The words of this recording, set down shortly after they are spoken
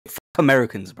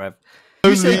Americans, bruv.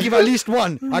 You say give at least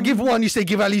one. I give one. You say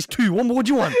give at least two. What more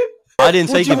do you want? I didn't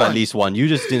say give at least one. You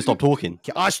just didn't stop talking.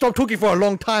 I stopped talking for a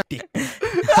long time.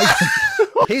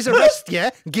 Here's a rest, yeah?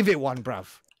 Give it one, bruv.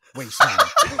 Waste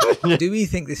time. Do we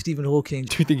think that Stephen Hawking...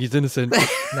 Do you think he's innocent?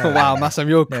 No, wow, Massam,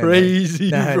 you're crazy,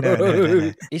 bro.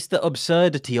 No. It's the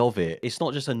absurdity of it. It's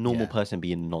not just a normal person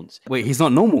being nonsense. Wait, he's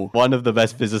not normal? One of the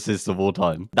best physicists of all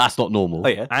time. That's not normal. Oh,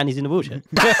 yeah? And he's in a wheelchair.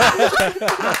 There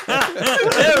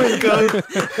we go.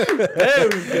 There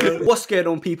we go. What's going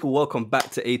on, people? Welcome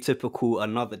back to Atypical.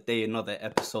 Another day, another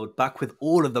episode. Back with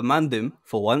all of the mandim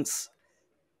for once.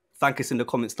 Thank us in the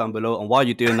comments down below. And while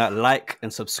you're doing that, like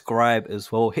and subscribe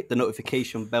as well. Hit the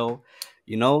notification bell,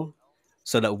 you know,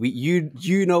 so that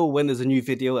you know when there's a new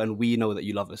video and we know that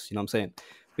you love us. You know what I'm saying?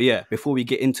 But yeah, before we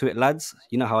get into it, lads,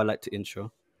 you know how I like to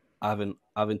intro. I haven't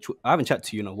chatted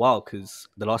to you in a while because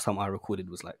the last time I recorded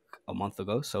was like a month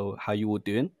ago. So how you all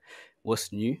doing?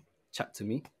 What's new? Chat to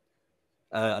me.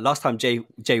 Last time Jay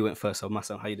went first. So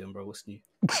Masan, how you doing, bro? What's new?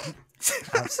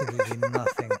 Absolutely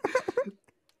nothing.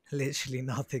 Literally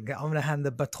nothing. I'm gonna hand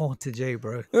the baton to Jay,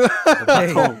 bro. The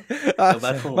baton.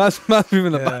 Man's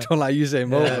moving the baton like you say,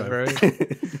 bro.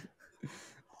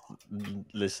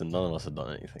 Listen, none of us have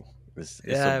done anything. It's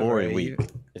Yeah, a boring bro, week.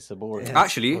 It's a boring week.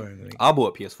 Actually, boring week. I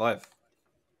bought a PS5.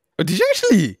 Oh, did you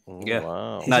actually? Oh, Yeah.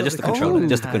 Wow. He's Nah, got just the the controller. controller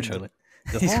Just the in hand. controller.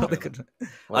 He's got the control.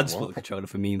 I just bought the controller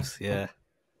for memes. Yeah.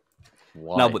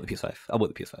 Why? No, I bought the PS5. I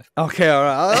bought the PS5. Okay, all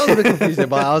right. I was a bit confused, there,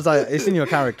 but I was like, it's in your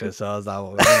character, so I was like,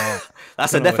 well,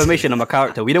 That's a defamation of my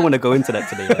character. We don't want to go into that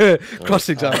today. Right?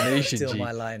 cross-examination, Still G.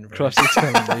 my line, bro.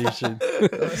 Cross-examination.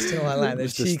 Still my line. The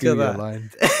Mr. cheek Steal of your that. line.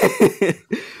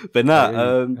 But nah,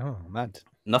 Oh, mad.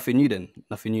 nothing new then.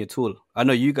 Nothing new at all. I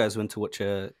know you guys went to watch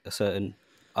a certain.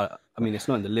 I mean, it's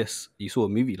not in the list. You saw a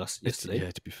movie yesterday.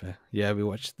 Yeah, to be fair. Yeah, we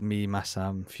watched me,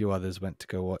 Massam, a few others went to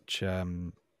go watch.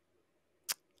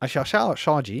 Actually, I'll shout out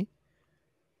Shaji.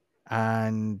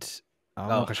 And I'm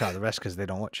not going to shout out the rest because they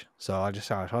don't watch. So I'll just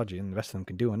shout out Shaji and the rest of them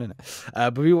can do one, innit?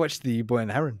 But we watched The Boy and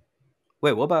the Heron.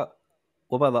 Wait, what about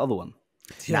the other one?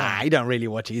 Nah, he don't really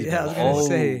watch it. He's Yeah, I was a going fraud. to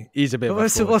say. He's a bit of a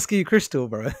What's fraud. Swarovski Crystal,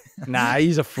 bro? Nah,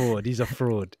 he's a fraud. He's a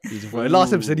fraud.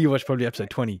 Last episode he watched probably episode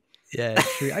 20. Yeah,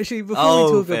 true. Actually,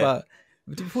 before we talk about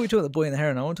the Boy and the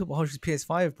Heron, I want to talk about Hodge's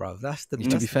PS5, bro. That's the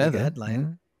To be fair, big though,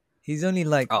 headline. He's only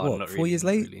like Oh, what, not 4 really, years not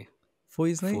late? really. 4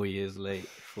 years late? 4 years late.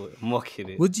 Mocking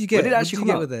it. What did you get? When did it What actually did you come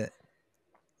get out? with it?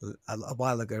 A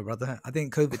while ago, brother. I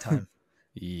think COVID time.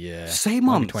 Yeah. Same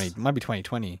Might be month. 20, might be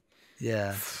 2020.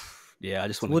 Yeah. Yeah, I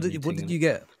just want. What did you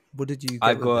get? What did you get?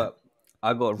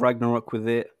 I got Ragnarok with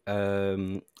it.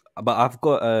 But I've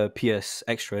got a PS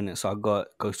Extra in it, so I got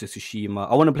Ghost of Tsushima.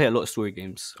 I want to play a lot of story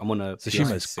games. I'm on a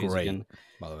Tsushima's PS phase great, again.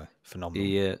 by the way. Phenomenal.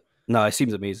 Yeah, no, it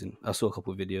seems amazing. I saw a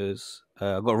couple of videos.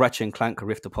 I got Ratchet and Clank: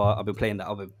 Rift Apart. I've been playing that.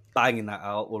 I've been banging that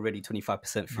out already.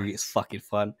 25% free. It's fucking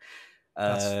fun.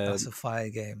 That's a fire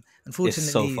game.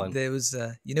 Unfortunately, fun. there was,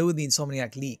 with the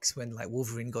Insomniac leaks when like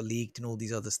Wolverine got leaked and all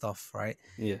these other stuff, right?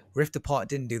 Yeah. Rift Apart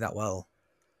didn't do that well.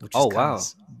 Which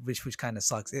kind of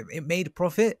sucks. It made a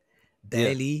profit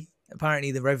barely. Yeah.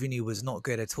 Apparently, the revenue was not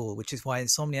good at all, which is why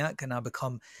Insomniac can now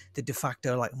become the de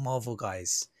facto like Marvel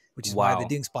guys. Which is why they're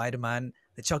doing Spider-Man.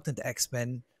 They chucked into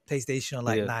X-Men. PlayStation are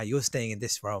like, nah, you're staying in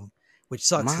this realm, which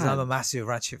sucks because I'm a massive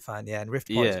Ratchet fan. Yeah, and Rift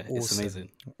Apart is awesome. It's amazing.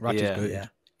 Ratchet's good. Yeah.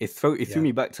 It threw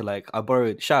me back to like I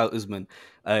borrowed. Shout out Usman.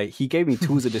 He gave me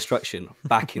Tools of Destruction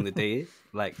back in the day,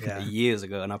 like years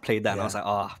ago, and I played that, and I was like,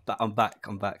 I'm back.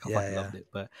 I fucking loved it,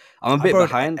 but I'm a bit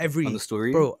behind on the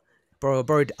story. Bro,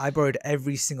 I borrowed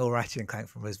every single Ratchet and Clank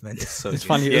from Usman. It's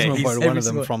funny. Usman borrowed one of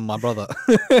them from my brother.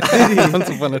 Once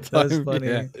upon a time. That's funny.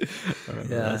 Yeah.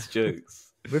 That's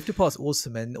jokes. Rift Apart's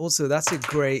awesome, and also that's a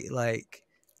great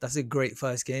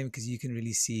first game because you can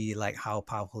really see like how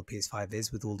powerful PS5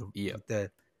 is with all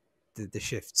the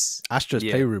shifts. Astra's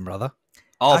Playroom, brother.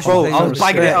 Oh, bro, I was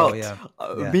bagging it out. Yeah.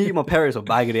 Me and my parents were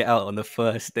bagging it out on the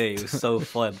first day. It was so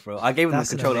fun, bro. I gave them the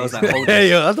controller. I was like, hold hey,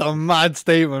 yo, that's a mad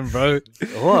statement, bro.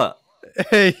 What?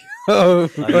 Hey, bro,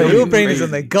 your brain is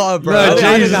on the gutter, bro.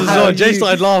 No, Jay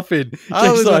started laughing.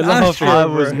 I was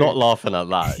not laughing at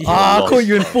that. I caught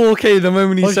you in 4K the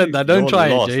moment he said that. Don't try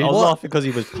it, Jay. I was laughing because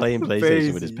he was playing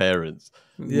PlayStation with his parents.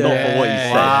 Not for what he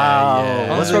said.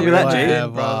 Wow. What's wrong with that,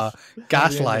 Jay?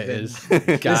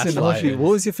 Gaslighters. Listen, Hoshi,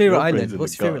 what was your favorite island?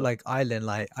 What's your favorite like island?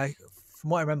 Like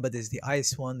from what I remember, there's the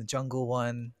ice one, the jungle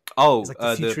one. Oh, like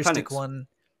the futuristic one.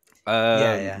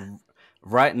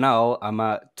 Right now, I'm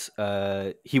at.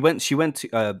 She went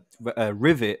to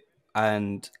Rivet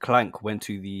and Clank went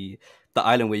to the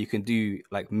island where you can do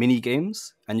like mini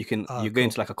games and you're going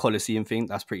to like a Colosseum thing.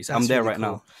 That's pretty. I'm there right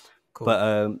now. Cool.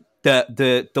 But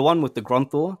The one with the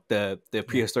Grunthor, the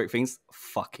prehistoric things,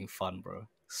 fucking fun, bro.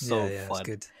 So fun. It's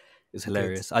good. It's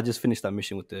hilarious. Good. I just finished that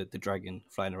mission with the dragon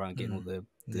flying around, getting all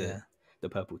the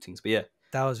purple things. But yeah,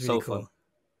 that was really cool. Fun.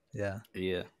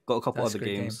 Yeah. Got a couple other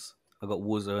games. I got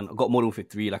Warzone. I got Modern Warfare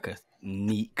 3, like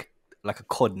a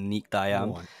COD neek that I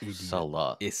am. Sell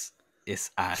that.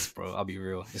 It's ass, bro. I'll be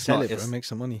real. Sell it, bro. Make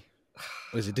some money.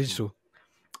 Or is it digital?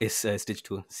 It's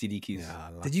digital. CD keys. Yeah,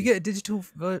 did you get a digital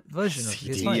version of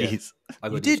CDs?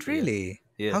 You did, really?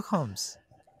 Yeah. How comes?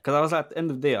 Because I was at the end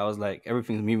of the day, I was like,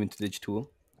 everything's moving to digital.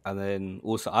 And then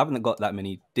also, I haven't got that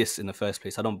many discs in the first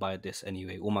place. I don't buy a disc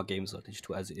anyway. All my games are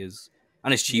digital as it is.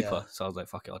 And it's cheaper. Yeah. So I was like,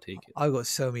 fuck it, I'll take it. I got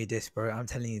so many discs, bro. I'm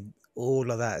telling you, all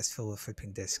of that is filled with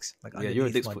flipping discs. Like, you're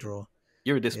a disc my drawer.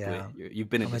 You're a disc boy. You've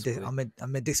been a disc boy.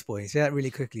 I'm a disc boy. Say that really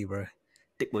quickly, bro.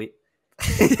 Dick boy.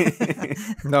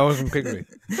 No, I wasn't quickly.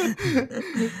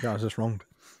 That was just wrong.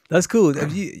 That's cool.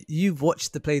 Have you've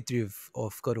watched the playthrough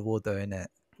of God of War though, innit?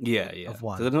 Yeah. Of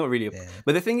one. So they're not really.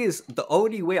 But the thing is, the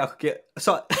only way I could get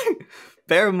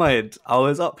bear in mind, I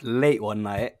was up late one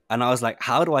night and I was like,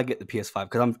 how do I get the PS5?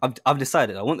 Because I've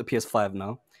decided I want the PS5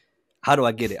 now. How do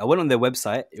I get it? I went on their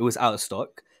website. It was out of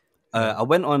stock. I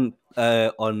went on I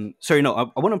went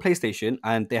on PlayStation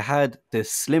and they had the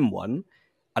slim one.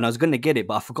 And I was going to get it,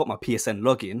 but I forgot my PSN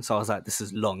login. So I was like, this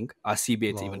is long. I see be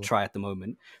able to even try at the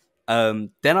moment. Then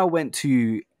I went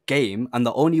to Game, and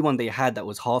the only one they had that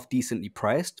was half decently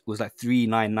priced was like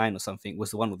 $399 or something,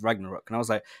 was the one with Ragnarok. And I was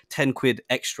like, 10 quid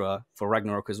extra for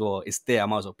Ragnarok as well. It's there. I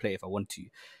might as well play if I want to.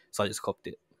 So I just copped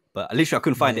it. But at least I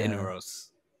couldn't find it anywhere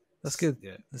else. That's good.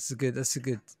 Yeah. That's a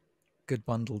good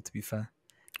bundle, to be fair.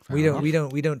 We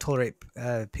don't tolerate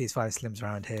PS5 slims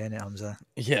around here, innit, Hamza?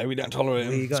 Yeah, we don't tolerate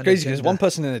them. It's crazy because one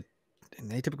person in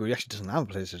Atypical actually doesn't have a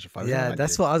PlayStation 5. Yeah,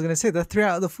 that's what I was gonna say. The 3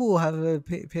 out of the 4 have a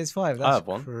PS5. That's I have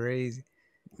one. Crazy.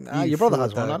 Your brother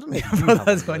has one, doesn't he? Your brother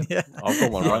has one, yeah. I've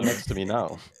got one right next to me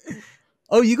now.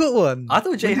 Oh, you got one? I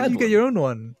thought Jay had one. You get your own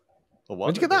one.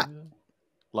 Where'd you get that?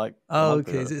 Like,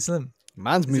 okay. Is it slim?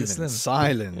 Man's moving in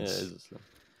silence. Yeah, is it slim?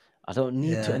 I don't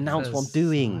need to announce what I'm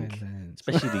doing,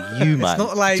 especially to you, man. It's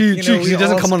not like he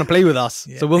doesn't come on and play with us,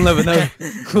 so we'll never know.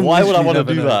 Why would I want to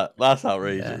do that? That's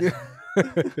outrageous. Yeah.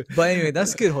 But anyway,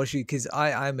 that's good, Hoshi, because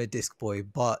I'm a disc boy.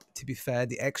 But to be fair,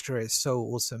 the extra is so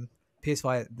awesome.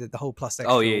 PS5, the whole plus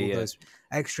extra, all those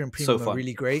extra and premium are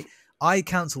really great. I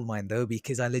cancelled mine though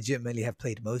because I legitimately have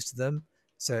played most of them.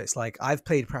 So it's like I've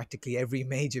played practically every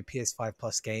major PS5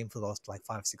 Plus game for the last like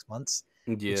 5-6 months.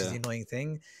 Which is the annoying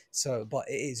thing. So, but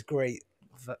it is great,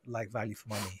 like value for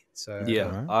money. So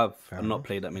I've not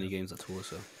played that many games at all.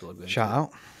 So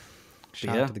shout out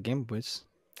to the Game Boys.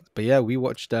 But yeah, we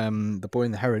watched The Boy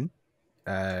and the Heron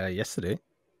yesterday,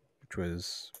 which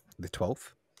was the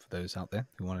 12th. For those out there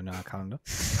who want to know our calendar,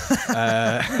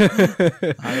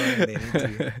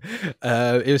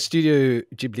 it was Studio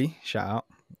Ghibli. Shout out.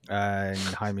 And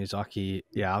Hayao Miyazaki,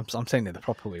 I'm saying it the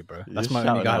proper way, bro. That's my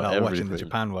only guy that I watch in the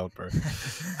Japan world, bro.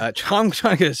 I'm trying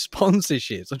to get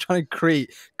sponsorships. I'm trying to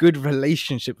create good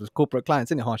relationships with corporate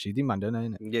clients. Isn't it, Harshy? Do man, don't know,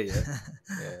 innit?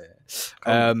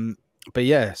 Yeah. But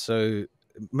yeah, so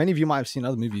many of you might have seen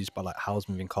other movies, but like Howl's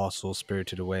Moving Castle,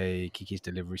 Spirited Away, Kiki's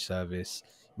Delivery Service.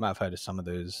 You might have heard of some of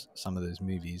those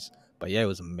movies. But yeah, it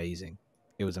was amazing.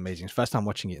 It's the first time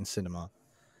watching it in cinema.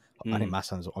 I think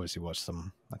Massan's obviously watched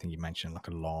some. I think you mentioned like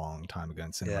a long time ago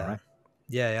in cinema, right?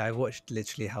 Yeah, I watched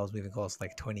literally Howl's Moving Castle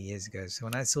like 20 years ago. So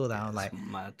when I saw that, I'm like,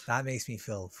 mad. That makes me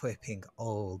feel flipping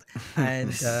old.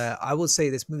 And I will say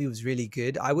this movie was really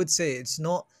good. I would say it's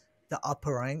not the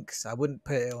upper ranks. I wouldn't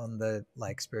put it on the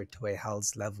like Spirited Away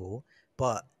Howl's level.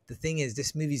 But the thing is,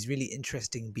 this movie is really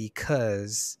interesting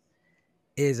because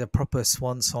it is a proper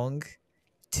swan song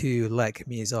to like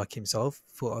Miyazaki himself.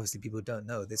 For obviously people don't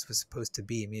know, this was supposed to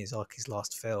be Miyazaki's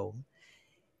last film.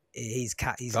 He's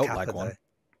felt a like Kappa, one.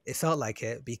 It felt like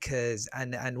it because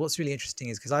and what's really interesting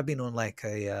is because I've been on like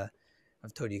a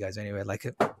I've told you guys anyway, like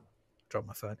a drop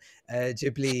my phone,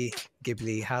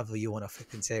 Ghibli, however you want to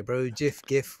fucking say it, bro,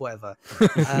 GIF, whatever,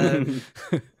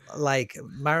 like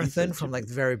marathon from like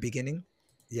the very beginning.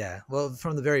 Yeah, well,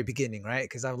 from the very beginning, right?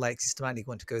 Because I've like systematically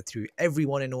want to go through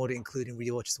everyone in order, including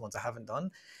rewatches the ones I haven't done.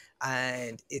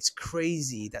 And it's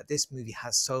crazy that this movie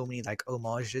has so many like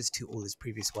homages to all his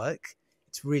previous work.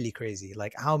 It's really crazy,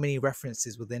 like how many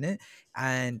references within it.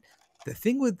 And the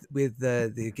thing with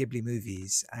the Ghibli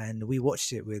movies, and we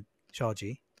watched it with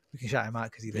Shaji. We can shout him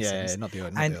out because he listens. Yeah, not the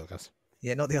other guys.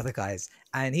 Yeah, not the other guys.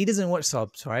 And he doesn't watch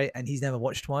subs, right? And he's never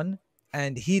watched one.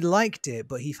 And he liked it,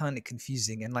 but he found it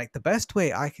confusing. And like the best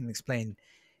way I can explain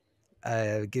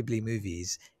Ghibli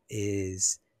movies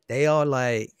is they are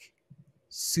like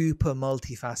super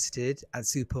multifaceted and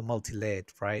super multi-layered,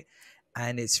 right?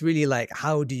 And it's really like,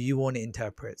 how do you want to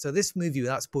interpret? So this movie,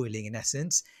 without spoiling, in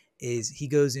essence, is he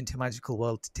goes into a magical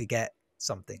world to get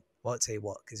something. Won't say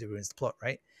what, because it ruins the plot,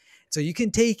 right? So you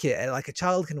can take it, like a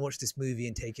child can watch this movie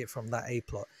and take it from that A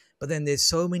plot. But then there's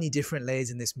so many different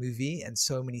layers in this movie and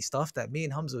so many stuff that me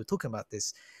and Hamza were talking about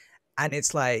this. And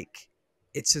it's like,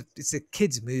 it's a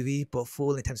kid's movie, but for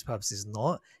all intents and purposes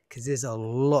not, because there's a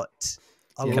lot.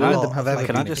 None of them have ever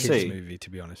can been I just a kids say, movie, to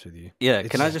be honest with you. Yeah,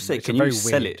 can I just say, can you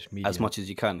sell it medium. as much as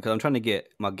you can? Because I'm trying to get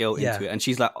my girl into it, and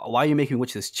she's like, "Why are you making me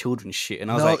watch this children's shit?" And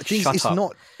I was like, "Shut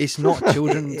up!" It's not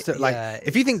children. Like,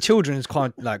 if you think children's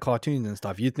like cartoons and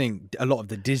stuff, you think a lot of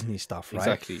the Disney stuff, right?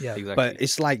 Exactly. Yeah. Exactly. But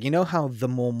it's like, you know how the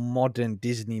more modern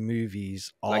Disney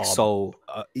movies are, like Soul,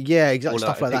 exactly,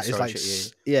 stuff like that. It's like,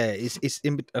 shit, it's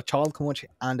a child can watch it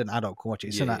and an adult can watch it.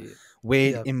 It's in that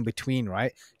weird in between,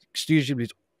 right? Studio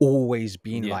Ghibli's always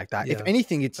been like that. If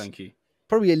anything, it's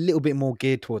probably a little bit more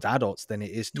geared towards adults than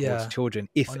it is towards children,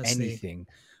 if anything.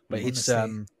 But it's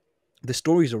the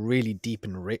stories are really deep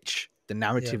and rich. The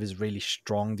narrative is really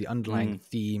strong. The underlying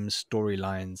themes,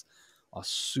 storylines are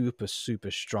super, super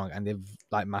strong. And they've,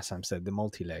 like Massam said, they're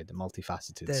multi-layered, they're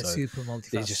multifaceted. They're super multifaceted.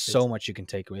 There's just so much you can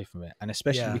take away from it. And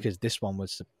especially because this one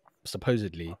was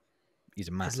supposedly, he's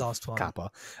a massive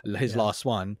kappa. His last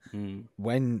one,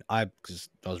 because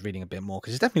I was reading a bit more,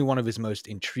 because it's definitely one of his most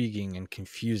intriguing and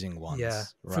confusing ones. Yeah,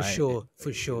 right?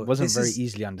 for sure. It wasn't very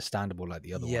easily understandable like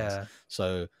the other ones.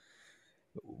 So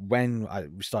when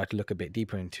we started to look a bit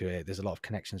deeper into it, there's a lot of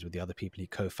connections with the other people he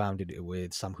co-founded it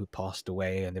with, some who passed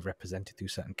away and they've represented through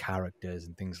certain characters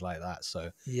and things like that.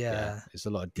 So it's a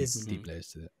lot of deep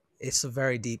layers to it. It's a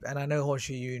very deep, and I know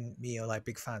Horseshoe, you and me are like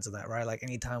big fans of that, right? Like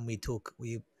anytime we talk,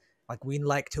 we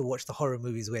like to watch the horror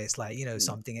movies where it's like, you know,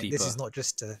 something deeper. This is not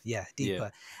just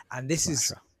deeper. And this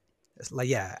is like,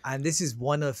 and this is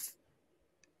one of,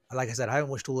 like I said, I haven't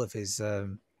watched all of his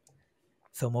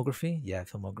filmography. I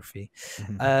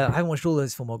haven't watched all of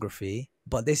his filmography,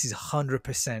 but this is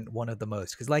 100% one of the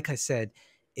most, because like I said,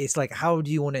 it's like, how do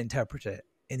you want to interpret it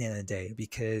in the end of the day?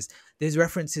 Because there's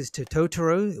references to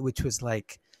Totoro, which was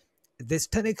like, this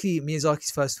technically Miyazaki's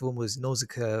first film was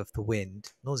Nausicaa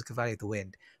Valley of the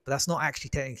Wind, but that's not actually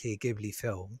technically a Ghibli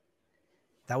film.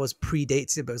 That was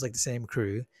predates it, but it was like the same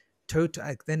crew.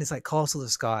 Then it's like Castle of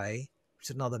the Sky,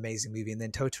 which is another amazing movie, and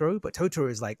then Totoro. But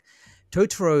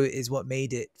Totoro is what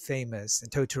made it famous,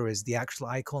 and Totoro is the actual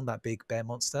icon, that big bear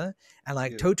monster. And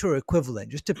like Totoro equivalent,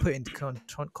 just to put into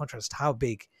contrast how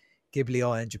big Ghibli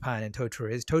are in Japan and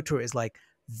Totoro is like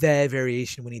their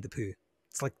variation Winnie the Pooh.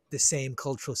 It's like the same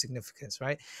cultural significance,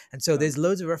 right? And so there's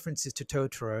loads of references to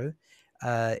Totoro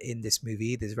in this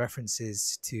movie. There's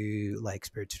references to like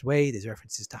Spirited Away. There's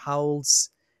references to Howls.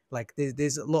 Like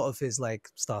there's a lot of his like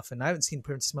stuff. And I haven't seen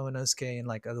Princess Momonosuke and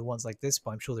like other ones like this,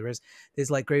 but I'm sure there is.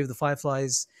 There's like Grave of the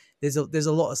Fireflies. There's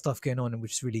a lot of stuff going on,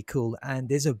 which is really cool. And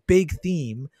there's a big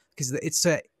theme because it's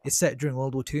set during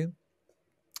World War II.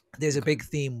 There's a big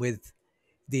theme with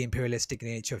the imperialistic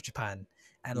nature of Japan,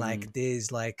 and like there's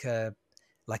like a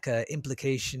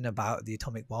implication about the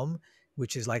atomic bomb,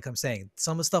 which is like I'm saying,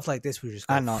 some of stuff like this would just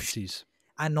go, and Nazis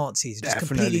just definitely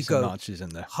completely go Nazis in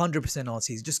there, 100%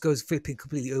 Nazis, just goes flipping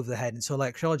completely over the head. And so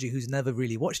like Shaji, who's never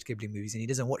really watched Ghibli movies, and he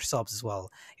doesn't watch subs as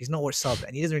well, he's not watched sub,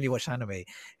 and he doesn't really watch anime,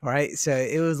 right? So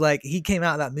it was like he came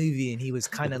out of that movie and he was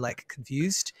kind of like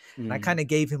confused, and I kind of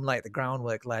gave him like the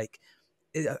groundwork, like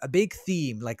a big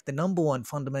theme, like the number one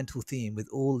fundamental theme with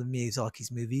all of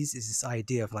Miyazaki's movies is this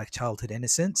idea of like childhood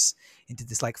innocence into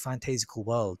this like fantastical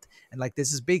world. And like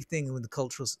there's this big thing with the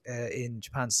cultures in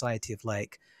Japan society of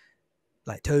like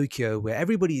Tokyo, where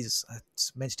everybody's, I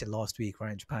mentioned it last week,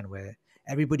 right, in Japan, where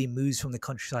everybody moves from the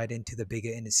countryside into the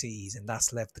bigger inner cities, and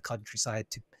that's left the countryside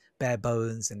to bare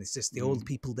bones, and it's just the old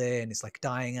people there, and it's like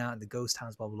dying out in the ghost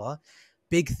towns, blah blah blah.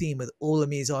 Big theme with all the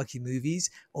Miyazaki movies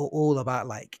are all about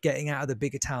like getting out of the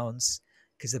bigger towns,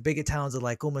 because the bigger towns are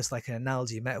like almost like an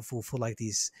analogy, metaphor for like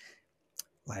these,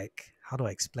 like, how do I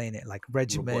explain it, like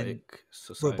regiment,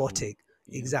 robotic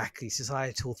exactly,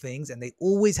 societal things. And they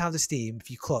always have this theme,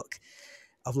 if you clock,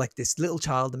 of like this little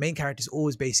child. The main character is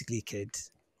always basically a kid,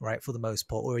 right, for the most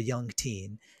part, or a young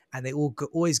teen, and they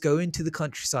always go into the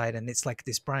countryside, and it's like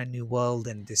this brand new world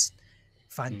and this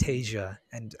fantasia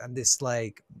and this,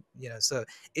 like, you know, so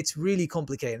it's really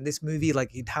complicated. And this movie,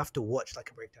 like, you'd have to watch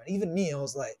like a breakdown. Even me, I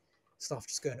was like, stuff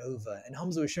just going over, and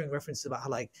Hamza was showing references about how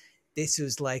like this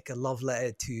was like a love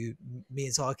letter to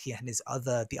Miyazaki and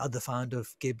the other founder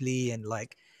of Ghibli, and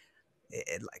like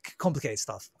like complicated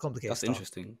stuff. That's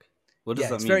interesting. What does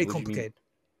that mean? It's very complicated.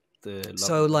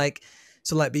 So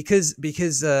because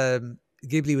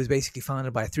Ghibli was basically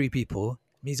founded by three people,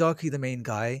 Miyazaki, the main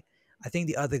guy. I think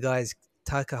the other guy is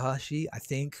Takahashi, I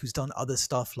think, who's done other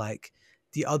stuff like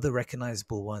the other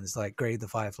recognizable ones, like Grave the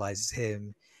Fireflies is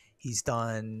him. He's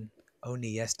done Only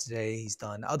Yesterday. He's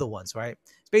done other ones, right?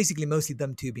 It's basically mostly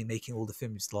them two been making all the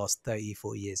films the last 30,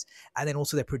 40 years. And then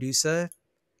also their producer,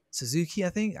 Suzuki, I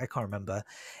think. I can't remember.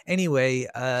 Anyway,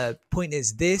 point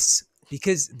is this,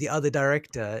 because the other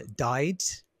director died.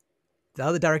 The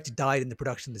other director died in the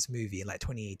production of this movie in like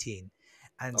 2018.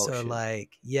 And so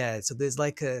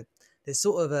there's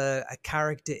sort of a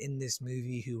character in this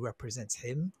movie who represents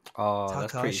him, Takahashi.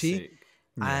 That's pretty sick.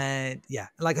 And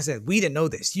like I said, we didn't know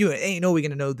this. You ain't know we're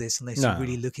gonna know this unless you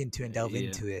really look into it and delve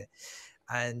into it.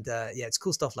 And it's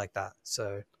cool stuff like that.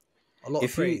 So a lot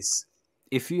of praise.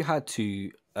 If you had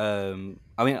to, I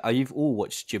mean, you've all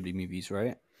watched Ghibli movies,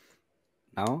 right?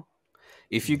 Now,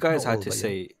 if you guys had to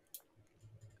say,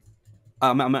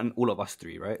 I mean, all of us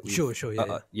three, right? Sure,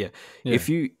 yeah. If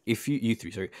you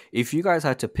three, sorry, if you guys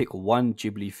had to pick one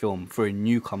Ghibli film for a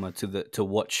newcomer to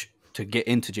watch to get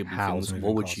into Ghibli films,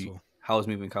 what would you? Howl's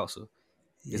Moving Castle.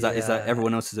 Is that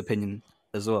everyone else's opinion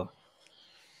as well?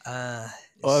 I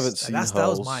haven't seen Howl's. That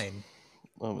was mine.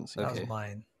 I haven't seen that was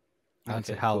mine. I'd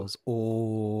say Howl's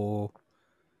or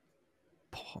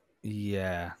You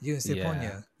gonna say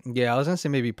Ponyo? Yeah, I was gonna say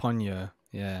maybe Ponyo.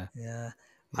 Yeah.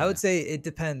 I would say it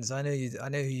depends. I know who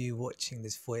you're watching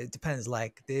this for. It depends.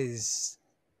 Like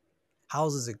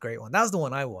Howl's is a great one. That was the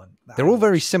one I want. They're all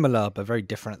very similar but very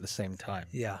different at the same time.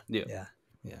 Yeah.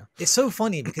 It's so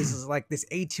funny because it's like this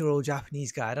 8-year-old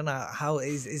Japanese guy. I don't know how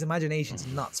his imagination's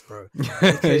nuts, bro.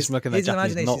 He's smoking that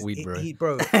Japanese knotweed,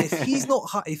 bro.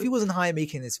 If he wasn't high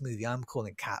making this movie, I'm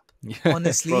calling cap.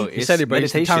 Honestly, bro, he said it, bro.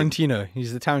 He's the Tarantino.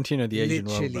 He's the Tarantino of the Asian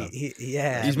world, bro.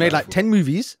 He's made like 10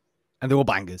 movies and they're all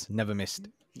bangers, never missed.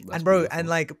 And bro, and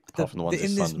like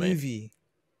in this movie.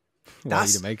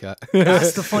 That's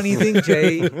the funny thing,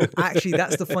 Jay. Actually,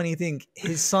 that's the funny thing.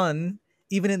 His son,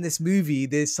 even in this movie,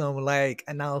 there's some like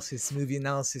movie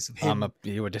analysis of him.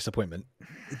 You were disappointment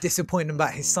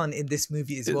about his son in this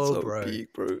movie as well, so bro.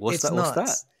 Peak, bro. What's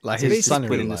that? Like so his son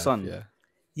in the sun.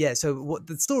 Yeah. So what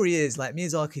the story is, like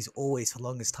Miyazaki's always for the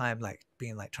longest time like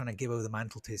being like trying to give over the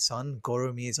mantle to his son,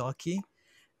 Goro Miyazaki,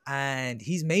 and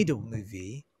he's made a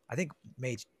movie. I think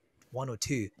made 1 or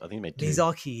 2. I think he made 2.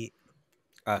 Miyazaki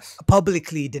ass.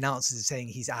 Publicly denounces saying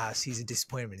he's ass, he's a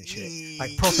disappointment and shit.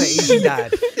 Like proper Asian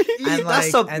dad.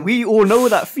 And we all know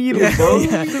that feeling, bro.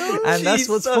 And that's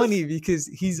what's funny because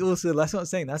he's also, that's what I'm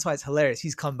saying, that's why it's hilarious.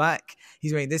 He's come back,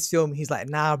 he's made this film, he's like,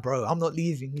 nah bro, I'm not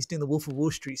leaving. He's doing the Wolf of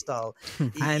Wall Street style.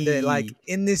 And like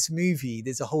in this movie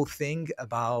there's a whole thing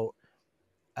about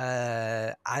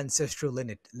ancestral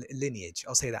lineage,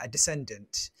 I'll say that, a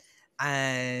descendant.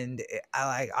 And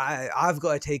I've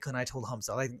got a take on I Told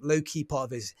Hamza. Like low-key part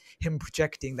of it is him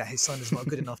projecting that his son is not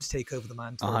good enough to take over the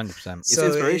mantle. 100%. It's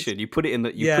inspiration. You put it in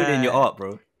put it in your art,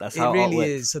 bro. That's how it really art works.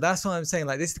 is. So that's what I'm saying.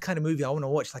 Like this is the kind of movie I want to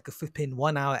watch, like a flipping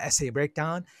 1-hour essay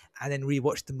breakdown, and then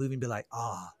rewatch the movie and be like,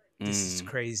 this is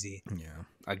crazy. Yeah,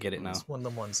 I get it now. It's one of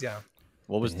them ones. Yeah.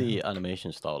 What was the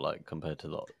animation style like compared to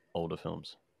the older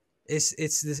films? It's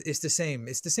the same.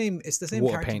 It's the same.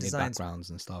 Water character painted designs.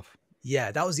 backgrounds and stuff.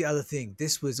 Yeah, that was the other thing.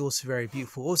 This was also very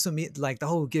beautiful. Also, like the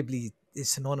whole Ghibli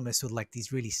is synonymous with like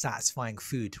these really satisfying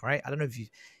food, right? I don't know if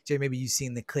Jay, maybe you've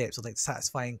seen the clips or like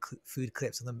satisfying food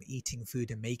clips of them eating food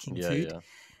and making food. Yeah.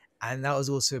 And that was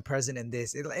also present in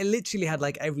this. It literally had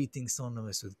like everything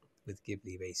synonymous with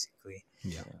Ghibli, basically.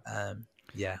 Yeah. But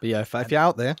yeah, if you're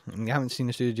out there and you haven't seen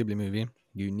the Studio Ghibli movie,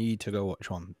 you need to go watch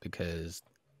one because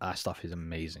our stuff is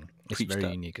amazing. It's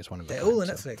very unique. It's one of they're all on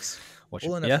Netflix.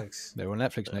 All on Netflix. They're on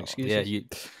Netflix. No excuses. Yeah,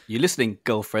 you listening,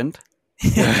 girlfriend?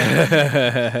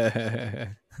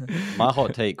 My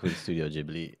hot take with Studio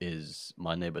Ghibli is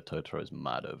My Neighbor Totoro is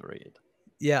mad overrated.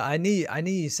 Yeah, I knew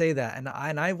you say that, and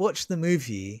I watched the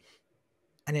movie,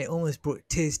 and it almost brought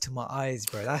tears to my eyes,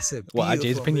 bro. That's a beautiful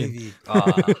Jay's opinion? movie.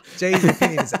 Jay's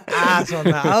opinion is ass on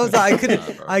that. I was like,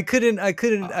 I couldn't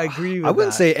agree with that. I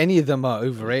wouldn't say any of them are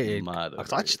overrated.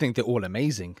 I just think they're all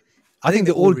amazing. I think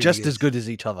they're all really just as good as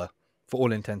each other for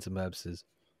all intents and purposes.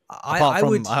 Apart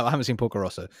from, I haven't seen Porco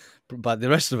Rosso, but the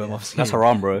rest of them, obviously, that's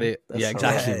Heron, bro.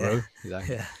 Exactly, bro.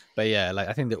 Exactly. Yeah. But yeah, like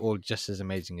I think they're all just as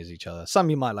amazing as each other. Some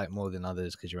you might like more than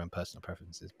others because your own personal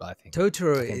preferences. But I think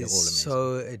Totoro is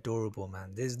so adorable,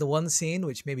 man. There's the one scene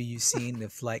which maybe you've seen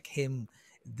of like him.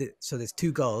 So there's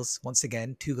 2 girls. Once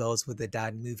again, 2 girls with their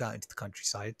dad move out into the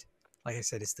countryside. Like I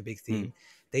said, it's the big theme.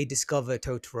 They discover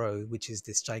Totoro, which is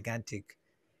this gigantic,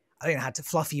 I don't know how to,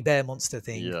 fluffy bear monster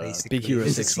thing, basically. Big Hero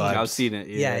 6 vibes. I've seen it.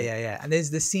 Yeah. And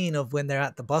there's the scene of when they're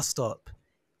at the bus stop,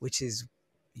 which is,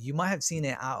 you might have seen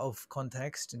it out of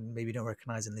context and maybe don't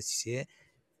recognize it unless you see it.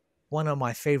 one of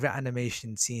my favorite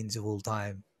animation scenes of all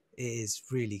time. It is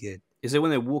really good. Is it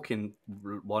when they're walking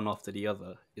one after the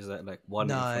other? Is that like one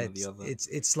in front of the other?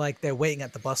 It's like they're waiting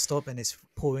at the bus stop and it's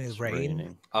pouring with rain.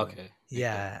 Raining. Okay.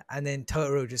 Yeah, and then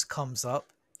Totoro just comes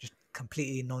up, just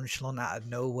completely nonchalant out of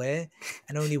nowhere,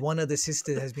 and only one of the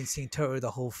sisters has been seeing Totoro the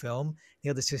whole film.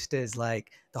 The other sister is like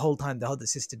the whole time. The other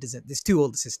sister doesn't. There's two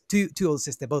older sisters. Two older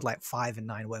sisters. They're both like 5 and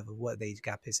 9, what the age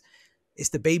gap is. It's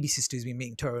the baby sister who's been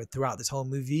meeting Totoro throughout this whole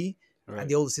movie. Right. And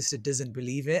the older sister doesn't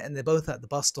believe it, and they're both at the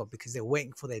bus stop because they're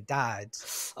waiting for their dad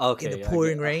in the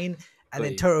pouring rain. And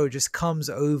then Totoro just comes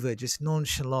over, just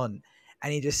nonchalant,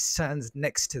 and he just stands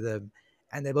next to them,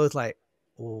 and they're both like,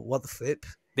 oh, "What the flip?"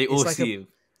 They all see you.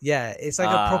 Yeah, it's like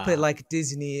a proper like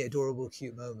Disney adorable,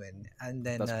 cute moment. And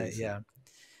then yeah.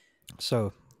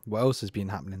 So, what else has been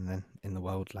happening then in the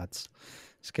world, lads?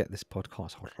 Let's get this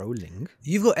podcast rolling.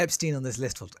 You've got Epstein on this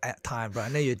list for time, bro. I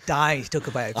know you're dying to talk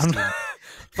about Epstein.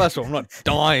 First of all, I'm not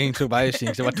dying to talk about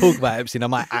Epstein. So if I talk about Epstein, I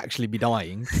might actually be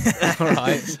dying. All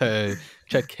right, so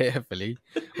tread carefully.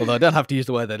 Although I don't have to use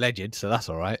the word alleged, so that's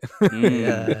all right.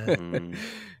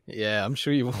 Yeah, I'm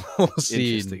sure you've all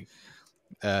seen.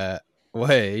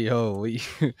 Wait, yo, what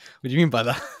do you mean by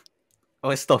that?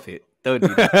 Oh, stop it. Don't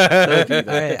do that. Don't do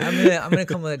that. All right, I'm gonna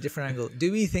come with a different angle.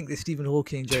 Do we think the Stephen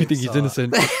Hawking jokes? Do you think he's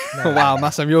innocent? No, wow,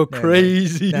 Massam, you're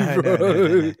crazy,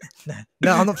 bro.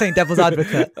 No, I'm not playing devil's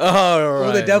advocate.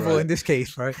 Or the devil in this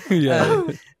case, bro. Yeah.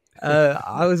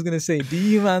 I was gonna say, do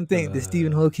you man think the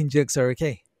Stephen Hawking jokes are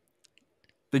okay?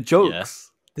 The jokes. Yes.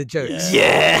 The jokes.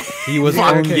 Yeah. He was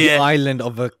on the island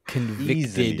of a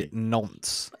convicted Easily.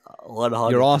 nonce. 100%.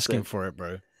 You're asking for it,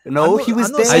 bro. No, he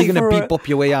was there. How are you going to beat bop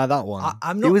your way out of that one?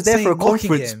 I'm not He was there for a mocking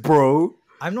conference, him. bro.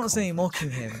 I'm not saying mocking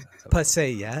him per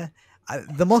se, yeah.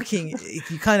 The mocking,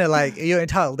 you kind of like, you're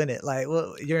entitled, innit? Like,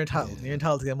 well, you're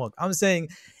entitled to get mocked. I'm saying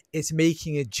it's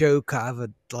making a joke out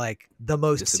of the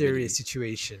most serious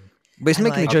situation. But it's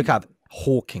making a joke out of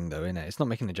Hawking, though, isn't it? It's not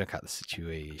making a joke out of the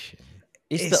situation.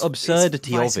 It's the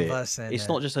absurdity of it. Versa, it's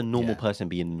not just a normal person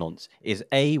being nonce. It's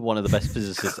one of the best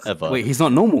physicists ever. Wait, he's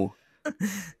not normal.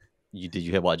 Did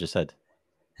you hear what I just said?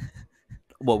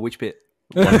 What? Which bit?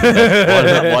 One of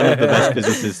the best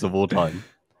physicists of all time.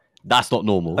 That's not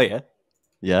normal. Oh yeah.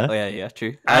 Yeah. Oh yeah.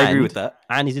 True. I agree with that.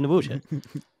 And he's in a wheelchair. There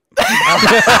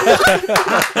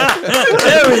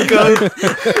we go.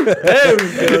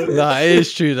 No, it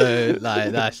is true though.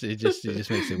 Like it just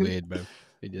makes it weird, bro.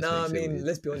 No, I mean,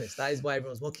 let's be honest. That is why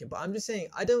everyone's mocking. But I'm just saying,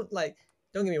 I don't like.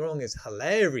 Don't get me wrong. It's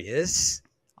hilarious.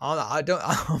 I'm not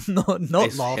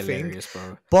laughing. Hilarious,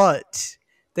 bro. But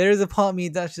there is a part of me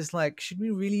that's just like, should we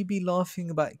really be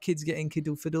laughing about kids getting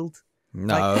fiddled?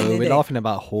 No, we're laughing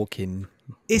about Hawking.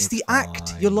 It's the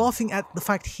act. You're laughing at the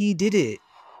fact he did it.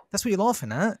 That's what you're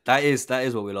laughing at. That is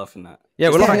what we're laughing at. Yeah,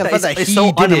 we're laughing at the fact that it's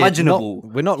so unimaginable.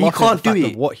 We're not laughing at the fact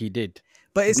of what he did.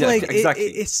 But it's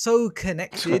it's so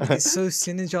connected. It's so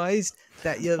synergized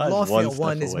that you're laughing at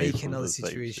one is making another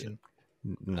situation.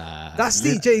 Nah, that's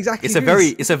exactly.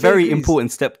 It's a very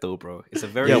important step, though, bro. It's a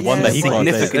very one that he can't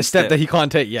take. A step that he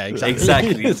can't take. Yeah,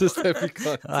 exactly. It's a step he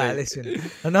can't take. All right, listen.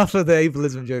 Enough of the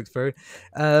ableism jokes, bro.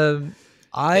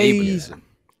 I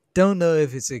don't know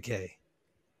if it's okay.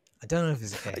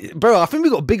 Bro, I think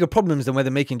we got bigger problems than whether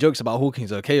making jokes about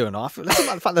Hawking's okay or not. Let's talk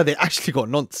about the fact that they actually got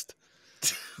nonced.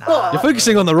 Nah, you're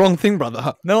focusing on the wrong thing,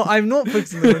 brother. No, I'm not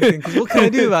focusing on the wrong thing. Because what can I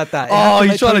do about that? Oh,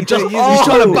 he's trying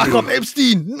to back up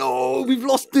Epstein. No, we've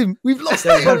lost him. We've lost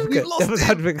him. No,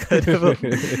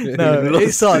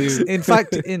 it sucks. In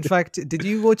fact, did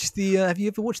you watch the? Have you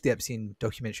ever watched the Epstein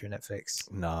documentary on Netflix?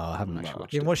 No, I haven't actually watched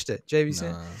it. You haven't watched it? Jay, have you seen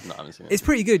it? No, I haven't seen it. It's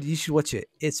pretty good. You should watch it.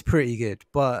 It's pretty good,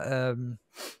 but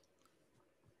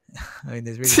I mean,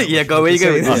 there's really go where you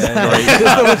go. There's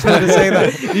not much more to say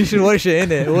that. You should watch it,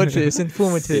 innit? Watch it. It's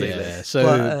informative. Yeah.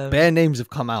 So bare names have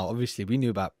come out. Obviously, we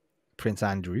knew about Prince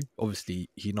Andrew. Obviously,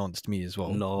 he nonced me as well.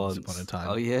 Once upon a time.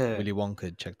 Oh yeah. Willy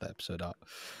Wonka. Check that episode out.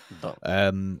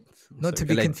 Not to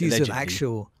be confused with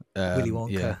actual Willy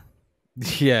Wonka.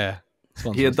 Yeah.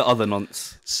 He had the other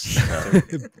nonce.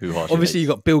 Obviously, you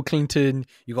got Bill Clinton.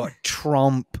 You got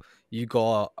Trump. You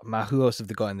got who else have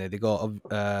they got in there? They got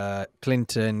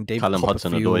Clinton, David Callum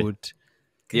Copperfield.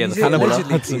 Yeah, Callum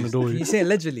Hudson. Can you say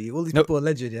allegedly? All these people are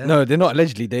alleged, yeah? No, they're not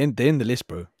allegedly. They're in the list,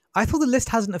 bro. I thought the list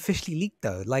hasn't officially leaked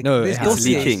though. Like, no, it's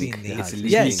leaking. It's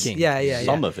leaking. Yeah.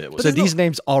 Some of it was. So these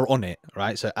names are on it,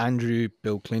 right? So Andrew,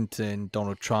 Bill Clinton,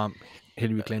 Donald Trump,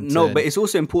 Hillary Clinton. No, but it's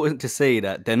also important to say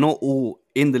that they're not all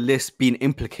in the list being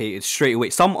implicated straight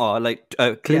away. Some are, like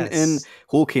Clinton,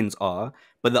 Hawkins are.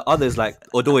 But the others, like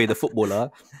Odoy, the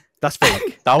footballer, that's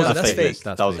fake. That was a fake list.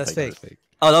 That's fake.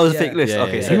 Oh, that was a fake list. Yeah,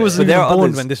 okay, yeah. so He wasn't there even are born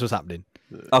others when this was happening.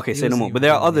 Okay, say no more. But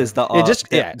there are others that are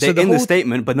they're so in the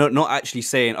statement, but not actually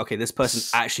saying, okay, this person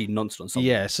actually nonsense on something.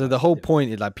 Yeah, so the whole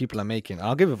point is like people are making.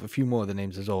 I'll give a few more of the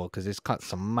names as well because there's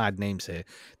some mad names here.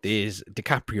 There's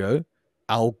DiCaprio,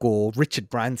 Al Gore, Richard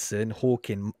Branson,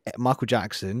 Hawking, Michael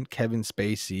Jackson, Kevin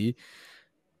Spacey.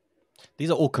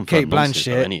 These are all confirmed. Kate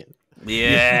Blanchett.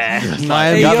 Yeah.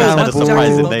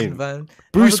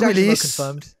 Bruce Willis.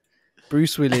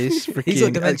 Bruce Willis,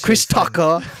 freaking Chris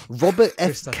Tucker, Robert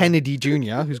F. Kennedy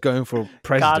Jr., who's going for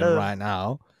president right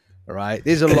now. All right,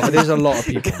 there's a lot of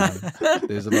people. Man.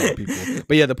 There's a lot of people.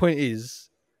 But yeah, the point is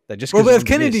that just Robert F.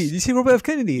 Kennedy. Did you see Robert F.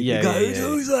 Kennedy? Yeah,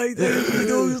 Joe's like this.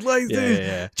 Joe's like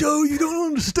this. Joe, you don't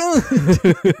understand.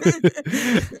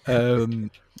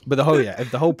 But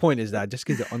the whole point is that just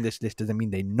because they're on this list doesn't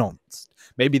mean they nonce.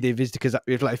 Maybe they visited because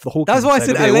if the whole. That's why I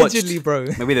said allegedly, bro.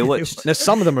 Maybe they watched. No,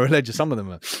 some of them are alleged. Some of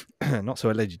them are not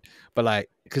so alleged. But like,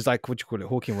 because like what you call it,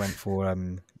 Hawking went for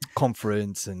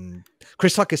conference, and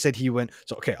Chris Tucker said he went.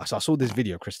 So I saw this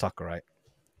video, of Chris Tucker, right?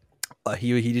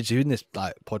 He did doing this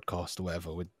like podcast or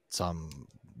whatever with some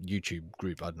YouTube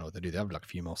group. I don't know what they do. They have like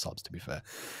female subs, to be fair.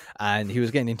 And he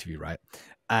was getting interviewed, right?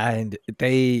 And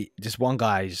one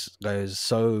guy goes,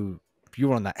 so you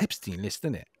were on that Epstein list,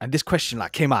 didn't it? And this question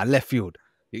like came out of left field.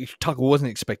 Tucker wasn't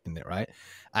expecting it, right?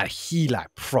 And he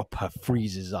like proper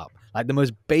freezes up. Like the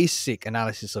most basic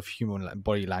analysis of human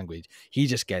body language, he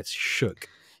just gets shook.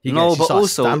 He starts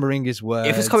also stammering his words.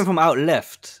 If it's coming from out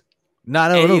left.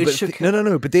 No.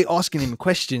 But they're asking him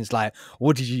questions like,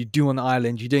 "What did you do on the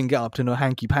island? You didn't get up to no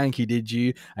hanky panky, did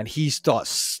you?" And he starts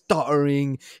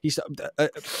stuttering.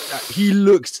 He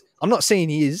looks. I'm not saying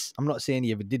he is. I'm not saying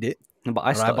he ever did it. No, but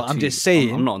I'm just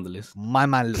saying. I'm not on the list. My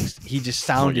man looks. He just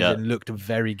sounded and looked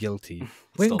very guilty.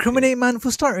 We incriminate man for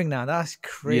stuttering now. That's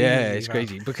crazy. Yeah, it's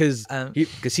crazy because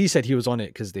he said he was on it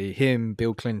because him,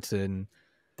 Bill Clinton.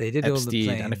 They did Epstein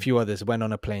all the and a few others went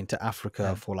on a plane to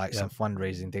Africa for like some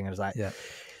fundraising thing. And it was like,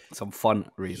 some fun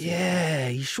reason. Yeah,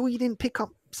 you sure you didn't pick up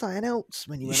something else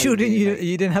when you went? You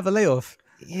didn't have a layoff.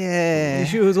 Yeah, you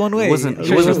sure it was one way? It wasn't fun.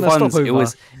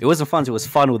 It wasn't fun. It was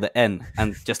fun with the N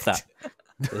and just that.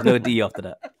 There's no D after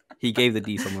that. He gave the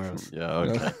D somewhere else. Yeah,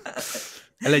 okay.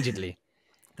 Allegedly.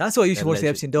 That's why you should watch the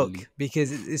Epstein doc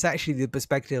because it's actually the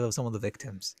perspective of some of the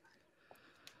victims.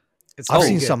 I've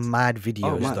seen some mad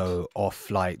videos though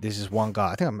of like this is one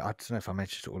guy. I don't know if I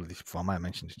mentioned all of this before. I might have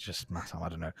mentioned it just last time. I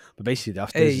don't know. But basically,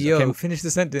 after finish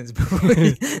the sentence.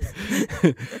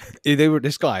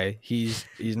 This guy. He's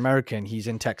American. He's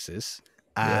in Texas,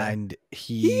 and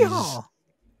he's.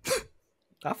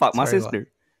 I fucked my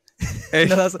sister. No,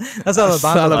 that's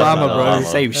Alabama, bro.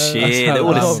 Same shit. They're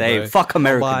all the same. Fuck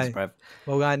Americans, bro.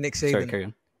 Well, guy Nick Saban. Sorry, carry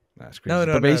on. That's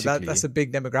crazy. No, that's a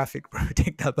big demographic, bro.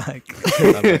 Take that back.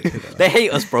 They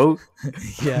hate us, bro.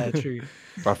 Yeah, true.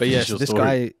 But yes, this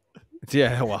guy.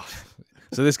 Yeah, well.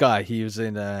 So this guy, he was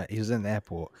in the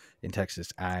airport in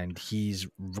Texas, and he's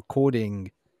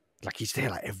recording. Like he's there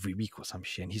like every week or some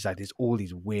shit, and he's like, there's all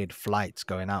these weird flights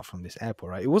going out from this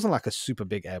airport, right? It wasn't like a super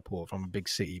big airport from a big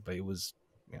city, but it was,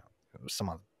 it was some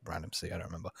other random city, I don't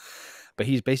remember. But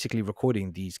he's basically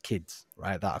recording these kids,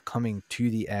 right, that are coming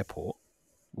to the airport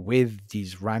with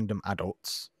these random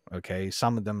adults. Okay,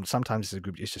 some of them, sometimes it's a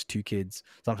group, it's just 2 kids,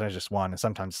 sometimes just 1, and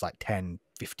sometimes it's like 10,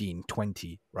 15,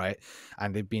 20, right?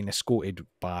 And they've been escorted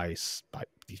by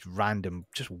these random,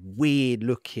 just weird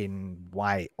looking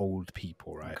white old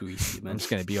people, right? Greasy, man. I'm just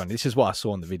going to be honest. This is what I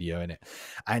saw in the video, innit?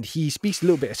 And he speaks a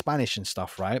little bit of Spanish and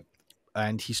stuff, right?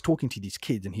 And he's talking to these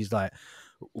kids, and he's like,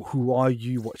 who are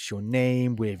you? What's your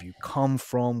name? Where have you come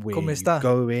from? Where are you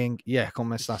going? Yeah,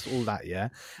 como estás, all that, yeah.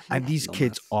 And these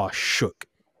kids are shook.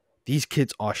 These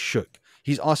kids are shook.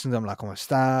 He's asking them like, como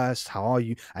estás? How are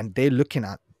you? And they're looking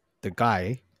at the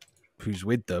guy who's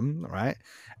with them, right?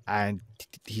 And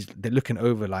they're looking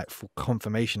over like for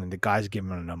confirmation, and the guy's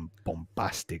giving them a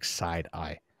bombastic side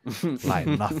eye, like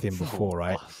nothing before,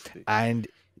 right? And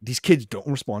these kids don't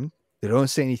respond. They don't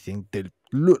say anything. They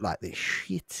look like they're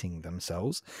shitting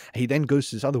themselves. And he then goes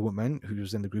to this other woman who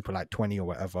was in the group of like 20 or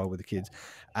whatever with the kids,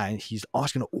 and he's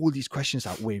asking her all these questions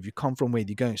like, where have you come from? Where are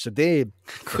you going? So they're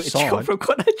where did you come from?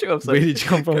 Where did you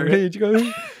come from? Where did you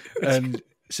go? And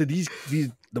so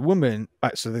the woman,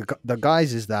 right, so the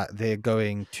guys is that they're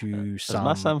going to some.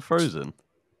 Is Massam frozen?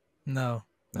 No.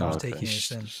 I was taking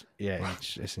it in. Yeah,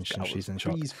 it's in shock. She's in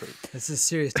shock. This is a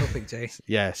serious topic, Jay.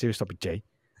 Yeah, serious topic, Jay.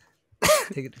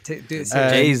 Do it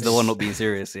Jay's the one not being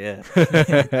serious, yeah.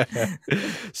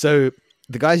 So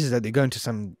the guys is that they're going to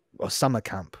some summer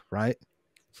camp, right?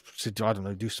 So I don't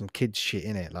know, do some kids shit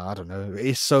in it. Like, I don't know.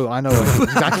 It's so I know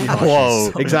exactly.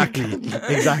 Whoa,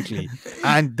 exactly.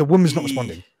 And the woman's not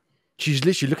responding. She's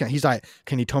literally looking at. He's like,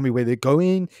 "Can you tell me where they're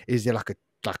going? Is there like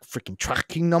freaking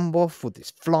tracking number for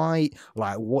this flight?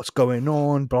 Like, what's going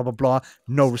on? Blah blah blah."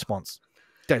 No response.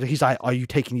 He's like, "Are you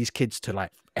taking these kids to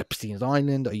like Epstein's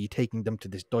Island? Are you taking them to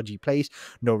this dodgy place?"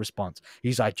 No response.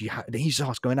 He's like, "Do you have?" He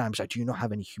starts going out. He's like, "Do you not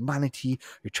have any humanity?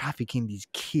 You're trafficking these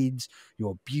kids.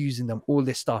 You're abusing them. All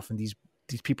this stuff." And these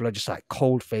people are just like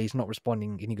cold faced, not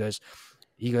responding. And he goes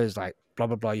like, "Blah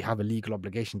blah blah. You have a legal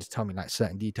obligation to tell me like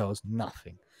certain details."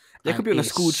 Nothing. They could be on a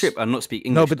school trip and not speak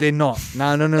English. No, but they're not.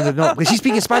 No, they're not. Because he's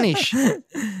speaking Spanish.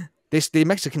 They're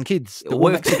Mexican kids. They're all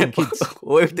Mexican kids.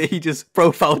 What if he just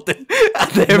profiled them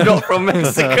and they're not from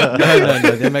Mexico? No,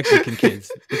 they're Mexican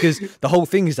kids. Because the whole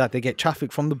thing is that they get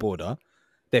trafficked from the border.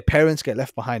 Their parents get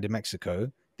left behind in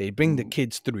Mexico. They bring the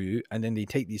kids through, and then they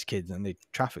take these kids and they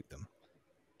traffic them.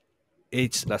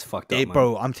 That's fucked up, man.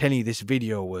 Bro. I'm telling you, this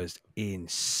video was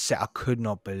insane. I could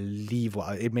not believe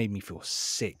it made me feel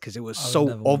sick because it was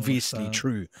so obviously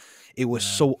true. It was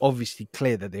so obviously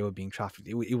clear that they were being trafficked.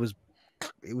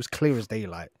 It was clear as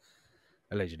daylight,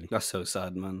 allegedly. That's so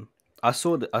sad, man. I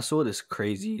saw this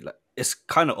crazy, like, it's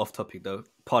kind of off topic though.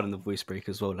 Pardon the voice break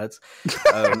as well, lads.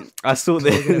 I saw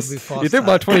this. You think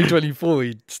by 2024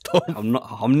 he'd stop?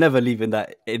 I'm never leaving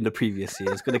that in the previous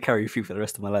year. It's gonna carry through for the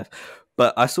rest of my life.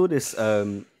 But I saw this.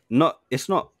 It's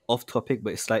not off topic,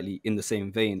 but it's slightly in the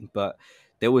same vein. But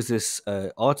there was this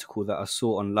article that I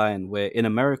saw online where in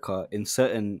America, in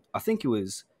certain, I think it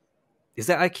was, is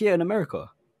there IKEA in America?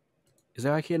 Is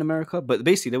there IKEA in America? But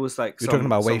basically, there was like you're talking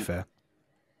about Wayfair.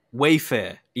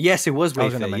 Wayfair, yes, it was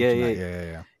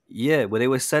Wayfair. Yeah, where they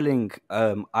were selling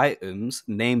items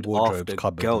named wardrobes,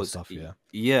 after girls. Stuff, and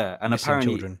missing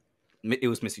apparently children. It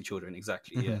was missing children.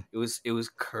 Exactly. Yeah, it was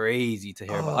crazy to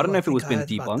hear about. I don't know if it was been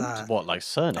debunked. What, like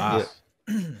surnames?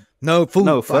 No,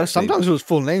 first sometimes names. it was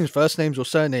full names, first names or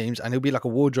surnames, and it'll be like a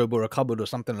wardrobe or a cupboard or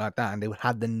something like that, and they would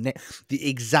have the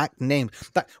exact name.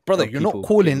 That brother, you're not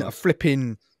calling a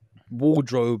flipping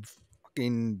wardrobe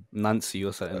fucking Nancy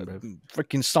or something, bro.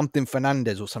 Freaking something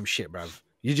Fernandez or some shit, bro.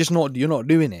 You're not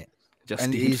doing it.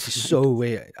 And it is so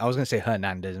weird. I was gonna say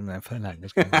Hernandez and then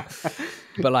Fernandez,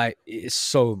 but like it was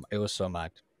so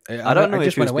mad. I don't know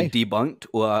if it's been debunked,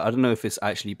 or I don't know if it's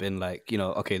actually been like,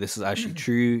 okay, this is actually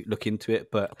true. Look into it,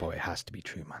 but it has to be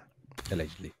true, man.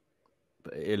 Allegedly.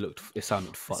 But it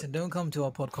sounded fun. So don't come to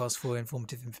our podcast for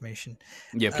informative information.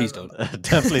 Yeah, please don't.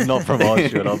 Definitely not from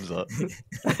Archie and Hamza.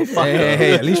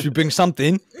 Hey, at least we bring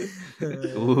something.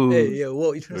 Hey,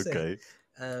 what are you trying to say?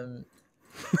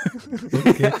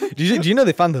 Okay. Do you know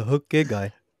they found the hooker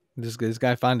guy? This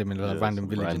guy found him in a random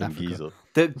village in Africa. Geezer.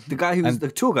 The guy who was the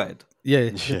tour guide.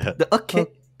 Yeah. The okay.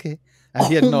 And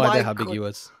he had no idea how big he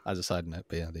was, as a side note.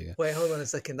 But yeah, there you go. Wait, hold on a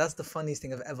second. That's the funniest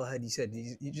thing I've ever heard you said.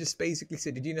 You just basically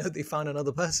said, did you know they found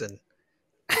another person?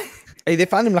 Hey, they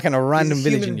found him like in a random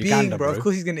village in Uganda, bro. Of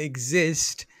course he's going to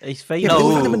exist. He's famous.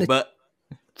 No, but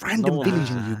random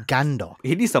village in Uganda.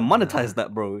 He needs to monetize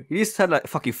that, bro. He needs to tell like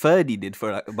fucking Ferdy did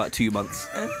for like about 2 months.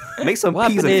 Make some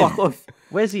peas and fuck off.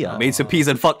 Where's he at? Made some peas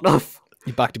and fucked off.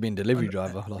 He's back to being delivery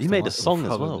driver. He made a song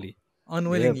as well.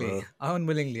 Unwillingly.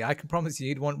 Unwillingly. I can promise you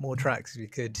he'd want more tracks if you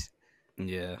could.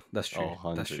 Yeah, that's true.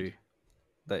 That's true.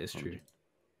 That is true.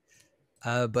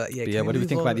 But yeah, what do we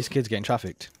think about these kids getting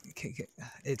trafficked?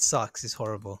 It sucks. It's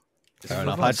horrible. Fair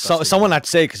enough. Someone had to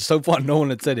say it because so far no one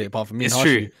had said it apart from me. It's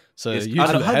true. So you two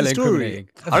are hella incriminating.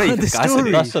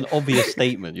 That's an obvious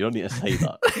statement. You don't need to say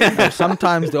that.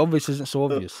 Sometimes the obvious isn't so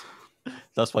obvious.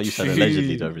 That's why you said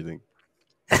allegedly to everything.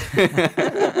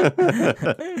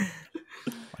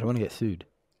 I don't want to get sued.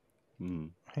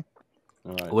 Okay.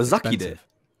 All right. Was Zucky there?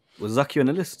 Was Zucky on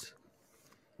the list?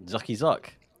 Zuck. He's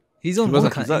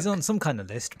on some kind of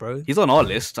list, bro. He's on our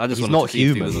list. I just he's wanted not to see if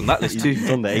he human. was on that list too. He's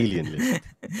on the alien list.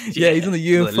 Yeah, he's on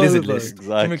the UFO lizard list,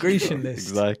 list. immigration list.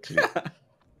 Exactly.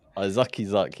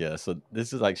 Zuck, yeah. So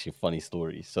this is actually a funny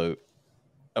story. So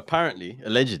apparently,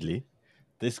 allegedly,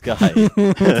 this guy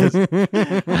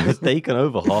has taken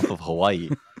over half of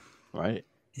Hawaii, right?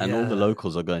 And all the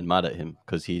locals are going mad at him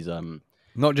because he's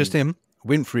not just him,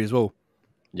 Winfrey as well.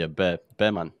 Yeah, Bear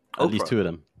Man. At Oprah. least 2 of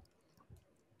them.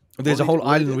 There's a whole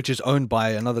island which is owned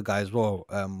by another guy as well.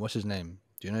 What's his name?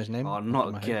 Do you know his name? Oh,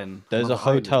 not again. There's a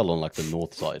hotel on like the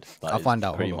north side. I'll find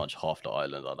out. Pretty much half the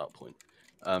island at that point.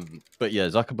 But yeah,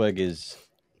 Zuckerberg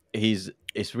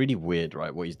it's really weird,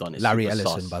 right? What he's done is Larry super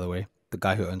Ellison, sus. by the way, the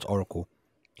guy who owns Oracle.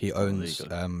 He owns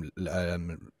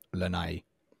Lanai.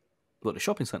 What, the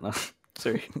shopping centre?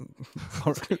 Sorry.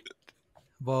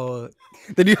 Well,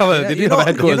 They do have a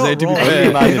headquarters there, to be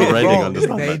fair.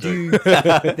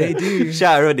 They do.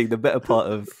 Shout out Reading, the better part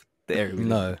of the area.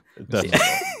 No. Definitely.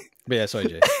 But yeah, sorry,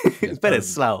 Jay. It's better than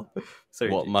Slough.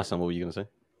 Sorry. What, Massan, what were you going to say?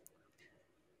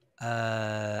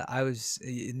 I was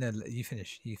no. You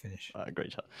finish. All right,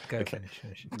 great chat. Go Okay.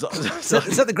 finish. So,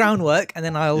 Set the groundwork, and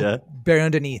then I'll Yeah. bury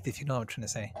underneath. If you know what I'm trying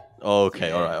to say. okay,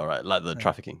 Yeah. all right. Like the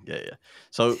trafficking. Yeah.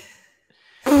 So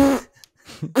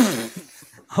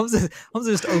Hamza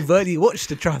just overtly watched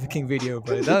the trafficking video,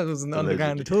 bro. That wasn't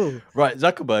underground at all. right,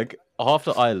 Zuckerberg,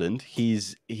 after Ireland,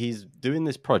 he's doing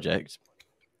this project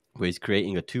where he's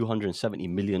creating a $270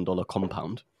 million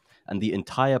compound, and the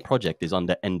entire project is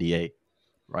under NDA,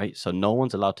 right? So no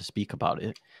one's allowed to speak about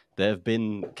it. There have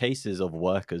been cases of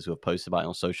workers who have posted about it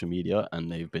on social media,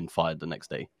 and they've been fired the next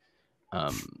day,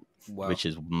 which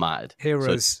is mad.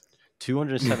 Heroes. So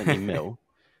 270 mil.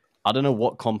 I don't know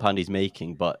what compound he's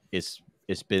making, but it's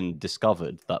been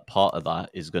discovered that part of that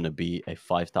is going to be a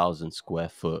 5,000 square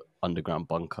foot underground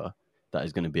bunker that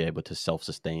is going to be able to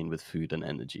self-sustain with food and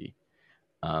energy.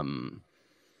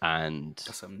 And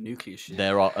That's some nuclear shit.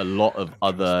 there are a lot of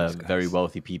other those guys. very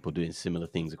wealthy people doing similar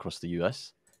things across the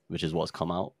US, which is what's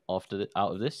come out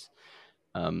out of this.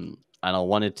 And I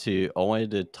wanted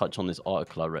to touch on this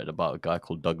article I read about a guy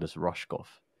called Douglas Rushkoff.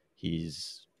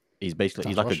 He's basically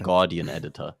he's like Russian. a Guardian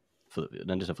editor for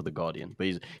the Guardian, but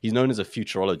he's known as a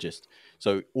futurologist.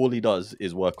 So all he does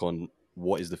is work on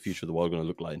what is the future of the world going to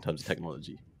look like in terms of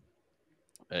technology.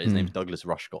 His name's Douglas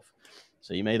Rushkoff.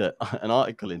 So he made an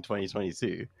article in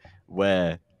 2022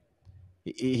 where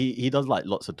he does like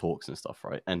lots of talks and stuff,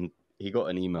 right? And he got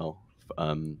an email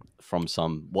from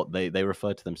some what they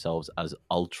refer to themselves as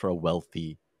ultra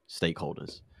wealthy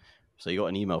stakeholders. So he got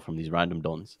an email from these random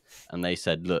dons, and they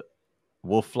said, "Look,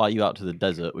 we'll fly you out to the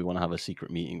desert. We want to have a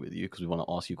secret meeting with you because we want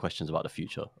to ask you questions about the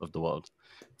future of the world,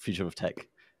 future of tech."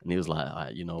 And he was like, "All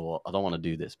right, you know what? I don't want to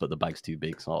do this, but the bag's too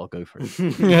big, so I'll go for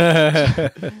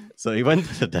it." So he went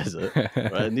to the desert,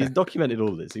 right? And he's documented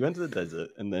all this. He went to the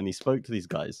desert, and then he spoke to these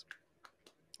guys.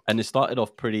 And it started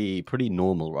off pretty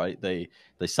normal, right? They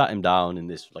sat him down in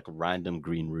this like random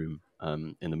green room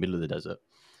in the middle of the desert,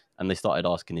 and they started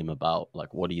asking him about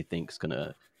like, what do you think's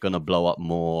gonna blow up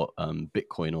more,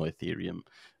 Bitcoin or Ethereum?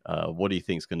 What do you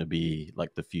think's gonna be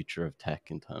like the future of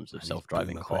tech in terms of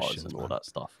self-driving cars and all that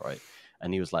stuff, right?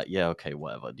 And he was like, "Yeah, okay,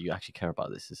 whatever. Do you actually care about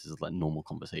this? This is like normal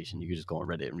conversation. You can just go on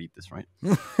Reddit and read this, right?"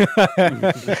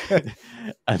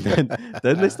 And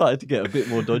then they started to get a bit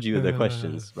more dodgy with their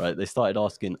questions, right? They started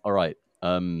asking, "All right,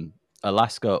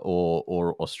 Alaska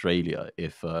or Australia,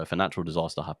 if a natural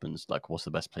disaster happens, like what's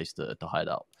the best place to hide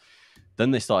out?"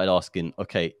 Then they started asking,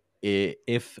 "Okay,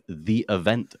 if the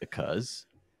event occurs,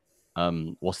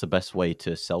 what's the best way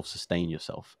to self-sustain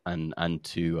yourself and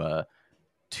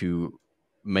to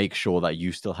make sure that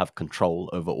you still have control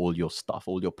over all your stuff,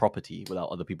 all your property, without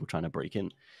other people trying to break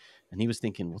in?" And he was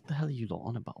thinking, "What the hell are you lot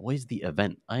on about? What is the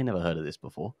event? I never heard of this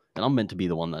before. And I'm meant to be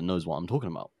the one that knows what I'm talking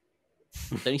about."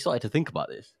 Then he started to think about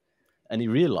this, and he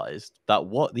realized that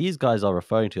what these guys are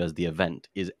referring to as the event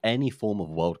is any form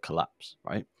of world collapse,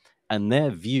 right? And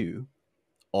their view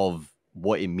of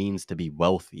what it means to be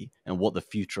wealthy and what the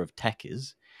future of tech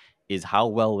is how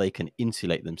well they can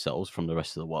insulate themselves from the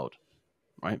rest of the world.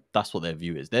 Right? That's what their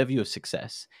view is. Their view of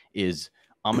success is,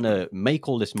 I'm going to make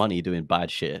all this money doing bad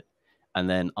shit, and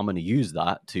then I'm going to use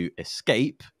that to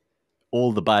escape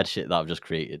all the bad shit that I've just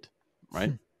created.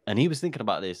 Right? And he was thinking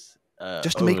about this.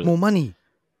 Just to make more money.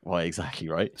 Well, exactly,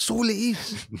 right? That's all it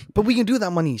is. But we can do that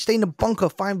money. Stay in a bunker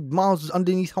 5 miles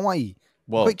underneath Hawaii.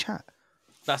 Well, Quick chat.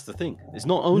 That's the thing. It's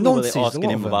not only Nonsense, were a they asking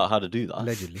lot him of them. about how to do that,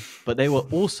 Allegedly. but they were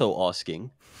also asking,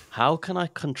 how can I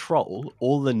control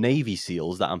all the Navy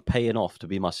SEALs that I'm paying off to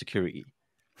be my security?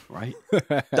 Right?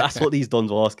 That's what these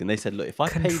dons were asking. They said, "Look, if I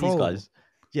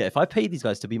pay these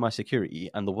guys to be my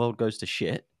security and the world goes to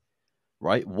shit,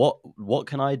 right? What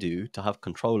can I do to have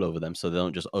control over them so they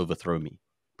don't just overthrow me?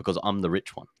 Because I'm the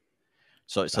rich one."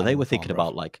 So they were thinking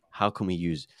about like, how can we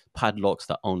use padlocks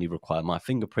that only require my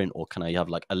fingerprint, or can I have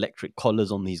like electric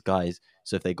collars on these guys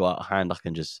so if they go out of hand, I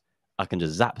can just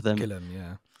zap them. Kill him,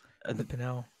 yeah.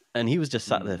 And he was just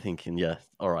sat there thinking, "Yeah,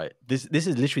 all right. This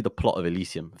is literally the plot of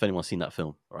Elysium. If anyone's seen that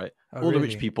film, right? All the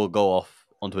rich people go off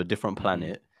onto a different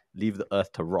planet, leave the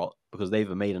Earth to rot because they've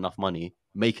made enough money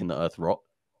making the Earth rot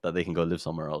that they can go live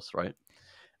somewhere else, right?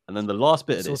 And then the last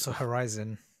bit of this, also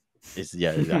Horizon. is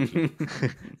exactly.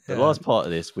 The last part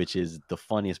of this, which is the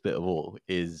funniest bit of all,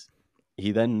 is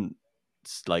he then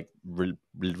like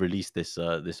released this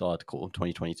article in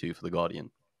 2022 for the Guardian,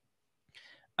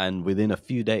 and within a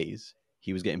few days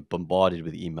he was getting bombarded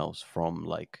with emails from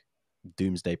like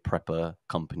doomsday prepper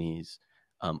companies,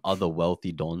 other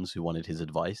wealthy dons who wanted his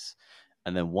advice,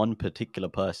 and then one particular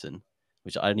person,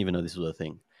 which I didn't even know this was a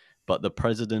thing, but the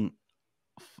president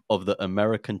of the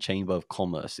American Chamber of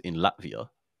Commerce in Latvia,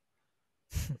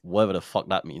 whatever the fuck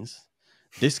that means.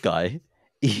 This guy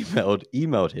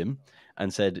emailed him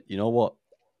and said, you know what?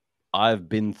 I've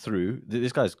been through.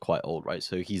 This guy's quite old, right?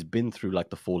 So he's been through like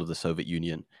the fall of the Soviet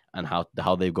Union and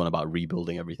how they've gone about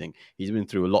rebuilding everything. He's been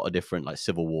through a lot of different like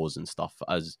civil wars and stuff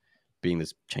as being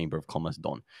this Chamber of Commerce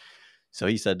don. So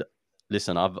he said,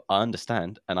 listen, I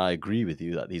understand and I agree with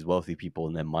you that these wealthy people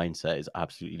and their mindset is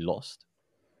absolutely lost.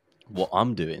 What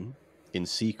I'm doing in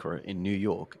secret in New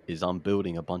York is I'm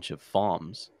building a bunch of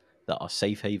farms that are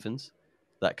safe havens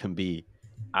that can be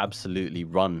absolutely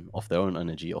run off their own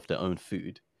energy, off their own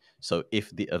food. So if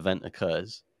the event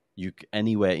occurs,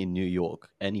 anywhere in New York,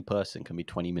 any person can be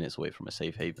 20 minutes away from a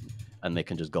safe haven and they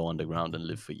can just go underground and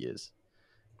live for years.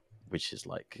 Which is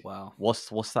like, wow.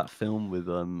 What's that film with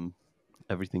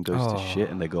everything goes to shit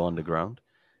and they go underground?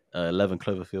 11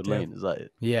 Cloverfield Lane, is that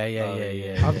it?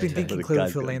 Yeah. I've been thinking The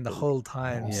guy's Cloverfield Lane the whole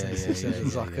time Yeah, since yeah, you said yeah, the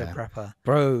Zucker yeah. prepper.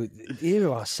 Bro,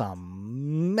 there are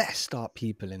some messed up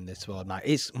people in this world. Now,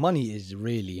 money is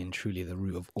really and truly the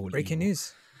root of all Breaking evil.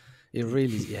 news. It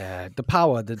really, yeah. The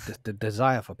power, the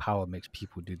desire for power makes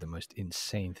people do the most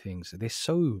insane things. They're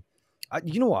so,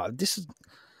 you know what? This is,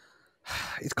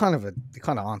 it kind of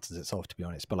answers itself, to be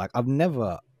honest. But like, I've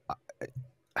never.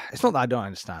 It's not that I don't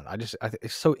understand.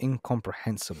 It's so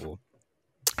incomprehensible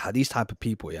how these type of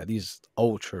people, these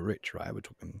ultra rich, right? We're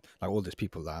talking like all these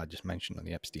people that I just mentioned on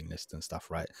the Epstein list and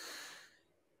stuff, right?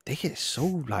 They get so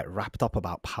like wrapped up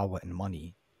about power and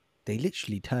money, they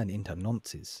literally turn into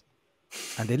nonces,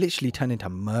 and they literally turn into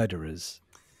murderers,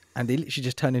 and they literally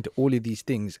just turn into all of these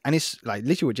things. And it's like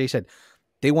literally what Jay said: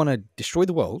 they want to destroy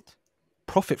the world,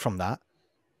 profit from that,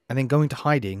 and then go into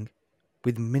hiding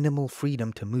with minimal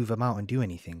freedom to move about and do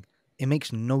anything. It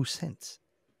makes no sense.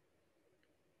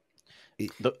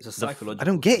 It's a psychological. I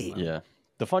don't get it. Yeah.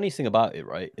 The funniest thing about it,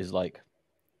 right, is like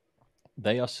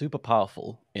they are super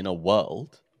powerful in a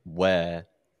world where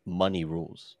money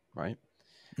rules, right?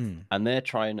 And they're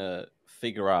trying to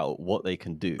figure out what they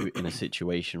can do in a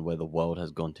situation where the world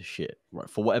has gone to shit, right?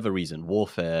 For whatever reason,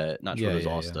 warfare, natural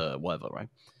disaster, whatever, right?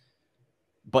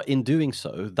 But in doing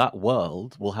so, that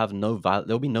world will have no value.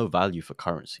 There'll be no value for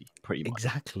currency, pretty much.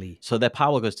 Exactly. So their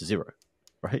power goes to zero,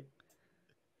 right?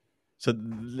 So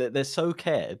they're so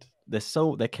cared.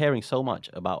 They're caring so much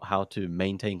about how to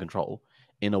maintain control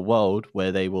in a world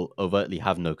where they will overtly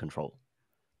have no control.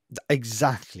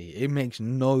 Exactly. It makes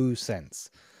no sense.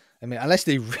 I mean, unless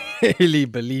they really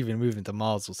believe in moving to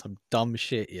Mars or some dumb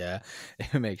shit,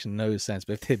 it makes no sense.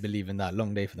 But if they believe in that,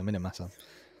 long day for the minute, master.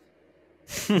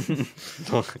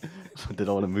 They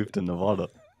don't want to move to Nevada.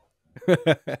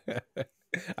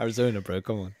 Arizona, bro,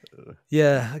 come on.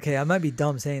 Yeah, okay, I might be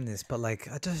dumb saying this, but like,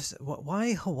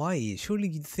 why Hawaii? Surely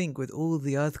you'd think with all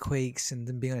the earthquakes and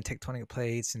them being on tectonic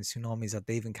plates and tsunamis that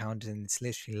they've encountered, and it's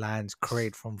literally lands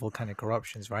created from volcanic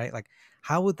eruptions, right? Like,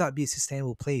 how would that be a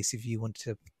sustainable place if you wanted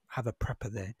to have a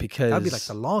prepper there? Because that'd be like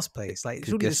the last place. Like,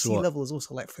 surely the sea level is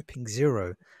also like flipping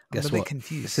zero. I'm a bit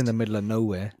confused. It's in the middle of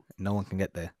nowhere. No one can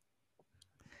get there.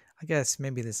 I guess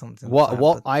maybe there's something.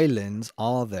 What islands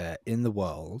are there in the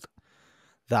world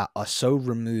that are so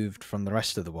removed from the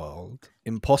rest of the world,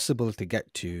 impossible to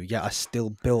get to, yet are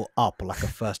still built up like a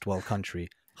first world country?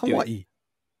 Hawaii.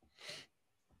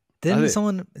 Didn't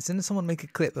someone make a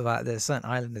clip about the certain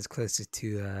island is closest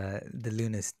to the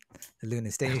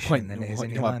lunar station than it is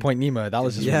in Japan? Point Nemo. That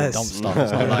was just with the dump stuff.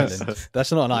 It's not an island.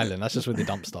 That's not an island. That's just with the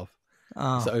dump stuff.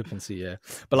 It's the open sea, yeah.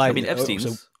 But like, I mean,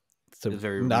 Epstein's so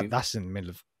very that's in the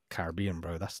middle of Caribbean,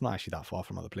 bro. That's not actually that far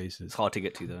from other places. It's hard to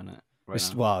get to, though, isn't it?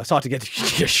 It's hard to get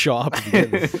shot up. If you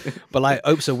get there. But like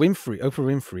Oprah Winfrey.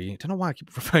 I don't know why I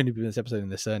keep referring to people in this episode in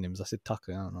their surnames. I said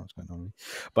Tucker. I don't know what's going on with me.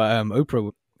 But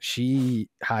Oprah, she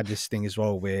had this thing as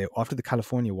well where after the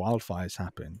California wildfires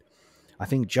happened, I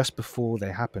think just before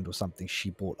they happened or something, she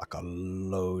bought like a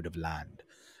load of land.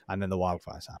 And then the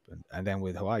wildfires happened. And then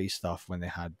with Hawaii stuff, when they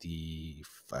had the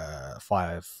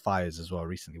fires as well,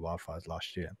 recently wildfires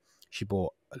last year, she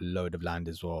bought a load of land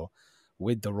as well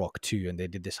with therock too. And they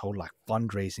did this whole like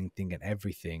fundraising thing and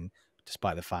everything,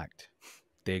 despite the fact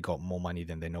they got more money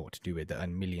than they know what to do with. They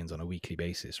earn millions on a weekly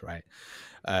basis, right?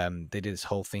 They did this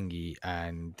whole thingy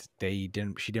and she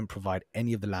didn't provide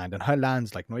any of the land. And her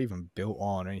land's like not even built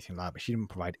on or anything like that, but she didn't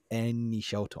provide any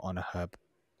shelter on her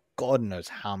God knows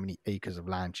how many acres of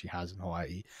land she has in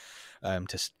Hawaii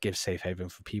to give safe haven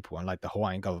for people. And like the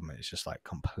Hawaiian government is just like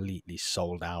completely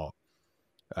sold out.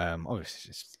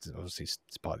 Obviously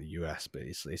it's part of the US, but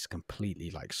it's completely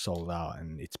like sold out,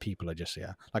 and its people are just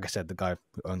like I said, the guy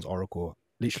who owns Oracle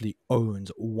literally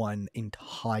owns one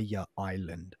entire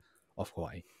island of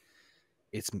Hawaii.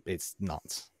 It's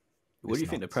nuts. What do you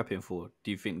think they're prepping for?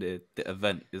 Do you think the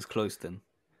event is close then?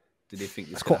 Do they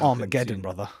think it's called Armageddon,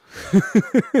 brother?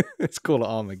 Let's call it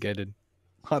Armageddon.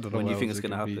 I don't know When what you think else it's it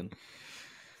going to could be. happen?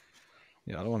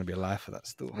 Yeah, I don't want to be alive for that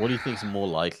still. What do you think is more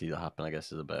likely to happen? I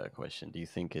guess is a better question. Do you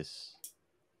think it's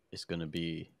going to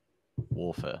be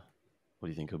warfare? Or do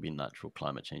you think it'll be natural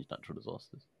climate change, natural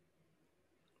disasters?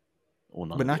 Or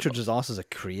none But of the natural above? disasters are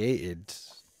created,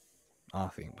 I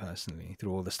think, personally,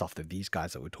 through all the stuff that these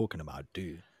guys that we're talking about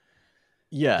do. 'Cause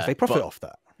Yeah, they profit but- off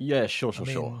that. Yeah, sure. I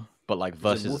Sure. mean, But like it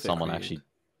versus warfare someone created actually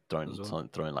throwing as well?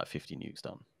 throwing like 50 nukes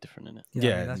down, different in it. Yeah, I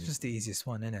Yeah. mean, that's just the easiest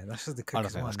one, isn't it? That's just the I don't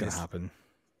quickest think one. that's going to It's- happen.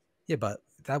 Yeah, but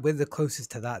that we're the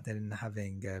closest to that than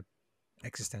having a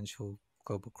existential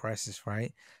global crisis,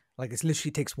 right? Like it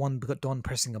literally takes one Don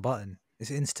pressing a button. It's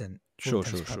instant. for all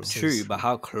Sure, intents and sure. purposes. True, but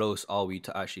how close are we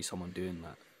to actually someone doing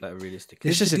that? Like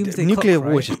realistically, It's There's just the a Doomsday nuclear clock,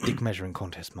 war is right? just dick measuring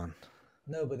contest, man.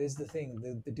 No, but there's the thing,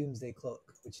 the Doomsday clock,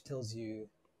 which tells you.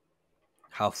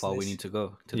 how far we this- need to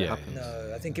go to Yeah, that happen?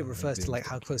 No, I think it refers to like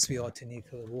how close we are to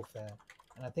nuclear warfare,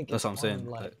 and I think That's it's what I'm saying. on,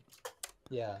 like, Like,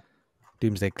 yeah.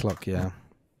 Doomsday clock, yeah.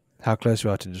 How close we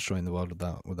are to destroying the world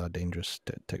with our dangerous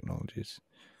technologies.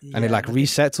 And it Yeah, like I think-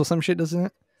 resets or some shit, doesn't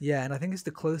it? Yeah, and I think it's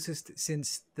the closest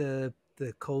since the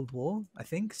Cold War. I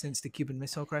think since the Cuban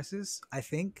Missile Crisis. I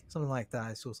think something like that.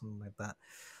 I saw something like that.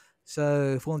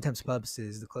 So, for all intents and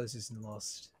purposes, the closest in the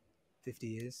last 50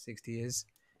 years, 60 years.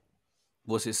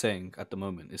 what's it saying at the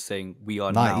moment? It's saying we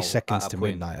are 90 now seconds at a to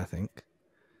point. midnight, I think.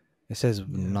 It says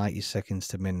 90 seconds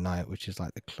to midnight, which is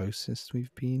like the closest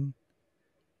we've been.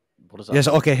 What does that? Yes,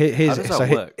 okay, How does that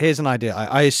work? here's an idea.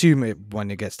 I assume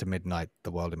when it gets to midnight, the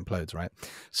world implodes, right?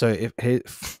 So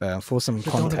for some You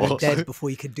don't want to be context, dead before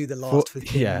you could do the last.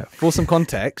 for some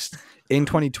context, in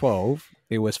 2012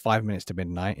 it was 5 minutes to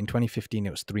midnight. In 2015 it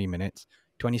was 3 minutes.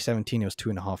 2017 it was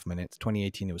 2.5 minutes.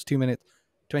 2018 it was 2 minutes.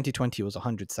 2020 it was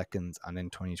 100 seconds, and then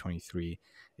 2023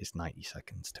 is 90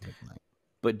 seconds to midnight.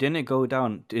 But didn't it go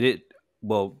down? Did it?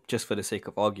 Well, just for the sake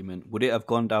of argument, would it have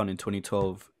gone down in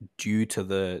 2012 due to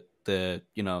the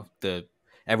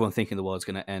everyone thinking the world's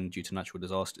going to end due to natural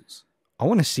disasters? I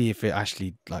want to see if it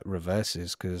actually like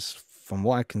reverses, because from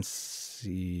what I can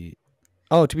see,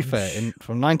 oh, to be fair,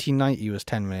 from 1990 it was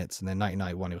 10 minutes, and then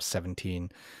 1991 it was 17,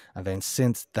 and then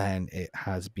since then it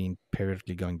has been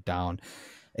periodically going down,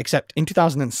 except in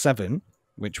 2007,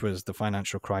 which was the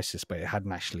financial crisis, but it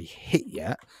hadn't actually hit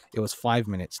yet. It was 5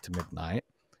 minutes to midnight,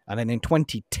 and then in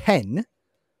 2010,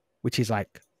 which is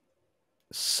like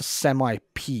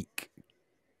semi-peak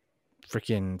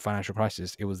freaking financial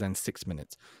crisis, it was then 6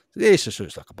 minutes. So this just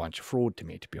looks like a bunch of fraud to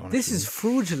me, to be honest. This with is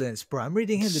fraudulence, bro. I'm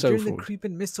reading here that So during the fraud.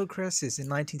 Cuban Missile Crisis in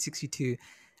 1962,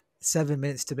 7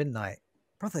 minutes to midnight.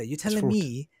 Brother, you're telling fraud.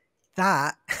 me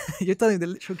that you're telling the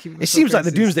literal Cuban It Missile seems like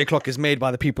the Crisis- Doomsday Clock is made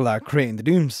by the people that are creating the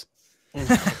dooms.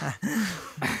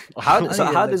 How yeah,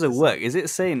 does it that's- work? Is it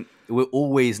saying we're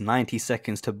always 90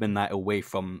 seconds to midnight away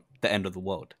from the end of the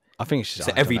world? I think it's just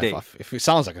So I don't every know day. if it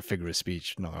sounds like a figure of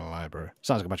speech, not gonna lie, bro. It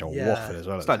sounds like a bunch of Yeah. waffle as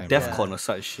well. It's at like the same DEF time. CON or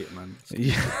such shit, man.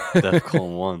 Yeah.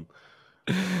 DEFCON 1.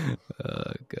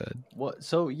 Oh god. What?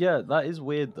 So yeah, that is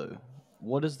weird though.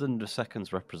 What does the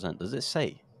seconds represent? Does it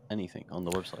say anything on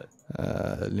the website?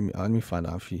 Let me find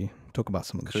out for you. Talk about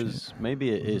some of the shit. Because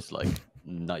maybe it is like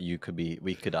that.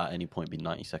 We could at any point be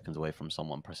 90 seconds away from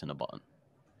someone pressing a button.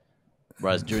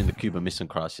 Whereas during the Cuban Missile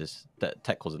Crisis, that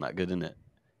tech wasn't that good, innit?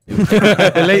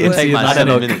 The latency Take is like like 7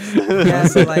 look. minutes. Yeah,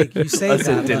 so like you say That's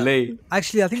a that. but delay.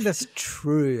 Actually, I think that's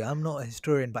true. I'm not a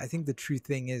historian, but I think the true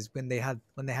thing is when they had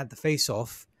the face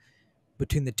off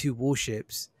between the two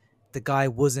warships, the guy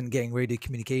wasn't getting radio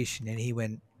communication, and he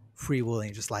went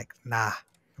freewheeling, just like, nah,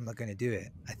 I'm not going to do it.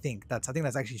 I think that's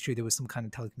actually true. There was some kind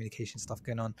of telecommunication stuff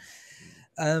going on.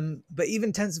 But even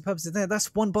intents and purposes,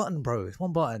 that's one button, bro. It's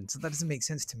one button, so that doesn't make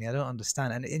sense to me. I don't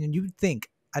understand. And you would think,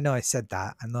 I know I said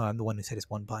that. I know I'm the one who said it's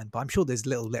one button, but I'm sure there's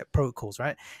little protocols,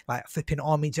 right? Like flipping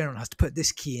army general has to put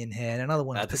this key in here, and another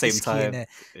one has At to the put same this key in time. there.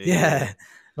 Yeah.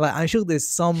 Like I'm sure there's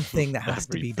something that has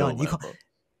to Every be done. film You can't.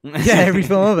 ever. Yeah, every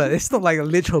film ever. It's not like a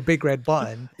literal big red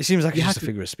button. It seems like You it's have just a to-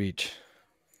 figure of speech.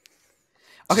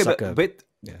 Okay, It's like a- but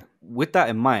yeah. with that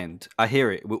in mind, I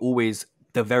hear it. We're always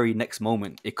the very next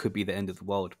moment. It could be the end of the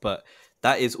world, but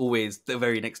that is always the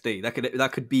very next day.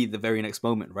 That could be the very next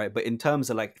moment, right? But in terms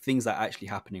of like things that are actually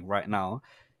happening right now,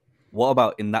 what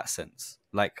about in that sense?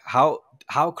 Like how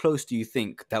close do you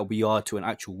think that we are to an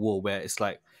actual war where it's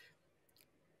like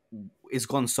it's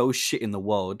gone so shit in the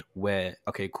world where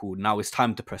okay, cool, now it's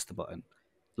time to press the button?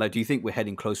 Like, do you think we're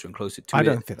heading closer and closer to I it?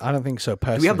 don't think so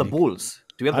personally. Do we have the balls?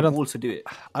 Do we I have the don't- balls to do it?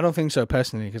 I don't think so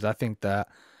personally, because I think that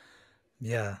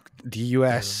Yeah. the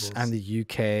US balls. and the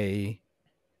UK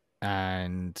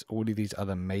and all of these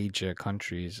other major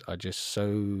countries are just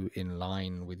so in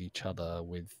line with each other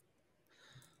with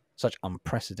such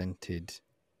unprecedented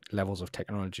levels of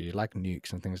technology, like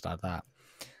nukes and things like that,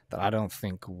 that I don't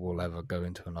think we'll ever go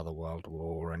into another world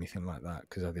war or anything like that,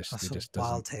 because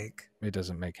it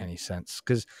doesn't make any sense.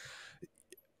 Because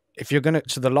if you're gonna,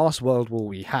 so the last world war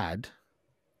we had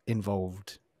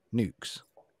involved nukes.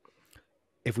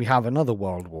 If we have another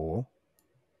world war,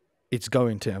 it's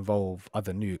going to involve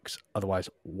other nukes. Otherwise,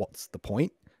 what's the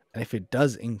point? And if it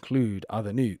does include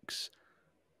other nukes,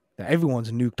 then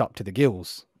everyone's nuked up to the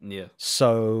gills. Yeah.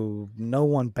 So no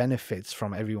one benefits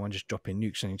from everyone just dropping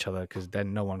nukes on each other, because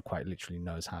then no one quite literally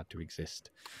knows how to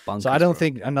exist. Bunkers, so I don't bro.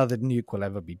 think another nuke will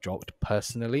ever be dropped.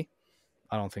 Personally,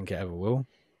 I don't think it ever will.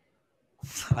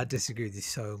 I disagree with you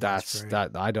so much.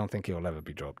 I don't think it will ever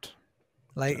be dropped.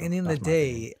 Like, So, and in the that's my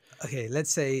opinion. day, okay,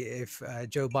 let's say if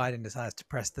Joe Biden decides to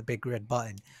press the big red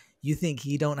button, you think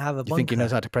he don't have a bunker? You think he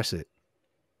knows how to press it?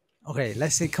 Okay,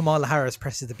 let's say Kamala Harris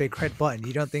presses the big red button.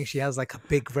 You don't think she has like a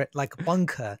big red, like a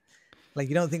bunker? Like,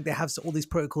 you don't think they have all these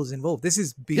protocols involved? This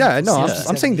is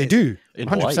I'm saying they do,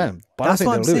 100%. But That's I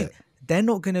what don't I'm think they'll do saying. it. They're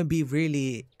not going to be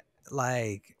really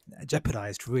like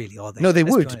jeopardized, really, are they? No, they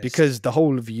Let's be would, honest. because the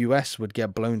whole of the US would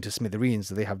get blown to smithereens.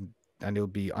 So they have, and it'll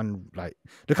be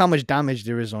look how much damage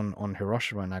there is on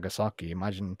Hiroshima and Nagasaki.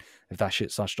 Imagine if that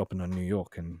shit starts dropping on New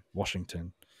York and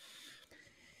Washington.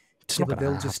 It's Yeah, not but gonna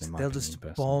they'll happen, just in my they'll opinion, just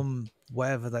personally. bomb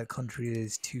whatever that country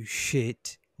is to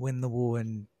shit, win the war,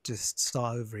 and just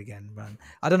start over again, man.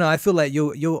 I don't know. I feel like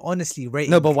you're honestly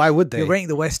rating. No, but why would they? You're rating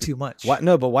the West too much. Why?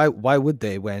 No, but why would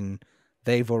they, when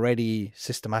they've already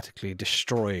systematically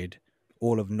destroyed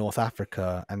all of North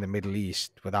Africa and the Middle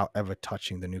East without ever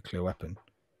touching the nuclear weapon?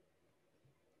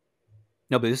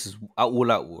 No, but this is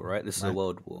all-out war, right? This is a Right.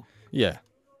 world war. Yeah.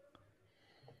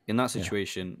 In that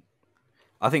situation,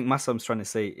 I think Massam's trying to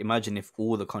say, imagine if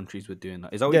all the countries were doing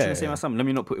that. Is that what you're trying to say, Massam? Let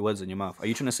me not put words in your mouth. Are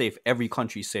you trying to say if every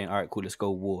country is saying, all right, cool, let's go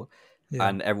war,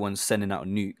 and everyone's sending out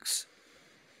nukes,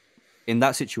 in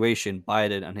that situation,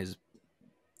 Biden and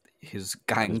his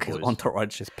gang, his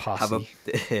entourage, His posse.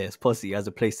 his posse has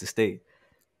a place to stay.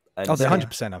 And Oh, they so-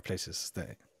 100% have places to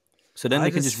stay. So then I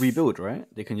they can just just- rebuild, right?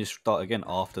 They can just start again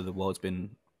after the world's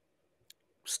been,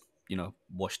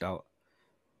 washed out.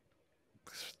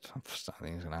 I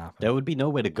think it's gonna happen. There would be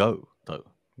nowhere to go, though.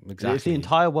 Exactly. If the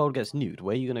entire world gets nuked,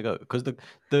 where are you going to go? Because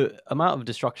the amount of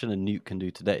destruction a nuke can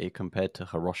do today compared to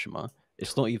Hiroshima,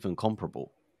 it's not even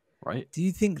comparable, right? Do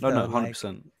you think? No, though,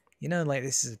 100%. like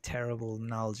this is a terrible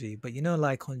analogy, but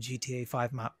like on GTA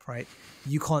 5 map, right?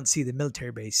 You can't see the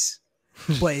military base,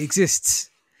 but it exists.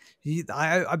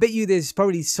 I bet you there's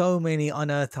probably so many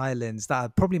unearthed islands that are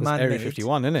probably That's man-made. Area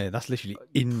 51, isn't it? That's literally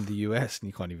in the US, and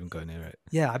you can't even go near it.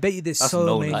 Yeah, I bet you there's That's so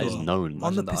known, many That is known.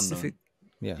 on Imagine the the Pacific.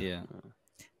 Yeah. Yeah.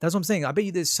 That's what I'm saying. I bet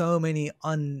you there's so many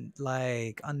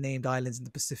unnamed islands in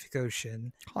the Pacific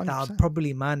Ocean that are 100%.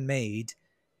 probably man-made,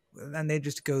 and they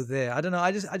just go there. I don't know.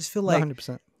 I just feel like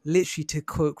 100%. literally, to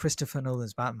quote Christopher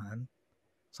Nolan's Batman,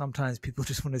 sometimes people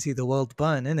just want to see the world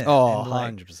burn, innit? Oh, And,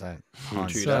 like, 100%. True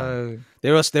so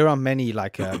There are many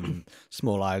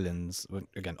small islands,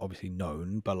 again obviously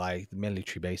known, but like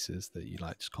military bases that you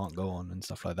just can't go on and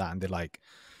stuff like that, and they're like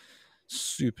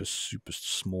super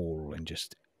small and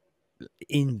just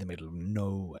in the middle of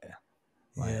nowhere.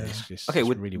 Yeah. Okay,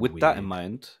 with really that in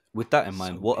weird.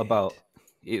 mind, what about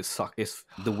it's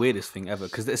the weirdest thing ever,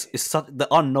 because it's the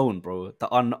unknown, bro.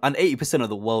 And 80% of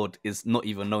the world is not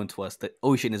even known to us. The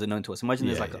ocean isn't known to us. Imagine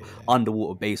there's like an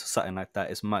underwater base or something like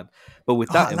that. It's mad. But with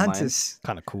that Atlantis.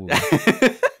 Kind of cool. I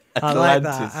like that.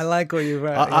 Atlantis. I like what you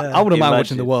wrote. I wouldn't mind watching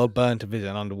Imagine. the world burn to visit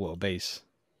an underwater base.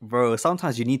 Bro,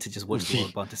 sometimes you need to just watch the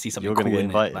world burn to see something You're cool gonna get in it,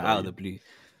 invited, like are out of you? the blue.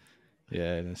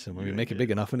 Yeah, listen, when we make it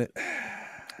big enough, innit?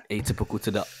 Atypical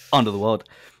to the under the world,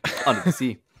 under the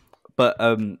sea. But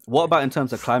what about in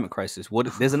terms of climate crisis?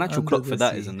 There's an actual Under clock the for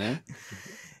that, sea. isn't there?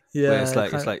 Yeah, Where it's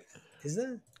like Is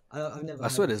there? I've never. I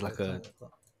swear there's like a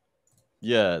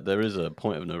Yeah, there is a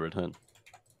point of no return.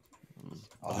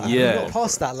 Yeah. We got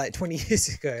past that like 20 years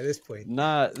ago at this point.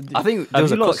 Nah, I think there have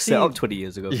was a you lot clock set up seen- 20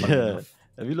 years ago. funny Yeah. enough.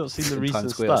 Have you not seen the In recent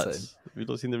Times Square or something. stats? Have you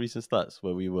not seen the recent stats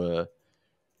where we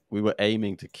were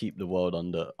aiming to keep the world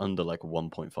under like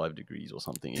 1.5 degrees or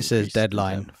something? It says increase in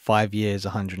deadline temp. 5 years,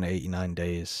 189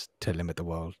 days to limit the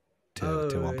world to 1.5.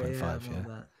 Yeah, I Yeah. love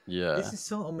that. Yeah. This is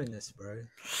so ominous, bro.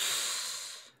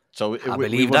 So I we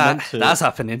believe were that meant to- that's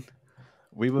happening.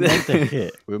 We were meant to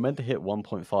hit. We were meant to hit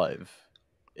 1.5.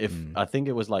 If I think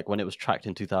it was like when it was tracked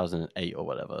in 2008 or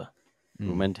whatever. We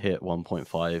were meant to hit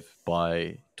 1.5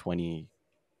 by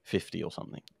 2050 or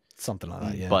something. Something like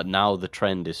that, yeah. But now the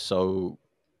trend is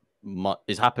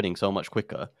is happening so much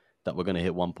quicker that we're going to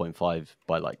hit 1.5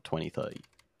 by like 2030.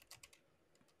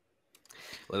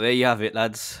 Well, there you have it,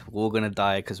 lads. We're all gonna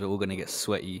die because we're all gonna get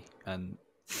sweaty and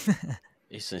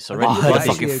It's I already heard a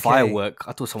actually fucking okay. firework.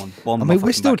 I thought someone bombed. I my mean, we're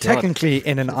fucking still backyard. technically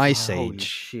in an ice Holy age,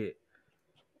 shit!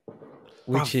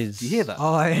 which Bruv, is do you hear that?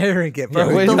 Oh, I hear it, bro.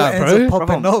 Yeah, where's Double that, ends bro? are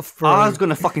popping Bruv, off, bro. I was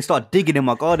gonna fucking start digging in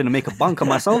my garden and make a bunker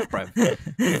myself, bro.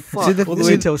 Fuck. See, the- All the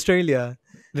way to Australia.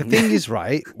 The thing is,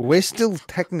 right, we're still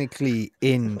technically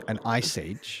in an ice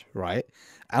age, right?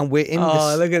 And we're in Oh,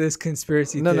 this... look at this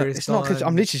conspiracy No, theorist. it's not because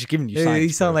I'm literally just giving you Yeah, science. you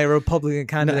sound bro. like a Republican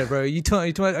candidate, bro. Are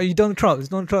you Donald Trump? It's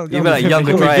Donald Trump. You mean like Call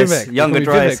younger me Dryas, Vivek. younger Call me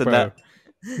Dryas Vivek, and bro. that.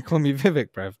 You call me Vivek,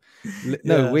 bruv.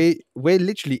 No, Yeah. we're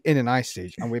literally in an ice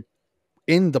age, and we're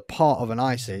in the part of an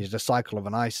ice age, the cycle of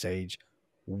an ice age,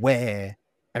 where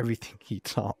everything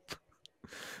heats up.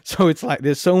 So it's like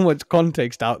there's so much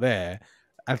context out there,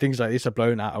 and things like this are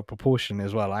blown out of proportion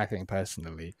as well. I think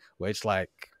personally, where it's like,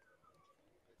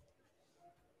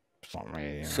 it's not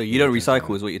really, So you don't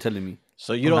recycle, is what you're telling me?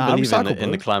 So you Nah, don't I'm believe recycled,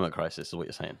 in the bro. climate crisis, is what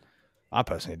you're saying? I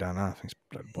personally don't know. I think it's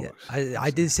blood Yeah, bollocks.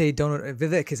 I did say Donald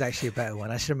Vivek is actually a better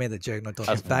one. I should have made the joke, not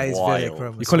Donald. That's That is wild. Vivek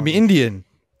Ramaswamy. You're calling me Indian?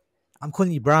 I'm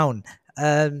calling you brown.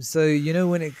 So you know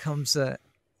when it comes to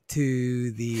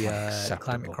the Unacceptable.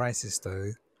 climate crisis,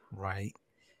 though, right?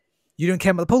 You don't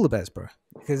care about the polar bears, bro,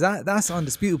 because that's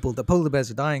undisputable. The polar bears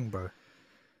are dying, bro.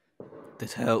 The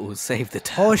turtles save the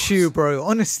turtles. Horseshoe, bro.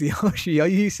 Honestly, horseshoe. Are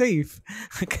you safe?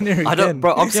 I can hear it I don't, again.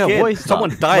 bro. I'm Yeah, scared. what is that? Someone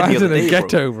died Man's the in other a day,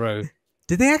 ghetto, bro.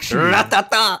 Did they actually?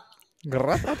 Ratata.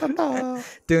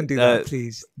 Don't do that,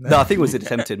 please. No, I think it was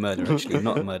attempted murder, actually,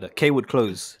 not murder. Kaywood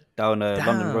Close down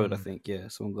London Road, I Damn. think. Yeah,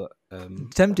 someone got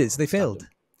Attempted, so they failed.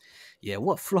 Yeah,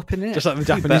 what flopping it? Just like the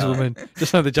Japanese woman.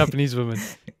 Just like the Japanese woman.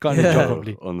 Can't Yeah. do job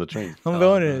properly. On the train. I'm Oh,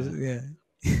 going honest,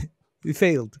 yeah. You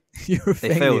failed. You're a They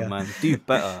failure. failed, man. Do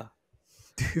better.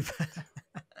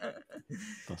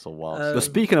 That's a wild. But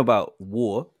speaking about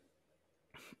war,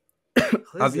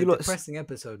 This Have is you a lot- depressing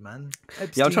episode, man.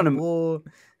 Yeah, I'm trying to- War.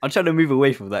 I'm trying to move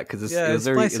away from that because Yeah, it's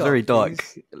spice very up, dark.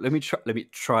 please. Let me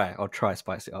try. I'll try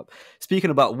spice it up. Speaking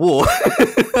about war,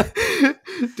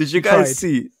 did you guys tried.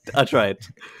 see? I tried.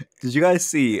 Did you guys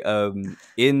see?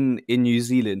 In New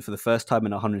Zealand for the first time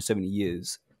in 170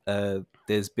 years,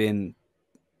 there's been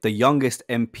the youngest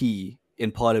MP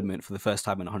in Parliament for the first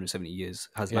time in 170 years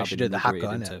has Yeah, now she been did the Haka,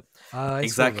 inaugurated innit? into. I saw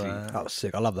Exactly. that. That was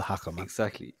sick. I love the Haka, man.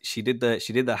 Exactly. She did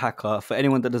the Haka. For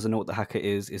anyone that doesn't know what the Haka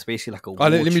is, it's basically like a Oh, war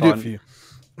let me do it chant. for you.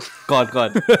 God,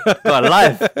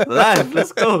 live,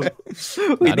 let's go. We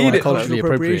I don't need want it. culturally man.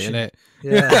 appropriate, appropriation. innit?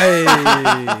 Yeah.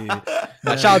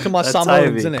 Hey. Shout out to my That's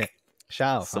Samoans, timing. innit?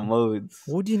 Shout out. fam. Samoans.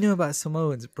 What do you know about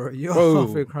Samoans, bro? You're Bro,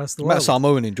 halfway across the I met a world.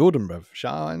 Samoan in Jordan, bruv.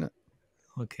 Shout out, innit?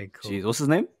 Okay, cool. Jeez, what's his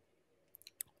name?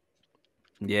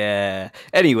 Yeah.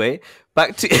 Anyway,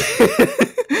 back to.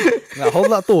 Now,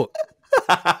 hold that thought.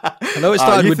 I know it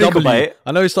started you with think about W. it.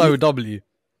 I know it started with W.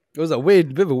 It was a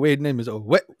weird, bit of a weird name. It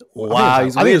was Wow,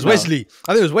 he's I think it was weird now. Wesley.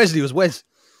 I think it was Wesley. It was Wes.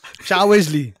 Shout out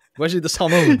Wesley. Wesley the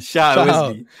Samoan. Shout out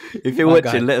Wesley. If you're My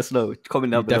watching, guy. let us know.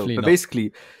 Comment down below. Definitely But not.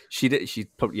 basically, she did. She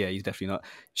probably he's definitely not.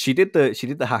 She did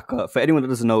the Haka. For anyone that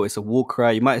doesn't know, it's a war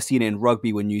cry. You might have seen it in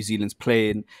rugby when New Zealand's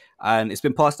playing, and it's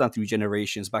been passed down through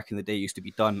generations. Back in the day, it used to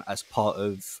be done as part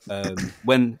of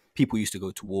when people used to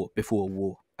go to war before a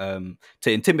war.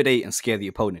 To intimidate and scare the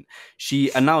opponent.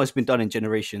 And now it's been done in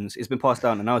generations. It's been passed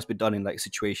down, and now it's been done in like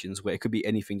situations where it could be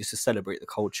anything, just to celebrate the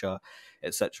culture,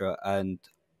 etc. And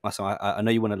Marcel, I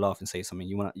know you want to laugh and say something. Do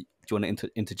you want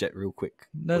to interject real quick?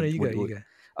 No, What- you what- go. what- You go.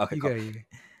 Okay, You cool. go. You go.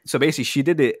 So basically, she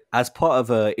did it as part of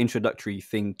an introductory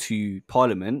thing to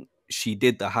Parliament. She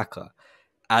did the Haka,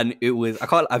 and it was.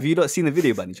 Have you not seen the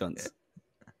video by any chance?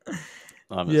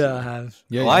 I haven't Yeah, seen I it. have.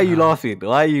 Yeah, Why are yeah. you laughing?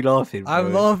 Why are you laughing?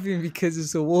 I'm bro? laughing because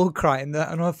it's a war cry, and that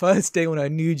on her first day on her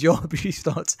new job, she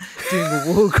starts doing a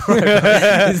war cry.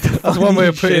 That's one way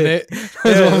of putting it.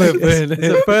 That's one way of putting It's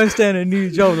the it. first day on a new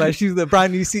job. Like she's with a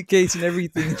brand new suitcase and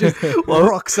everything. Just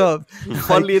rocks up.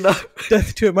 Funnily enough,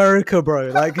 Death to America,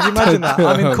 bro. Like, can you imagine that?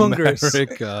 I'm in Congress.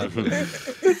 America.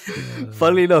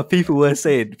 funnily enough, people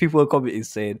were commenting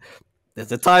saying,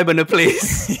 "There's a time and a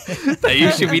place that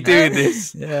you should be doing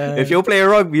this. Yeah. If you're playing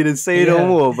rugby, then say no Yeah.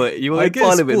 more. But you're I in get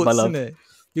Parliament, my sports, love. innit?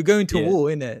 You're going to Yeah. war,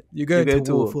 innit? You're going You're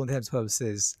to war for all intents and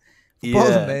purposes. For Yeah.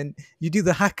 Parliament, you do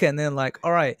the Haka, and then like,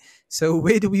 all right, so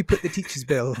where do we put the teachers'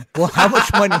 bill? Well, how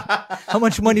much money? How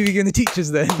much money are we giving the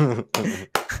teachers then?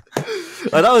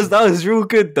 Oh, that was real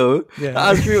good though. Yeah. That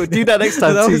was real. Do that next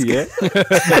time That too, was yeah.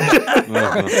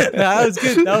 That was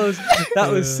good.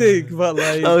 That was sick. But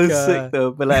like, That was sick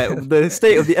though. But like the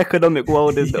state of the economic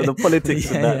world and the politics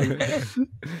and that.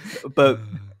 But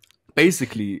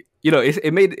basically, you know,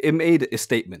 it made a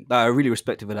statement that I really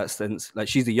respected in that sense. Like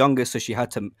she's the youngest, so she had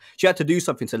to do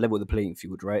something to level the playing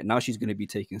field, right? Now she's going to be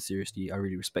taken seriously. I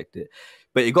really respect it.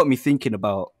 But it got me thinking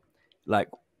about like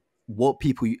what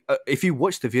people. If you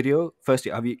watch the video,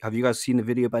 firstly, have you guys seen the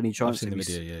video by any chance? I've seen the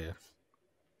video. Yeah.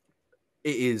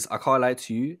 It is. I can't lie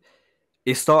to you.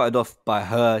 It started off by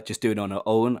her just doing it on her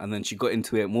own, and then she got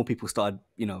into it. More people started,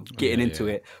 getting into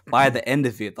it. By the end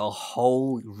of it, the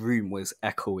whole room was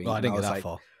echoing. Oh, I didn't get that like,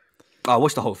 far. I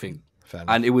watched the whole thing,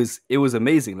 and it was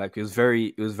amazing. Like it was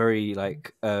very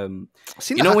like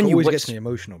See, you know when you always gets me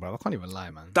emotional, bro. I can't even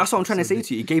lie, man. That's what I'm trying to say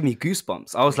to you. It gave me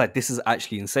goosebumps. I was like, this is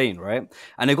actually insane, right?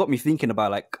 And it got me thinking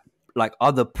about like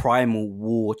other primal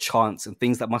war chants and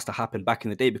things that must have happened back in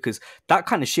the day, because that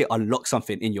kind of shit unlocks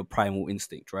something in your primal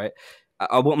instinct, right?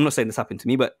 I'm not saying this happened to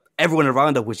me, but everyone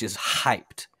around her was just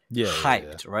hyped.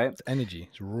 Right? It's energy.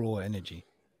 It's raw energy.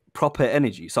 Proper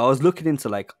energy. So I was looking into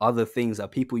like other things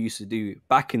that people used to do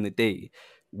back in the day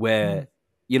where,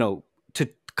 to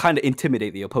kind of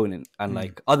intimidate the opponent, and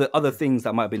like other things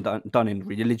that might have been done in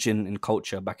religion and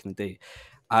culture back in the day.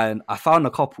 And I found a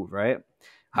couple, right?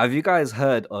 Have you guys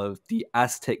heard of the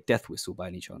Aztec death whistle by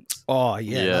any chance? Oh,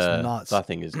 yeah, that's nuts. That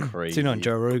thing is crazy. Seen on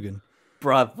Joe Rogan.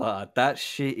 Brother, that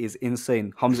shit is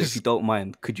insane. Hamza, if you don't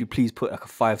mind, could you please put like a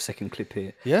 5-second clip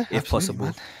here? Yeah, if possible.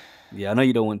 Man. Yeah, I know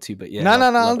you don't want to, but yeah. No,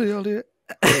 I'll do it.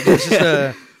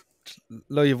 Just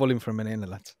lower your volume for a minute,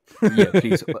 lads. Yeah,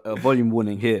 please. Volume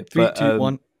warning here. 3, 2,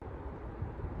 1.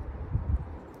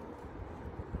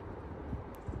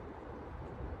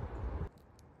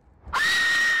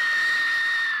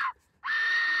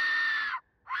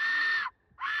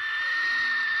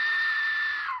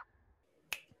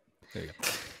 There you go.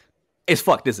 It's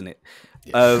fucked, isn't it?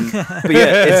 Yeah. But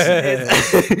yeah,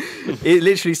 it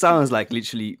literally sounds like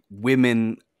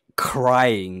women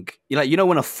crying.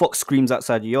 When a fox screams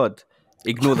outside your yard,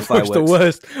 ignore the fireworks. It's the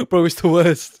worst, bro. It's the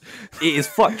worst. It is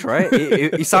fucked, right?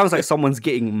 It sounds like someone's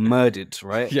getting murdered,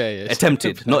 right? Yeah.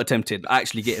 Not attempted,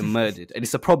 actually getting murdered, and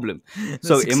it's a problem.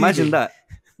 So imagine that.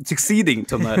 Succeeding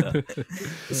to murder.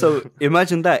 So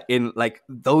imagine that in like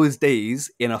those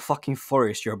days in a fucking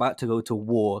forest, you're about to go to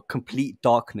war, complete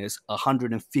darkness,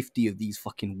 150 of these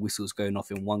fucking whistles going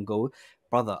off in one go.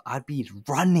 Brother, I'd be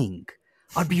running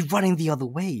the other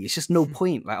way. It's just no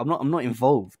point. Like I'm not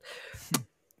involved.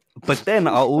 But then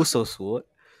I also saw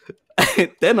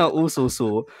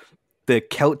the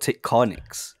Celtic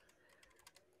Carnix.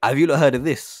 Have you not heard of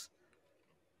this?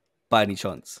 By any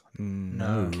chance?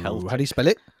 No. Celtic. How do you spell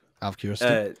it? Out of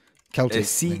curiosity. Celtic.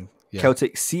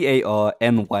 Celtic.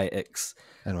 CARNYX.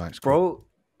 NYX. Bro,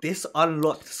 this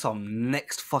unlocked some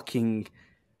next fucking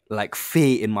like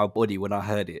fear in my body when I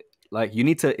heard it. Like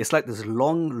it's like this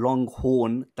long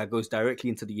horn that goes directly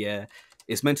into the air.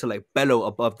 It's meant to like bellow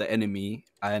above the enemy,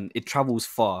 and it travels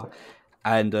far.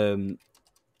 And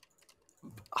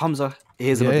Hamza,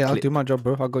 here's another clip. I'll do my job,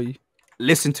 bro. I got you.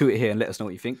 Listen to it here and let us know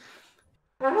what you think.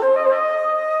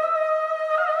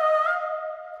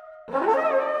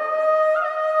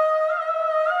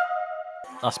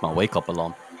 That's my wake up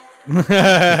alarm. Well,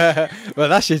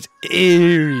 that shit's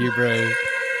eerie, bro.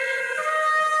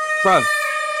 Bro,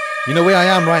 you know where I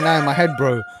am right now in my head,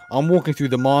 bro? I'm walking through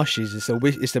the marshes.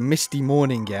 It's a misty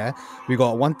morning, yeah? We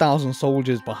got 1,000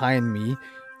 soldiers behind me,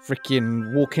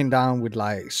 freaking walking down with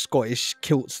like Scottish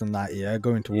kilts and that, yeah?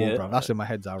 Going to war, bro. That's where my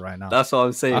head's at right now. That's what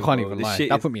I'm saying. I can't even lie.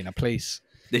 That put me in a place.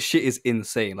 This shit is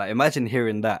insane. Like, imagine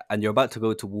hearing that and you're about to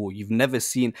go to war. You've never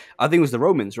seen... I think it was the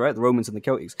Romans, right? The Romans and the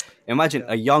Celtics. Imagine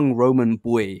a young Roman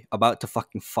boy about to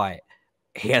fucking fight.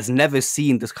 He has never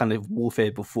seen this kind of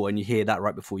warfare before, and you hear that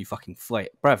right before you fucking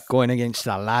fight. Bruv. Going against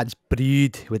a lad's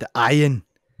breed with iron.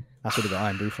 That's what they got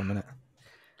iron brew from, innit?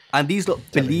 And these lot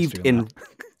believed in...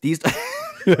 These...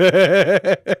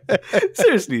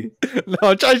 Seriously? No,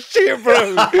 I'm trying to shit,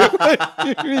 bro. What do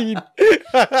you mean?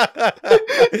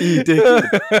 You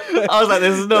dickhead. I was like,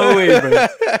 there's no way, bro.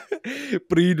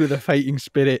 Breed with a fighting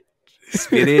spirit.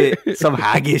 Some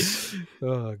haggis.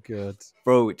 Oh god,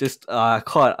 bro, just I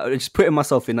can't. I just putting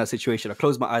myself in that situation. I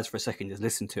closed my eyes for a second, just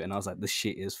listened to it, and I was like, "This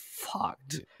shit is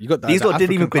fucked." You got that, these lot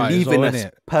didn't even believe in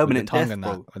a permanent death,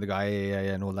 bro. With the guy, yeah,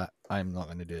 and all that. I'm not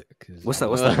gonna do it because what's that?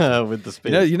 With the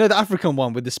spears. You know the African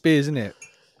one with the spears, isn't it?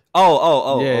 Yeah,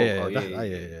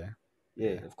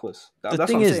 of course. The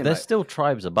thing is, there's still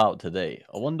tribes about today.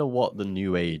 I wonder what the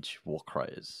new age war cry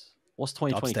is. What's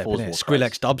 2024's war cry?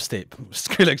 Skrillex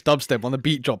dubstep on the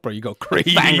beat drop, bro. You go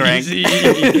crazy.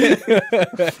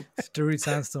 It's Darude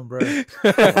Sandstorm, bro.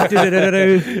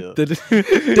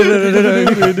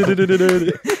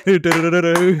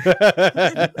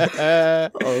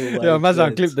 Yo,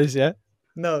 Mazan, clip this, yeah?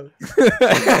 No.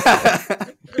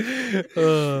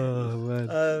 Oh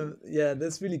man. Yeah,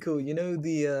 that's really cool. You know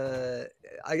the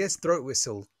I guess throat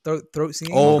whistle, throat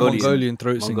singing. Oh, Mongolian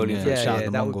throat singing. Yeah,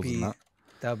 that would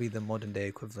be the modern day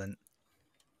equivalent.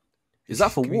 Is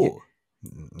that for war?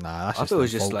 Nah, that's I just thought it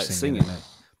was them just folk like singing, singing. innit?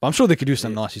 But I'm sure they could do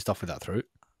some nasty stuff with that throat.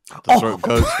 The throat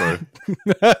goes, bro.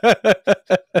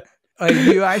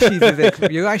 You're actually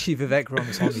Vivek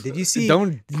Ramaswamy. Did you see?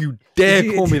 Don't you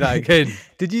dare call me that again.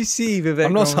 Did you see Vivek?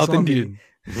 I'm not Ramaswamy? South Indian.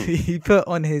 He put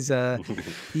on his Twitter.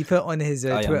 He put on his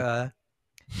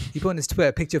Twitter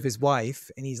a picture of his wife,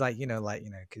 and he's like,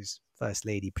 because first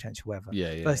lady, potential whatever.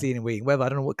 Yeah. First lady in waiting, whatever. I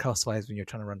don't know what classifies when you're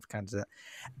trying to run for candidate.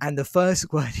 And the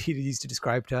first word he used to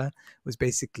describe her was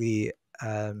basically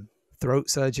throat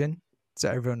surgeon. So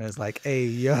everyone was like, "Hey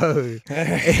yo,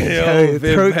 throat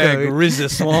Vivek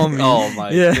Ramaswamy." Oh my!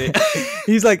 Yeah,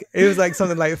 he's like, it was like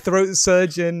something like throat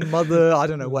surgeon, mother. I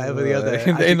don't know, whatever the other.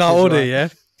 In that order, yeah.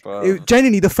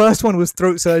 Genuinely, the first one was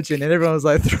throat surgeon, and everyone was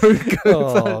like, "Throat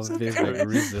go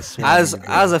first."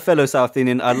 As a fellow South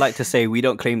Indian, I'd like to say we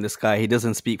don't claim this guy. He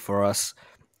doesn't speak for us.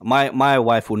 My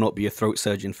wife will not be a throat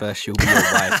surgeon first. She'll be a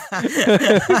wife.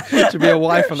 She'll be a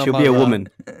wife and She'll be a woman.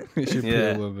 She'll be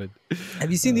a woman. Have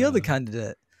you seen the other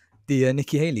candidate, the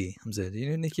Nikki Haley? Hamza, do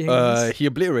you know Nikki Haley? He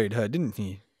obliterated her, didn't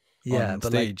he? Yeah, on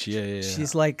but stage. like, Yeah.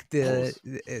 she's like I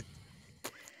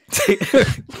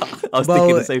was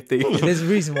thinking the same thing. There's a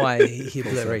reason why he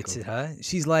obliterated her.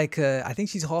 She's like, I think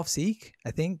she's half Sikh,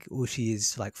 or she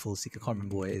is like full Sikh. I can't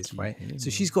remember what it is, right?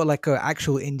 So she's got like an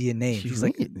actual Indian name. She's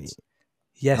like, yes,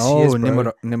 she is,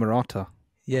 bro. Nimarata.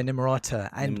 Yeah, Nimarata.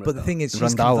 But the thing is, she's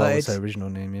Randawa converted. was her original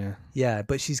name, yeah. Yeah,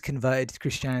 but she's converted to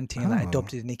Christianity and like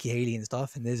adopted Nikki Haley and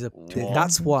stuff. And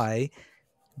that's why.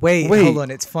 Wait, hold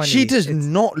on, it's funny. She does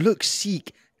not look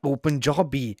Sikh or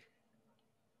Punjabi.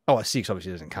 Oh, Sikhs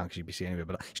obviously doesn't count because she'd be Sikh anyway,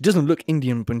 but she doesn't look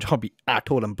Indian Punjabi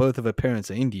at all, and both of her parents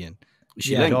are Indian.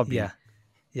 Yeah.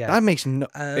 That makes no.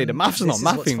 Hey, the maths is not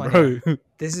mathing, bro.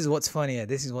 This is what's funnier.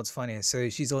 So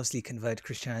she's obviously converted to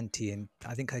Christianity, and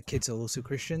I think her kids are also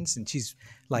Christians, and she's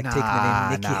like taking the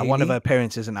name Nikki Haley. One of her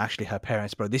parents isn't actually her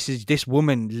parents, bro. This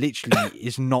woman literally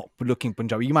is not looking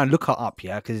Punjabi. You might look her up,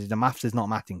 yeah, because the maths is not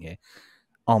mathing here.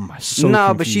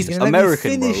 So but she's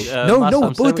American, bro.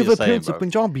 No, both of her parents are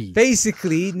Punjabi.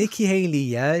 Basically, Nikki Haley,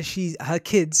 yeah, her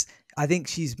kids. I think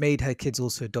she's made her kids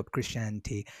also adopt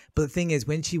Christianity. But the thing is,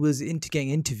 when she was getting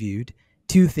interviewed,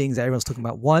 two things that everyone's talking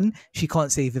about. One, she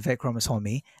can't say Vivek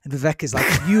Ramaswamy, and Vivek is like,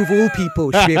 you of all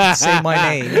people should be able to say my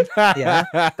name. Yeah,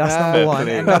 that's number one.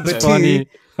 And number two,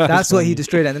 that's what he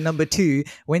destroyed. And then number two,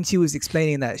 when she was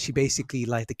explaining that she basically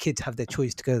like the kids have their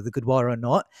choice to go to the Gurdwara or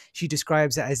not, she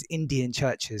describes it as Indian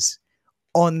churches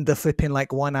on the flipping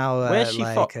like 1 hour. Where's she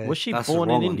from? Was she born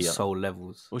in India? Soul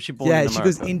levels. Was she born in America? She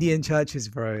goes Indian churches,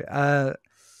 bro.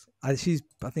 I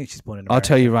think she's born in America. I'll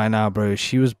tell you right now, bro.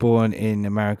 She was born in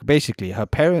America. Basically, her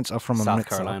parents are from South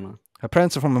Carolina. Her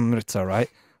parents are from Amritsar, right?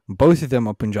 Both of them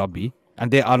are Punjabi,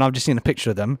 and I've just seen a picture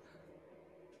of them.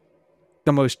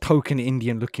 The most token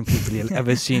Indian looking people you'll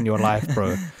ever see in your life,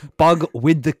 bro. Bug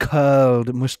with the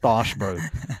curled mustache, bro.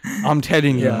 I'm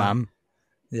telling you, man.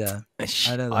 Yeah,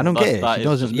 I don't get it. She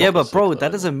doesn't. Yeah, but bro,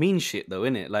 that doesn't mean shit though,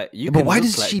 innit? Like you. But why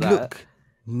does she look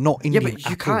not Indian? Yeah, but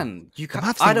you can. You can.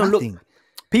 I don't look.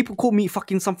 People call me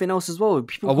fucking something else as well.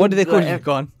 What do they call you?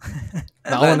 Go on.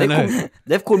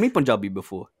 They've called me Punjabi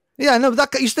before. Yeah, no,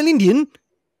 but you're still Indian.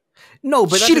 No,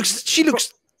 but she looks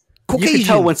Caucasian. You can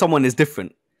tell when someone is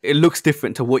different. It looks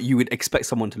different to what you would expect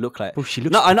someone to look like. Bro, she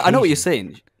looks. No, I know what you're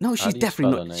saying. No, she's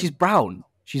definitely not. She's brown.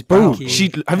 She's brown.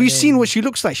 Have you seen what she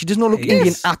looks like? She does not look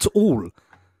Indian at all.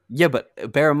 Yeah,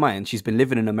 but bear in mind, she's been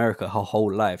living in America her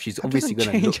whole life. She's obviously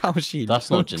going to look. How she That's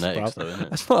not genetics, though, isn't it?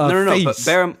 That's not her face.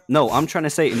 But I'm trying to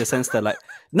say it in the sense that, like,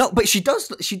 no, but she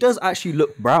does actually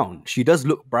look brown. She does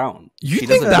look brown. You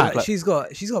think that? Like, she's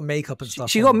got makeup and stuff.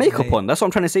 She got makeup on. That's what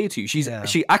I'm trying to say to you.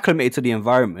 She acclimated to the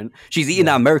environment. She's eating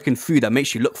that American food that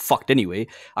makes you look fucked anyway.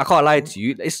 I can't lie to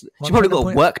you. She probably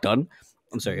got work done.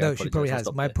 I'm sorry. No, she probably has.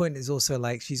 My point is also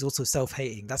like she's also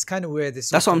self-hating. That's kind of where this.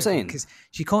 That's what I'm saying. Because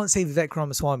she can't say Vivek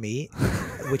Ramaswamy,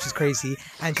 which is crazy,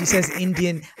 and she says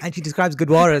Indian, and she describes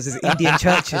Gurdwaras as Indian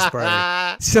churches, bro.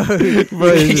 So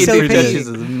she's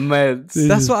self-hating.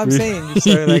 That's what I'm saying.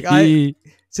 So like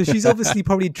so she's obviously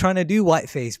probably trying to do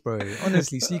whiteface, bro.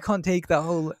 Honestly, so you can't take that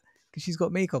whole because she's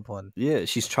got makeup on. Yeah,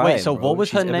 she's trying. Wait, so what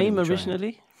was her name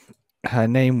originally? Her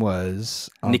name was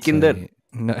Nikinder.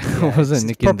 No, it wasn't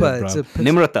Nikinder, bro.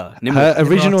 Nimrata. Her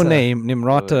original name,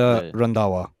 Nimrata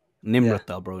Randawa.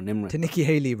 Nimrata, bro. Nimrata. To Nikki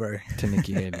Haley, bro. To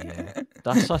Nikki Haley, yeah.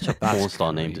 That's such a porn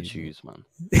star name to choose, man.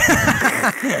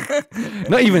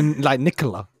 Not even like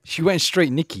Nicola. She went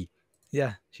straight Nikki.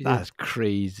 Yeah, that's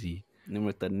crazy.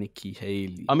 Nimrata Nikki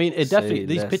Haley. I mean,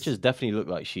 these pictures definitely look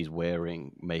like she's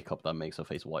wearing makeup that makes her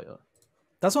face whiter.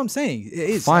 That's what I'm saying. It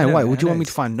is. Fine. Why? Would you want me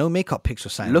to find no makeup pics or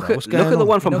something? Look bro? at What's going the on?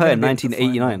 one from You're her not in gonna be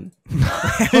able to 1989.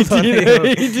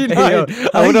 1989.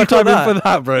 I would not type in for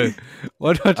that, bro.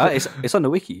 What do I type? It's on the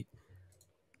wiki.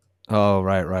 Oh,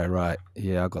 right.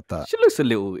 Yeah, I got that. She looks a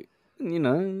little, you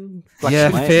know. black Yeah,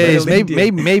 and white. fair.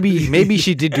 Indian. Maybe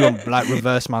she did do like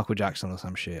reverse Michael Jackson or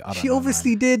some shit. I don't She know,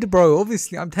 obviously man. did, bro.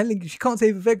 Obviously, I'm telling you, she can't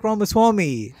say Vivek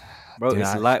Ramaswamy. Bro, Dude, it's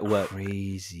that's light work.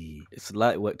 Crazy. It's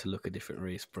light work to look a different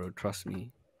race, bro. Trust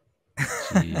me.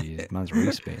 Jeez, man's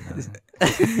race baiting.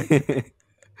 Man.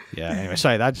 Yeah. Anyway,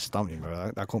 sorry, that just stumped me,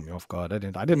 bro. That caught me off guard. I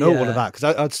didn't know all of that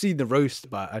because I'd seen the roast,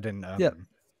 but I didn't. I didn't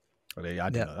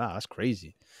know that. That's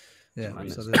crazy. Yeah,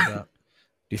 Nice. so there's that.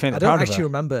 Do you think I they're don't proud of actually her?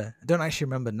 remember. I don't actually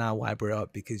remember now why I brought it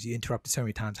up because you interrupted so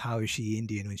many times. How is she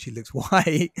Indian when she looks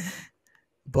white?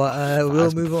 But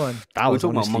we'll move on. That We're was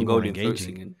talking about honestly more Mongolian throat engaging.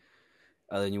 singing.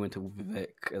 And then you went to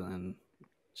Vivek, and then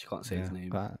she can't say his name.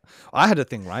 But I had a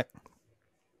thing, right?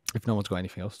 If no one's got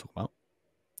anything else to talk about,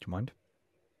 do you mind?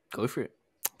 Go for it.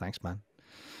 Thanks, man.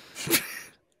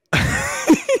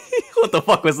 What the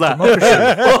fuck was that?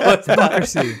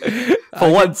 Democracy.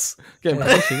 For once. Get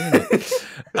impatient, isn't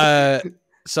it?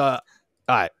 So, all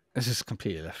right, this is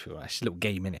completely left field. Right? It's a little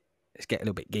game, innit? Let's get a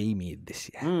little bit gamey this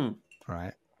year. All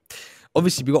right.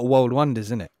 Obviously, we got world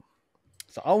wonders, innit?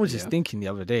 So I was just thinking the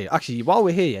other day. Actually, while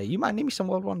we're here, you might name me some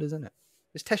world wonders, innit?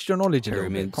 Let's test your knowledge a little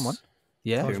bit. Pyramids. Come on.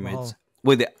 Yeah. Pyramids.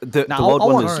 Wait, the Now, world I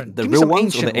want- wonders, the give me real some ones or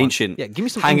ancient the ones. ancient? Yeah, give me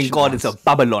some Hanging ancient Gardens ones. of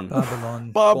Babylon.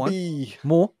 Babylon. Bobby.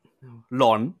 More?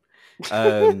 Lon.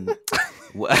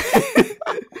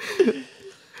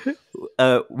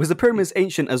 Was the pyramids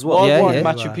ancient as well? Yeah, Worldwide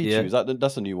yeah. Machu Picchu. Yeah.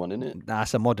 That's a new one, isn't it? Nah,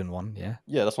 that's a modern one, yeah.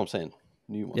 Yeah, that's what I'm saying.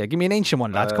 New one. Yeah, give me an ancient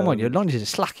one, lads. Come on, your knowledge is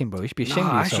slacking, bro. You should be ashamed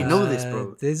Nah, of I yourself. actually know this,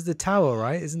 bro. There's the tower,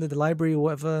 right? Isn't it the library or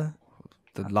whatever?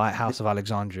 The Lighthouse of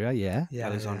Alexandria, yeah. Yeah,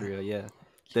 Alexandria, yeah.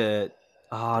 The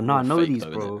no, I know fake these,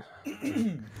 though, bro.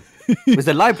 Was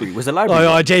the library?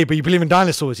 Oh, Jay, but you believe in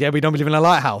dinosaurs, yeah? But you don't believe in a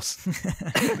lighthouse.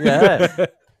 Yeah.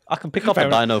 I can pick up a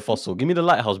dino fossil. Give me the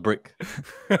lighthouse brick.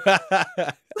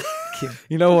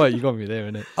 You know what? You got me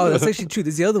there, innit? Oh, that's actually true.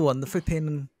 There's the other one. The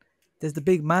flipping. There's the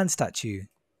big man statue.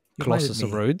 You reminded Colossus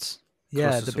of me. Rhodes. Yeah,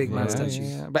 Colossus the of big man Rhodes. statue.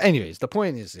 Yeah. But anyways, the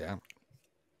point is,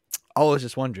 I was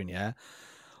just wondering,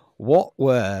 what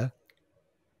were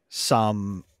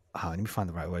some... let me find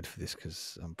the right word for this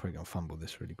because I'm probably going to fumble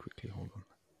this really quickly. Hold on.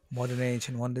 Modern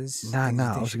ancient wonders. Nah, Things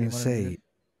I they was should going be to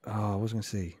modern.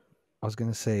 say... I was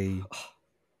going to say...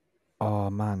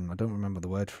 Oh, man, I don't remember the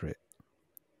word for it.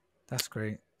 That's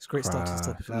great. It's great stuff to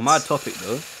stop. My topic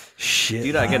though. Shit.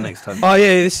 Do that again next time. Oh, yeah,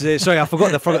 this is it. Sorry, I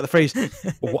forgot the phrase.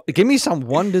 Give me some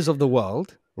wonders of the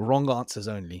world. Wrong answers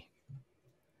only.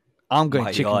 I'm going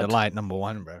My chicken God. delight number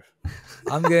one, bro.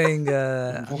 I'm going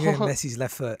Messi's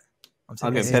left foot. I'm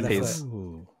I'm saying going Messi's left Pepe's. foot.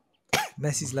 Ooh.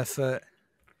 Messi's left foot.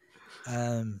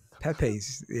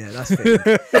 Pepe's. Yeah, that's fit.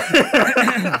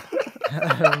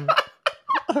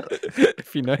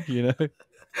 If you know, you know.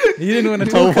 You didn't want to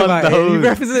No talk one about it. You knows.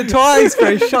 referenced it twice,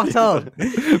 bro. Shut up.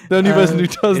 The only person who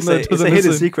does It's know a doesn't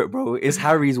hidden listen. secret, bro. It's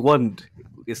Harry's wand.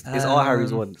 It's all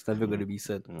Harry's wand. It's never going to be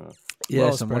said. Yeah,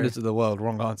 else, some bro? wonders of the world.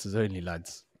 Wrong answers only,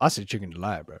 lads. I say chicken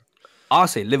delight, bro. I'll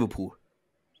say Liverpool.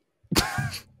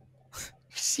 Fucking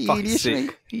Serious, sick. mate?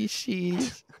 Are you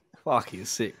serious? Fucking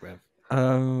sick, bro.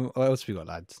 What else we got,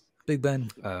 lads? Big Ben.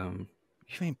 You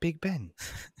think Big Ben?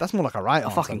 That's more like a right A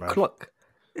answer, fucking bro. clock.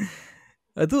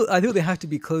 I thought they have to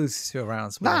be close to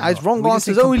around. Nah, it's wrong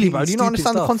answers only, bro. Do you not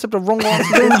understand the concept of wrong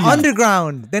answers Then only?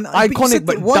 underground. Then Iconic,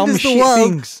 but dumb wonders the shit world,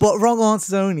 things. but wrong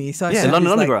answers only. So I Yeah, said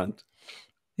London it's like- Underground.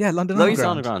 Yeah, London No, it's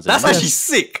Underground. That's Yeah. actually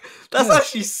sick. That's Yeah.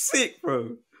 actually sick,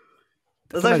 bro.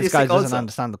 That's I feel like actually a this guy sick doesn't answer.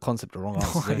 understand the concept of wrong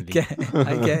answers I only. get it.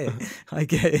 I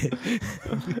get it.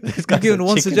 This I'm guy's giving a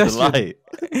one chicken suggestion. delight.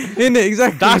 Isn't it?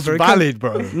 Exactly. That's bro. valid,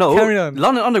 bro. No, Carry on.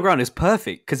 London Underground is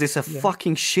perfect because it's a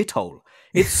fucking shithole.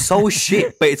 It's so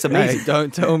shit, but it's amazing. Hey,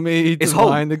 don't tell me It's to home,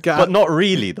 mind the gap. But not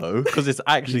really, though, because it's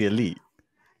actually elite.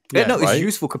 Yeah, no, right? it's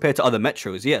useful compared to other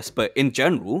metros, yes, but in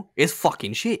general, it's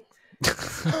fucking shit.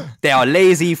 They are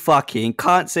lazy fucking,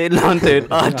 can't say London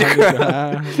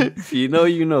Underground. If you know,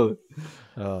 you know.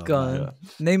 Oh, Go on.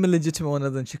 Name a legitimate one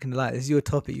other than chicken delight. This is your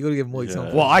topic. You gotta give more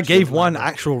examples. Well, I gave one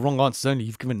actual wrong answer only.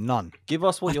 You've given none. Give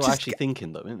us what you're just actually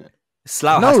thinking, though, isn't it?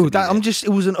 Slough has to No, be that there. I'm just. It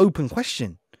was an open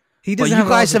question. He But doesn't you have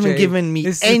an guys answer, haven't Jay. given me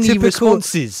This is a any typical-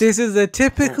 responses. This is a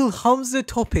typical Hamza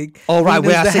topic. Oh, right, He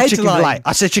where knows I the said chicken headline. delight.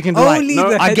 I said chicken delight. Only No,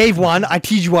 the I head- gave one. I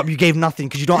teased you up. You gave nothing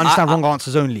because you don't understand wrong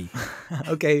answers only.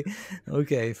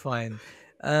 Okay, fine.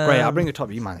 Great, I'll bring it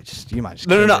up. You might just. No. kill it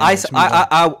anyway. Let's move on.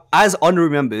 I, as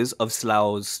honorary members of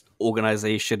Slough's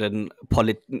organization and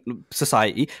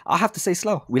society, I have to say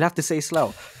Slough. We'll have to say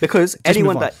Slough because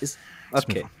anyone move on. that is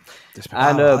Okay.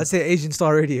 And And I'd say Asian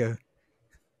Star Radio.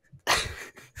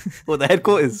 well, the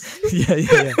headquarters. Yeah.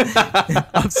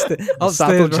 Upstairs,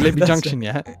 Southall bro, Jalebi that's Junction,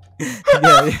 yeah.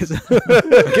 right.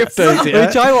 Gifters, Yeah.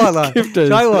 Chaiwala. Gifters.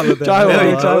 Chaiwala.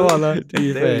 Chaiwala. To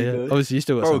be There fair, you yeah. go. Obviously, you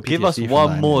still got Bro, some give us PTSD from one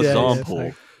that, more innit? Yeah, yeah, example.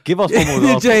 sorry. Give us one more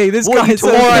example. Jay, this What are guy you so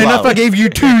talking Alright, about? enough. I gave you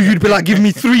 2. You'd be like, give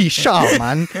me 3. Shut up,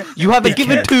 man. You haven't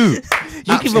given 2. You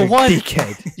Absolute given 1.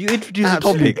 dickhead. You introduced a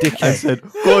Absolute topic and dickhead. said,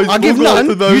 guys, I give move on to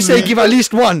none. those You say movies. give at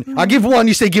least 1. I give 1.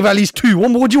 You say give at least 2. What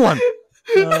more do you want?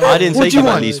 I didn't What say do you give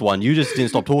at want? least 1. You just didn't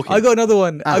stop talking. I got another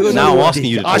one. I got Now another one. asking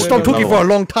you to I talk stopped another talking for one. a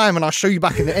long time, and I'll show you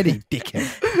back in the edit, dickhead.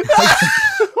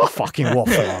 Fucking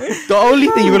waffler. The only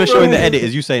thing you're going to show in the edit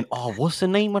is you saying, oh, what's the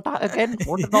name of that again?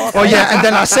 What did I Oh say?" yeah, and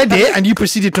then I said it, and you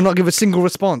proceeded to not give a single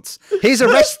response. Here's a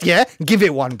rest, yeah. Give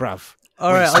it 1, bruv.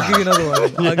 All right, I'll give you another one. I'll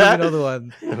give you another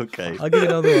one. Okay. I'll give you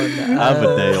another one. Have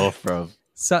a day off, bro.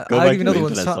 Go I'll back give you to another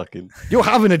one. internet sucking. You're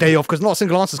having a day off because not a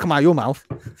single answer's come out of your mouth.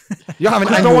 You're having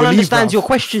No annual one leave, understands bruv. your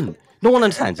question. No one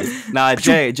understands it. Nah,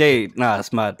 Jay, nah,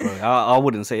 it's mad, bro. I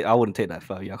wouldn't take that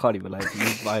for you. I can't even lie to you. You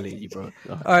violate you, bro.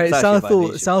 All right, It's actually a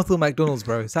violation. Southall McDonald's,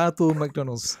 bro. Southall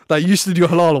McDonald's. That used to do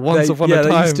halal once upon a that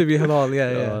time. used to be halal.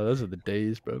 Yeah. Those are the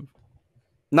days, bro.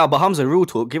 Nah, but Hamza, real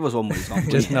talk. Give us one more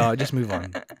example. Just move on. Just move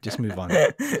on.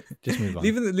 Just move on.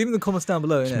 Leaving the comments down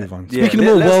below. Just innit? move on. Yeah, Speaking of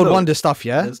more let's world know. wonder stuff,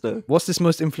 yeah. Let's know. What's this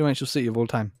most influential city of all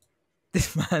time?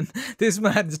 This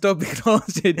man stopped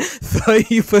lasted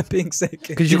 30 flipping seconds.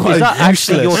 Because you Is guys that are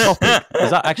actually your useless. topic? Is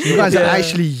that actually You your guys topic? are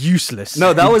actually useless.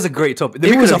 No, that was a great topic.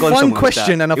 It was a could've gone fun somewhere with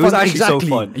question that. and a It was fun actually exactly.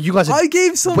 so fun. You guys are I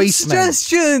gave some waste men.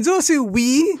 suggestions. Also,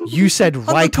 You said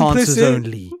right complicit. answers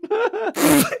only.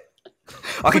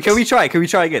 Okay, can we try? Can we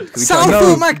try again? Can we try Southall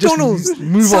again? No, McDonald's. just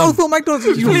move on. Southall McDonald's.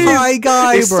 You Please. high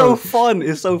guy, It's bro. so fun.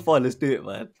 It's so fun. Let's do it,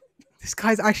 man. This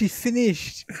guy's actually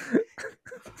finished.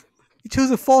 He chose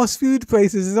a fast food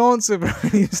place as his answer, bro.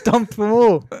 He stumped them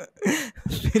all.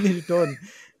 Finished on.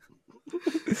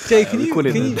 Jay,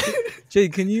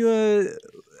 can you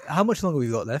how much longer we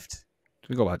got left?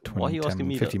 We got about Why are 20, you 10, asking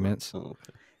me 50 that? minutes. Oh,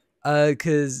 okay.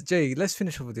 Because Jay, let's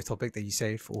finish off with the topic that you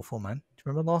saved for all four, man. Do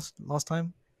you remember last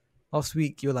time? Last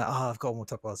week you were like, I've got one more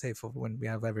topic I'll save for when we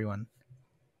have everyone.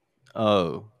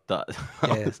 Oh, that.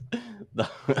 Yeah.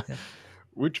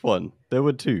 Which one? There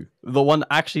were 2. The one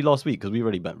actually last week because we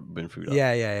already been through that.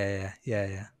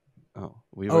 Yeah. Oh,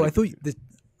 we Oh, already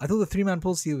I thought the 3-man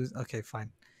policy was okay. Fine,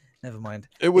 never mind.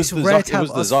 It was It's the rare Zuck. to It have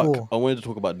was the us Zuck. four. I wanted to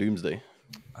talk about Doomsday.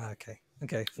 Okay.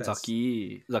 Fair.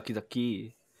 Zaki. Well,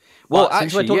 Well,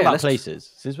 since we're actually, talking yeah, about let's-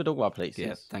 places,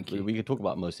 Yeah, thank you. We could talk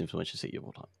about most influential city of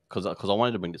all time because I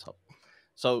wanted to bring this up.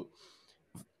 So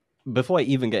before I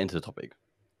even get into the topic,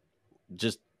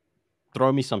 just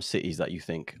throw me some cities that you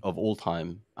think of all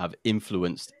time have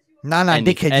influenced. Nah,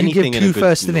 dickhead. You anything give in a 2 good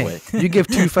first, in a innit? You give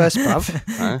 2 first, bruv.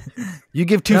 Huh? You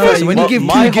give 2 No, first. When you give 2,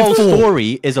 my you give whole 4.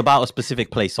 story is about a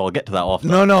specific place, so I'll get to that after.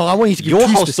 No, I want you to give Your 2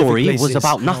 whole specific story places. was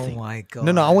about Oh nothing. my god.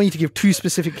 No, I want you to give 2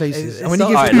 specific places. It's And when you not-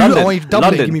 give Alright, 2, I London. want you to double it.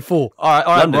 London. Give me 4. All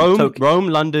right. London, Rome,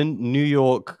 London, New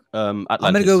York, Atlantis.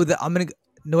 I'm gonna go with the.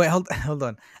 No wait, hold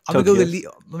on. I'm gonna go with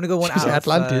Tokyo. I'm gonna go one Did you out say of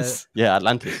Atlantis. Yeah,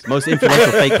 Atlantis. Most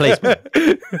influential fake place, man.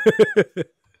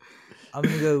 I'm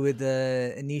gonna go with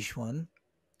a niche one.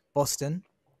 Boston.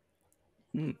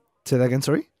 Say that again,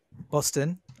 sorry.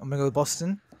 Boston. I'm gonna go with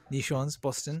Boston. Niche ones.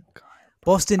 Boston.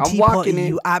 Boston I'm Tea Party, walking in.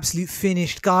 you absolute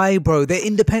finished guy, bro. They're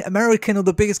independent. American or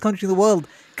the biggest country in the world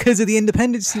because of the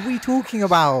independence. What are you talking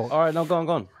about? All right, now go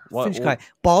on. What? Finished guy.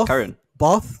 Bath. Karen.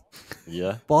 Bath.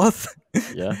 Yeah, Bath.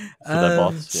 yeah. So they're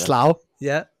boss. Yeah. Slough.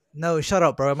 Yeah. No, shut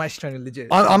up, bro. I'm actually trying to legit.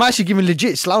 I'm actually giving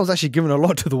legit. Slough's actually giving a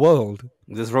lot to the world.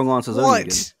 There's wrong answers only again.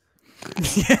 What?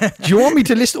 Yeah. Do you want me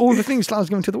to list all the things Slough's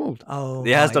giving to the world? Oh,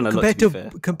 It has my- done a lot, compared to be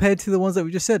fair. compared to the ones that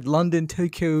we just said, London,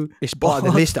 Tokyo, It's part of the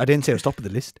Bath, list. I didn't say it was top of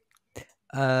the list.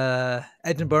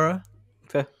 Edinburgh.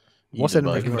 Fair. What's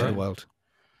Edinburgh, Edinburgh giving to right? the world?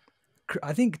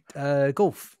 I think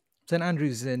golf. St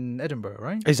Andrews in Edinburgh,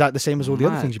 right? Is that the same as all the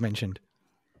other Mad. things you mentioned?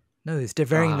 No, it's the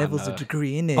varying Ah, levels no. of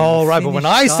degree in it. Oh, right. But when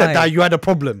I said that, you had a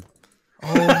problem.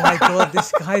 Oh my god,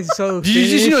 this guy's so. Did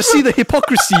you not see the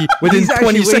hypocrisy within He's actually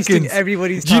 20 wasting seconds?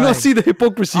 everybody's Do you not time. see the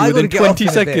hypocrisy I gotta within get off 20 in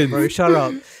a bit, seconds? bro. Shut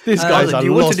up. This Uh, guy's Do a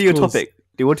you want to lost do your cause. topic?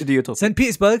 Do you want to do your topic? St.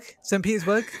 Petersburg. St.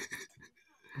 Petersburg.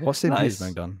 What's St. Nice.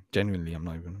 Petersburg done? Genuinely, I'm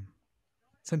not even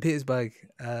St. Petersburg.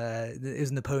 It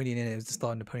was Napoleon in it. It was the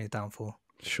start of Napoleon's downfall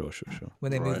sure.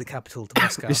 when they moved Right. the capital to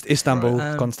Moscow. Istanbul,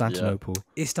 Right. Constantinople,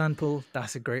 Istanbul.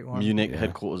 That's a great one. Munich, Yeah.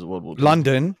 headquarters of World War II.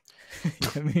 London,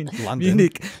 I mean, London.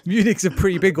 Munich's a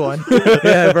pretty big one.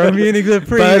 Yeah, bro. Munich's a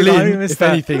pretty big one. I Berlin. missed If that.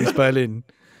 anything, it's Berlin.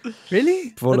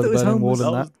 Really? Fall I of thought the it was Berlin home Wall was-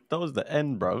 and That was the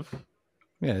end, bruv.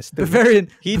 Yeah, it's still, Bavarian.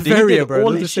 He Bavaria, did bro. all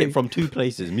They'll his just say- shit from 2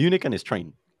 places, Munich and his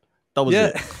train. That was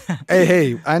it.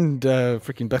 Hey, and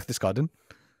freaking Berchtesgaden.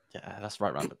 Yeah, that's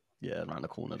right around the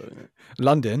corner, though, isn't it?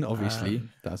 London, obviously.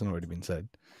 That hasn't already been said.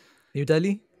 New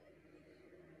Delhi.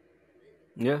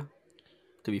 Yeah.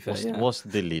 To be fair, What's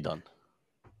Delhi done?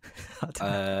 What's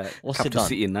it capital done?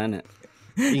 city in it.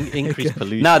 Increased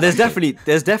pollution. Nah, there's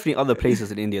definitely other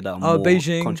places in India that are more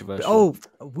Beijing. controversial.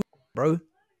 Bro.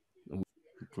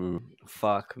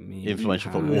 Fuck me.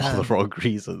 Influential for all the wrong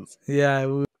reasons.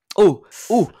 Yeah.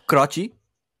 Karachi.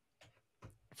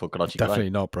 For Karachi, Definitely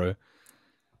not, bro.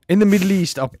 In the Middle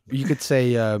East, you could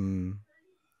say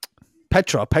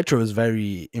Petra. Petra was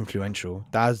very influential.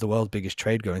 That was the world's biggest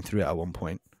trade going through it at one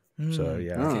point. So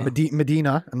yeah,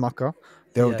 Medina and Makkah,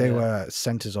 they were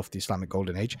centers of the Islamic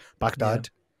Golden Age. Baghdad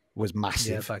was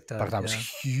massive. Yeah, Baghdad was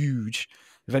huge.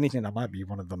 If anything, that might be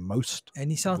one of the most.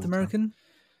 Any South American? I'm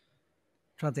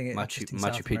trying to think.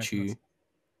 Machu Picchu.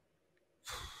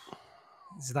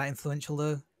 Is that influential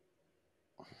though?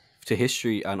 To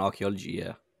history and archaeology,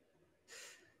 yeah.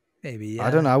 Maybe. Yeah.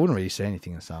 I don't know. I wouldn't really say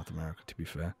anything in South America, to be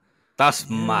fair. That's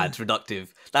mad reductive.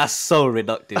 That's so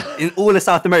reductive. In all of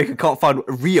South America, can't find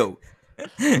Rio.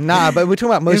 Nah, but we're talking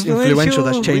about most influential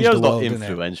that's changed Rio's the world. Not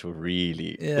influential,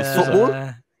 really.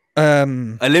 Yeah.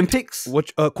 Olympics?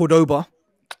 Cordoba.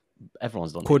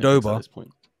 Everyone's done Cordoba. at this point.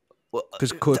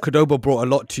 Because Cordoba brought a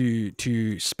lot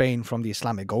to Spain from the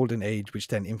Islamic Golden Age, which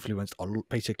then influenced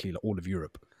basically all of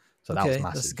Europe. So that was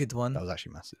massive. That's a good one. That was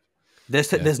actually massive.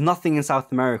 There's nothing in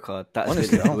South America that's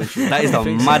Honestly, influential. That is the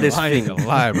maddest thing.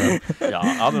 Lie, bro. Yeah,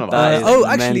 I don't know about That is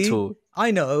actually, mental.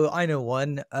 I know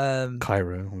one.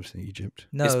 Cairo, obviously Egypt.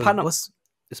 No,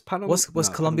 It's Panama. What's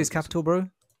Colombia's capital, bro?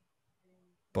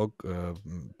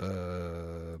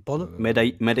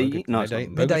 Medellin? No, it's not.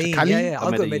 Medellin. Cali? Yeah,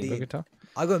 I'll go Medellin. Medellin.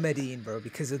 I'll go Medellin, bro,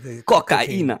 because of the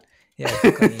Cocaína. Yeah,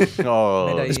 cocaine. Oh,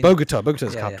 Medellin. It's Bogota.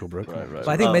 Bogota's Yeah, capital, bro. right. But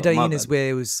I think my Medellin is bad. where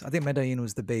it was. I think Medellin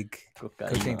was the big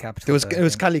cocaine capital. It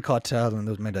was Cali cartel and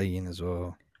there was Medellin as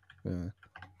well. Yeah.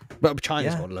 But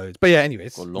China's got loads. But yeah,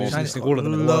 anyways, Got we're loads. just listing all of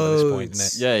them in the world at this point,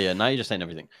 isn't it? Yeah. Now you're just saying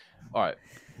everything. All right.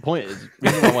 Point is,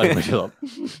 reason why I want to bring it up.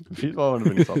 Reason why I want to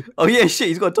bring this up. Oh yeah, shit.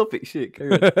 He's got a topic. Shit.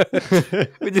 Carry on.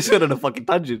 We just went on a fucking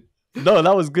tangent. No,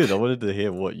 that was good. I wanted to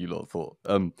hear what you lot thought.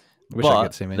 Wish I could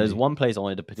But say maybe. there's one place I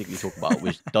wanted to particularly talk about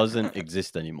which doesn't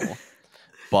exist anymore.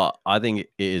 But I think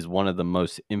it is one of the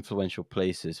most influential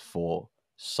places for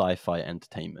sci-fi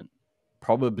entertainment.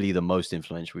 Probably the most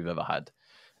influential we've ever had.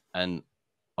 And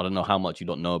I don't know how much you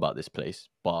don't know about this place,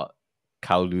 but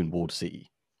Kowloon Walled City,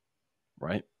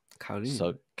 right? Kowloon.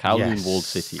 So Kowloon Yes. Walled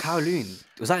City. Kowloon.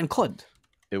 Was that in COD?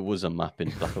 It was a map in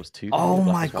Black Ops 2. Oh Black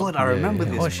my Ops 1. god, I remember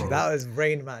Yeah. this. Bro. that was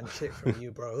Rain Man shit from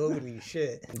you, bro. Holy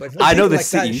shit! But I know the like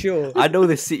city. That, sure. I know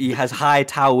the city has high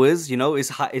towers. You know, it's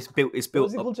high. It's built. It's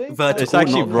built it called, Jay? vertical, It's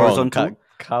actually not wrong. horizontal.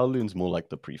 Kowloon's more like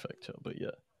the prefecture, but yeah.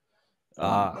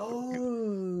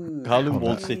 Oh, Kowloon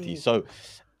Walled City. So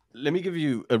let me give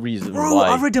you a reason bro, why.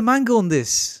 I read a manga on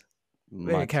this.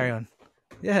 Manga. Wait, carry on.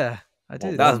 Yeah, I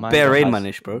did. That's What bare manga Rain has-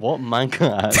 Manish, bro. What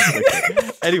manga has?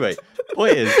 Okay. Anyway,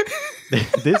 point is,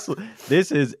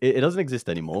 this is it doesn't exist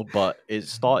anymore, but it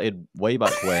started way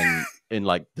back when in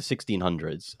like the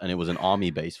 1600s, and it was an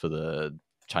army base for the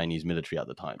Chinese military at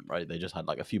the time, right? They just had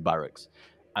like a few barracks,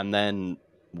 and then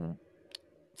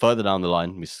further down the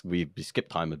line, we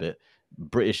skipped time a bit.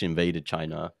 British invaded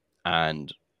China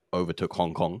and overtook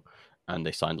Hong Kong, and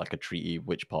they signed like a treaty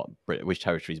which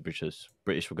territories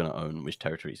British were going to own, which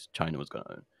territories China was going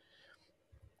to own.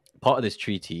 Part of this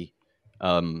treaty,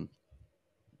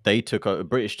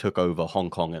 British took over Hong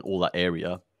Kong and all that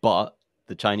area, but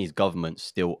the Chinese government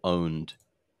still owned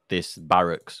this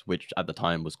barracks, which at the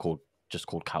time was called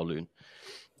Kowloon,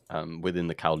 within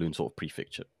the Kowloon sort of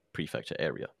prefecture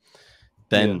area.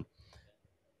 Then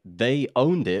they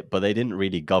owned it, but they didn't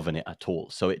really govern it at all.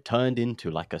 So it turned into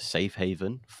like a safe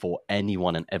haven for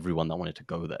anyone and everyone that wanted to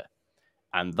go there.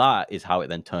 And that is how it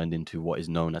then turned into what is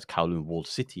known as Kowloon Walled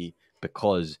City,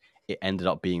 because it ended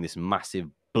up being this massive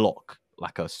block,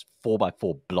 like a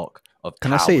 4x4 block of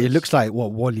Can towers. I say it looks like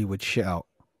what Wally would shit out?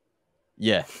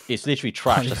 Yeah, it's literally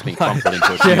trash that's been crumpled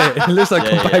into a cube. Yeah, it looks like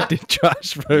Yeah, compacted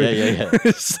trash, bro. Yeah.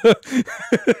 So-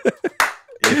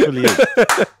 It really is.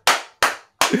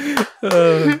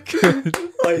 oh,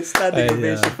 good. Standing Yeah.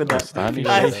 ovation for that. Standing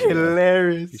That's ovation.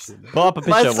 hilarious. Put up a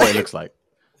picture of what it looks like.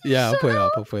 Yeah, I'll put it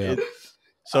up.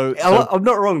 So I'm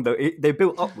not wrong though. They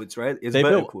built upwards, right? It's they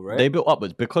vertical, built, right? They built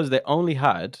upwards because they only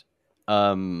had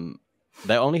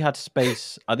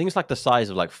space. I think it's like the size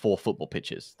of like 4 football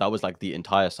pitches. That was like the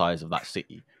entire size of that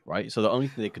city, right? So the only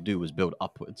thing they could do was build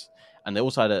upwards, and they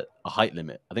also had a height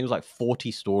limit. I think it was like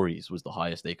 40 stories was the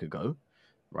highest they could go,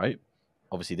 right?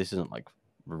 Obviously, this isn't like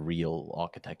real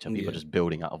architecture. People just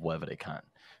building out of wherever they can.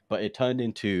 But it turned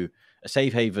into a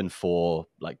safe haven for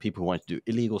like people who wanted to do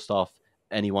illegal stuff,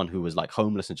 anyone who was like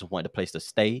homeless and just wanted a place to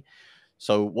stay.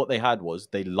 So what they had was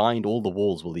they lined all the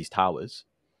walls with these towers,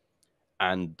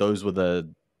 and those were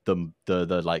the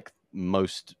like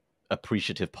most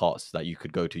appreciative parts that you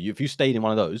could go to. If you stayed in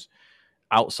one of those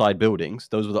outside buildings,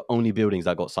 those were the only buildings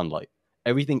that got sunlight.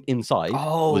 Everything inside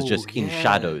was just in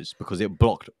shadows because it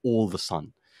blocked all the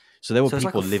sun. So there were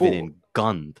people living in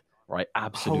Gund, right?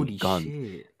 Absolute Gund.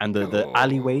 Shit. And the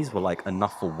alleyways were like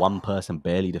enough for one person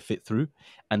barely to fit through.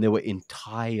 And there were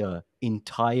entire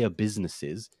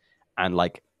businesses, and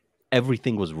like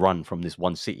everything was run from this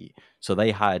one city. So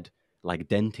they had like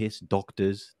dentists,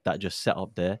 doctors that just set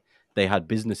up there. They had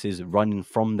businesses running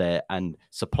from there and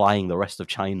supplying the rest of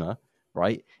China,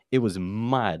 right? It was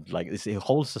mad. Like this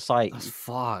whole society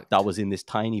that was in this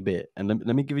tiny bit. And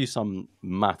let me give you some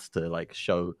maths to like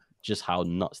show just how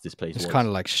nuts this place was. It's kind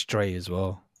of like Stray as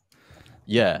well.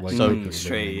 Yeah. Like so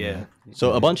Stray, yeah.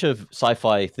 So a bunch of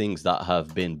sci-fi things that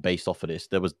have been based off of this.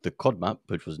 There was the COD map,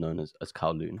 which was known as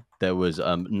Kowloon. There was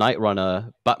Night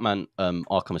Runner, Batman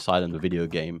Arkham Asylum, the video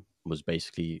game, was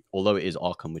basically, although it is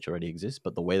Arkham, which already exists,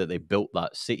 but the way that they built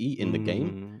that city in the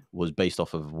game was based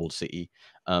off of Walled City.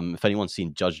 If anyone's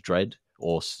seen Judge Dredd,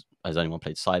 or has anyone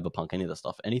played Cyberpunk, any of that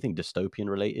stuff, anything dystopian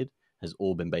related has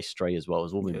all been based. Stray as well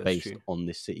has all been based on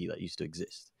this city that used to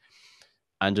exist.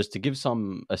 And just to give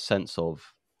a sense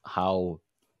of how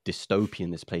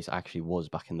dystopian this place actually was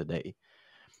back in the day,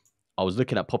 I was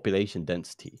looking at population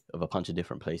density of a bunch of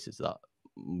different places that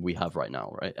we have right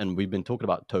now, right? And we've been talking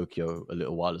about Tokyo a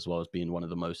little while as well as being one of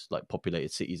the most like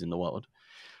populated cities in the world.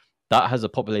 That has a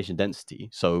population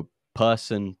density, so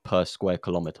person per square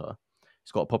kilometer,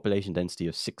 it's got a population density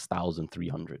of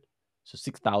 6,300. So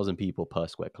 6,000 people per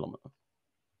square kilometer.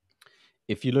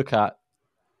 If you look at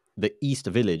the East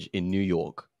Village in New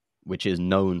York, which is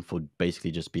known for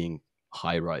basically just being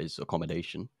high-rise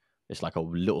accommodation, it's like a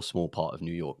little small part of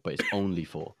New York, but it's only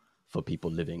for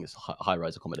people living as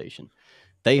high-rise accommodation.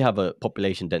 They have a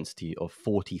population density of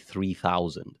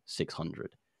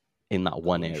 43,600 in that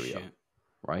one area,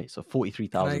 right? So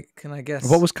 43,000. Can I guess?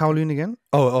 What was Kowloon again?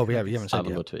 Oh, we haven't said I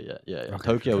haven't got to it yet. Yeah. Okay.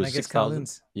 Tokyo was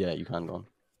 6,000. Yeah, you can go on.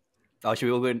 Oh, should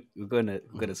we all go in a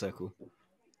circle?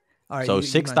 All right, so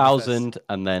 6,000,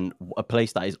 and then a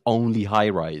place that is only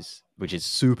high-rise, which is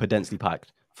super densely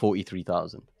packed,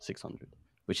 43,600,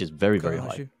 which is very, very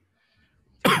high.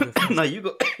 No, you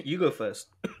go first.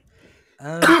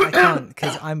 I can't,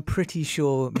 because I'm pretty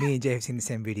sure me and Jay have seen the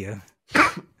same video.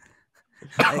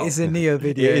 It's a Neo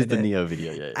video. It is the Neo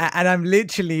video, yeah. And I'm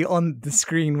literally on the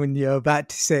screen when you're about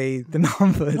to say the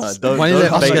numbers. No, don't bait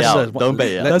it out. Don't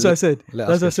bait it out. That's what I said.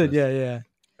 That's what I said. Yeah.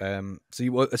 So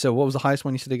what was the highest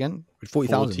one you said again?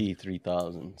 40,000.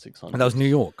 43,600. And that was New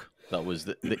York. That was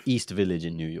the East Village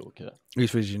in New York. Yeah.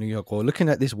 East Village in New York. Well, looking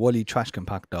at this Wally trash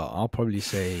compactor, I'll probably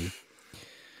say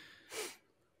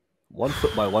 1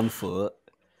 foot by 1 foot.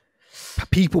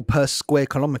 People per square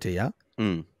kilometer. Yeah.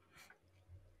 Mm.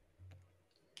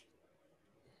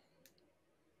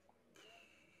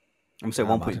 I'm saying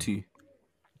 1.2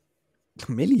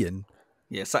 million.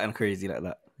 Yeah, something crazy like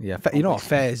that. Yeah, you know what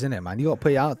fair is, isn't it, man? You got to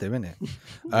put it out there, innit?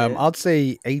 I'd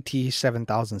say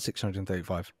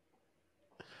 87,635.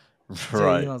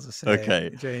 Right. Okay.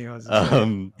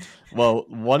 Well,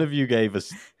 one of you gave a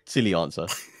silly answer,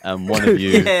 and one of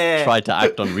you tried to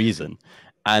act on reason,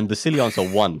 and the silly answer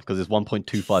won because it's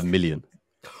 1.25 million.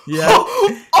 Yeah.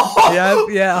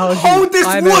 Yeah. Hold this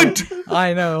wood.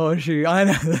 I know, Hoshu. I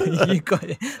know. You got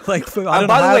it. Like, by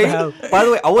the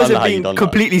way, I wasn't being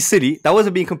completely silly. That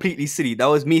wasn't being completely silly. That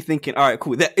was me thinking, all right,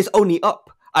 cool. It's only up,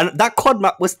 and that COD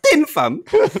map was thin, fam.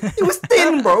 It was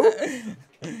thin, bro.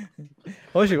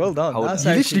 Hoshu, well done. You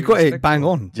literally got it bang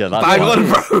on. Yeah, bang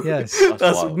on, bro. Yes,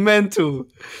 that's mental.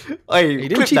 Hey, you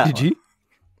didn't cheat, did you,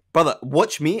 brother?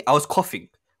 Watch me. I was coughing.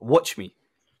 Watch me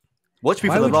for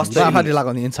the last 30 I've had it minutes. like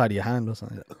on the inside of your hand or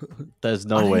something. There's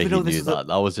no way he knew that.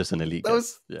 That was just an elite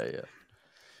guess. Yeah.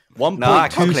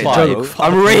 1.25.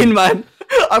 I'm Rain Man.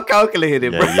 I'm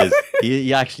calculating, bro. He is.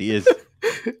 He actually is.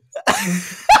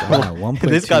 Wow,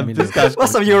 this guy's.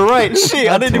 What's up? You're right.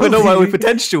 Shit, I didn't even know my own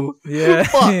potential. Yeah.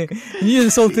 Fuck. You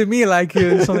insulted me like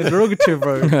you were something derogatory,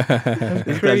 bro.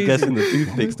 This guy's guessing the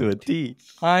toothpicks to a T.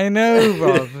 I know,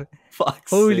 bro.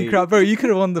 Holy sake. crap, bro. You could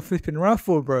have won the flipping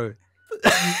raffle, bro.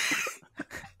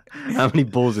 How many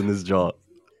balls in this jar?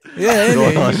 Yeah, you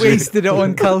wasted it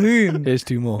on Calhoun. Here's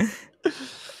 2 more.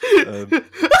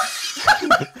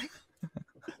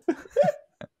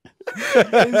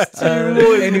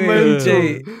 Anyway,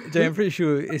 Jay, I'm pretty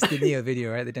sure it's the Neo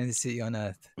video, right? The densest city on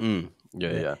Earth.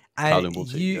 Yeah. And Kowloon Wall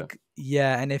City,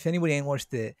 and if anybody ain't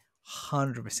watched it,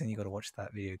 100% you got to watch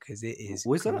that video because it is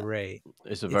great.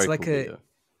 It's a very cool video.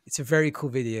 It's a very cool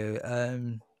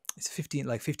video. It's 15,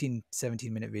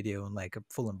 17-minute video and like a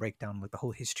full-on breakdown with the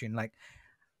whole history. And like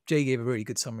Jay gave a really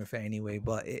good summary of it anyway,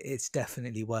 but it's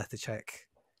definitely worth a check.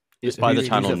 It's by the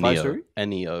channel Neo.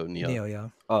 Neo, yeah.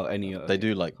 Oh, Neo. They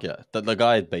do like, the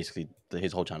guy basically,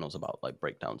 his whole channel is about like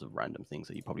breakdowns of random things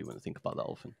that you probably wouldn't think about that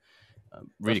often.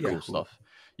 Really cool stuff.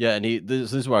 Yeah, and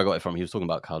this is where I got it from. He was talking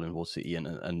about Kowloon Wall City,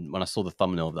 and when I saw the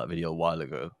thumbnail of that video a while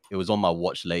ago, it was on my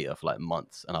watch later for like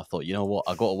months, and I thought, you know what,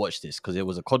 I got to watch this because it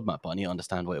was a COD map, but I need to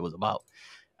understand what it was about.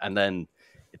 And then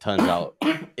it turns out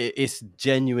it's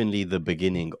genuinely the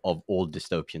beginning of all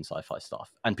dystopian sci-fi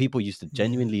stuff, and people used to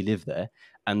genuinely live there.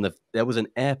 And there was an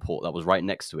airport that was right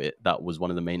next to it that was one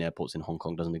of the main airports in Hong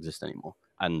Kong, doesn't exist anymore,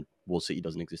 and Wall City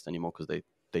doesn't exist anymore because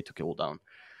they took it all down.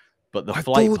 But the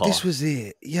flight path, this was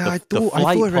it. Yeah, I thought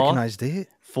I recognized it.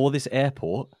 For this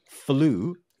airport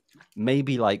flew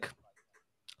maybe like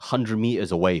 100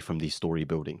 meters away from these story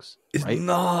buildings. It's right?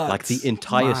 nuts. Like the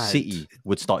entire city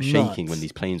would start shaking when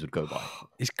these planes would go by.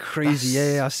 It's crazy.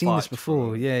 Yeah, I've seen this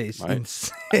before. Yeah, it's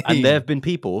insane. And there have been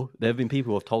people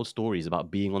who have told stories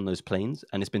about being on those planes,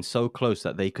 and it's been so close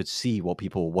that they could see what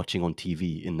people were watching on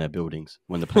TV in their buildings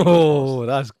when the plane goes past.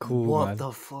 That's cool. What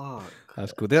the fuck?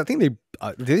 That's cool. I think did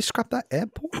they scrap that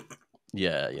airport?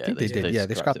 Yeah. I think they did. Yeah,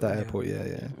 they scrapped that airport.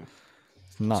 Yeah.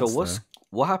 It's nuts, so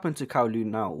what happened to Kowloon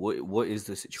now? What is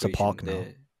the situation? It's a park there?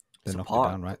 now. They knocked it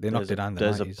down, right? They knocked it down.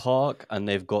 There's a park, and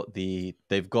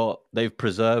they've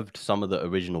preserved some of the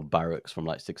original barracks from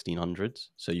like 1600s,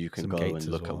 so you can go and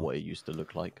look at what it used to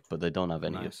look like. But they don't have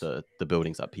any of the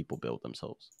buildings that people built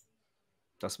themselves.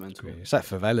 That's mental. It's like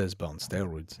favelas, but on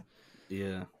steroids.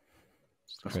 Yeah,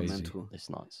 that's crazy. Mental. It's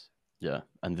nuts. Yeah,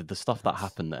 and the stuff that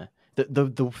happened there.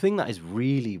 The thing that is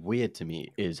really weird to me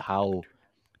is how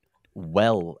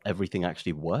well everything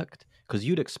actually worked, because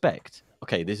you'd expect,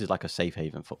 okay, this is like a safe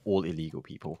haven for all illegal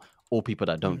people, all people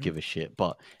that don't give a shit,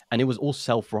 and it was all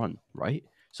self-run, right?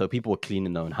 So people were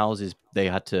cleaning their own houses, they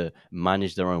had to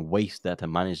manage their own waste, they had to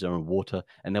manage their own water,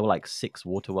 and there were like 6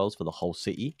 water wells for the whole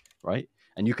city, right?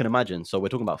 And you can imagine, so we're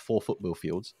talking about 4 football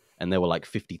fields, and there were like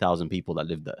 50,000 people that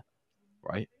lived there,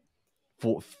 right?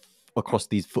 Across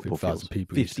these football fields,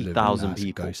 50,000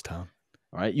 people. Ghost town.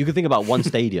 Right, you can think about one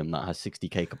stadium that has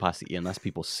 60k capacity, and that's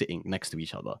people sitting next to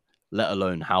each other, let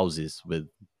alone houses with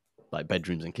like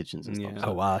bedrooms and kitchens and stuff.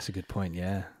 Oh wow, that's a good point.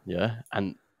 Yeah,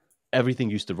 and everything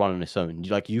used to run on its own.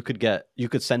 Like you could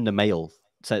send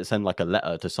like a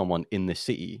letter to someone in this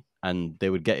city, and they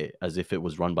would get it as if it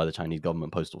was run by the Chinese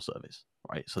government postal service.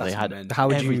 Right, so they had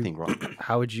everything run.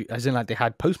 How would you? As in, like they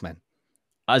had postmen.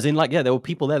 As in, like there were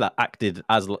people there that acted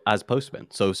as postmen.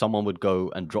 So someone would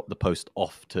go and drop the post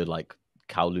off to like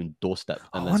Kowloon doorstep,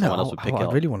 and then someone else would pick it up.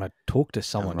 I really want to talk to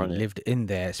someone who lived in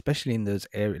there, especially in those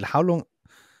areas. How long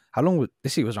would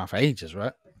this city was around for ages,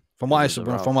 right? From what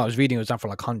I was reading, it was around for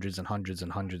like hundreds and hundreds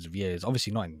and hundreds of years.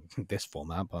 Obviously not in this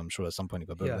format, but I'm sure at some point it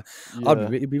got built.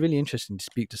 It'd be really interesting to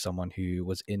speak to someone who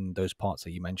was in those parts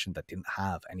that you mentioned that didn't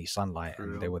have any sunlight,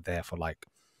 and they were there for like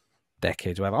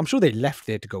decades or whatever. I'm sure they left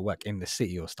there to go work in the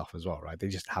city or stuff as well, right? They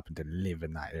just happened to live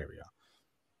in that area.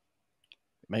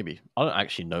 Maybe. I don't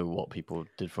actually know what people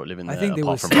did for a living there, I think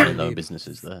apart from running their own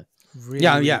businesses there. Really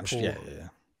obviously.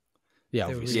 They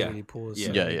were really poor.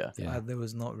 So there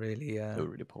was not really. They were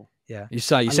really poor. Yeah. You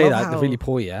say that they're really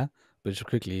poor, but just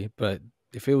quickly. But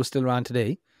if it was still around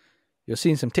today, you're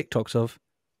seeing some TikToks of,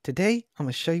 today I'm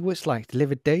gonna show you what it's like to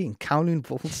live a day in Kowloon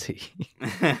Wall City.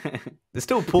 They're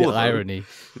still poor. The irony.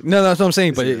 No, that's what I'm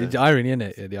saying. But the irony, isn't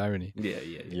it? The irony.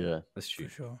 Yeah. That's true.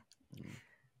 For sure.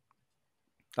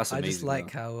 That's amazing. I just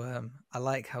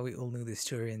like how we all knew this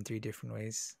story in 3 different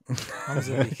ways.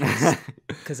 Hamza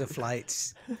because of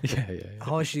flights.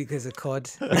 Harshi because of COD.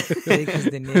 Because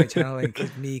the Neo channel,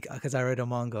 and me because I read a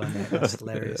manga on it. That's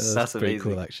hilarious. That's pretty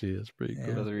amazing. Cool, actually. That's pretty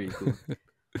cool. That's really cool.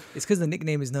 It's because the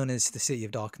nickname is known as the City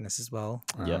of Darkness as well.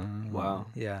 Yeah. Wow.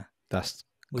 Yeah. That's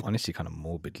honestly kind of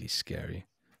morbidly scary.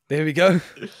 There we go.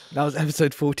 That was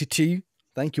episode 42.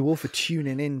 Thank you all for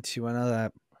tuning in to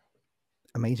another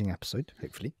amazing episode.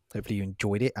 Hopefully you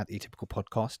enjoyed it at the Atypical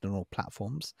Podcast on all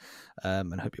platforms,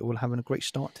 and I hope you're all having a great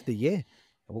start to the year. And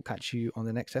we'll catch you on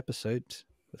the next episode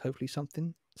with hopefully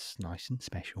something nice and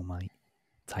special, mate.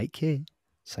 Take care.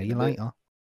 See you later.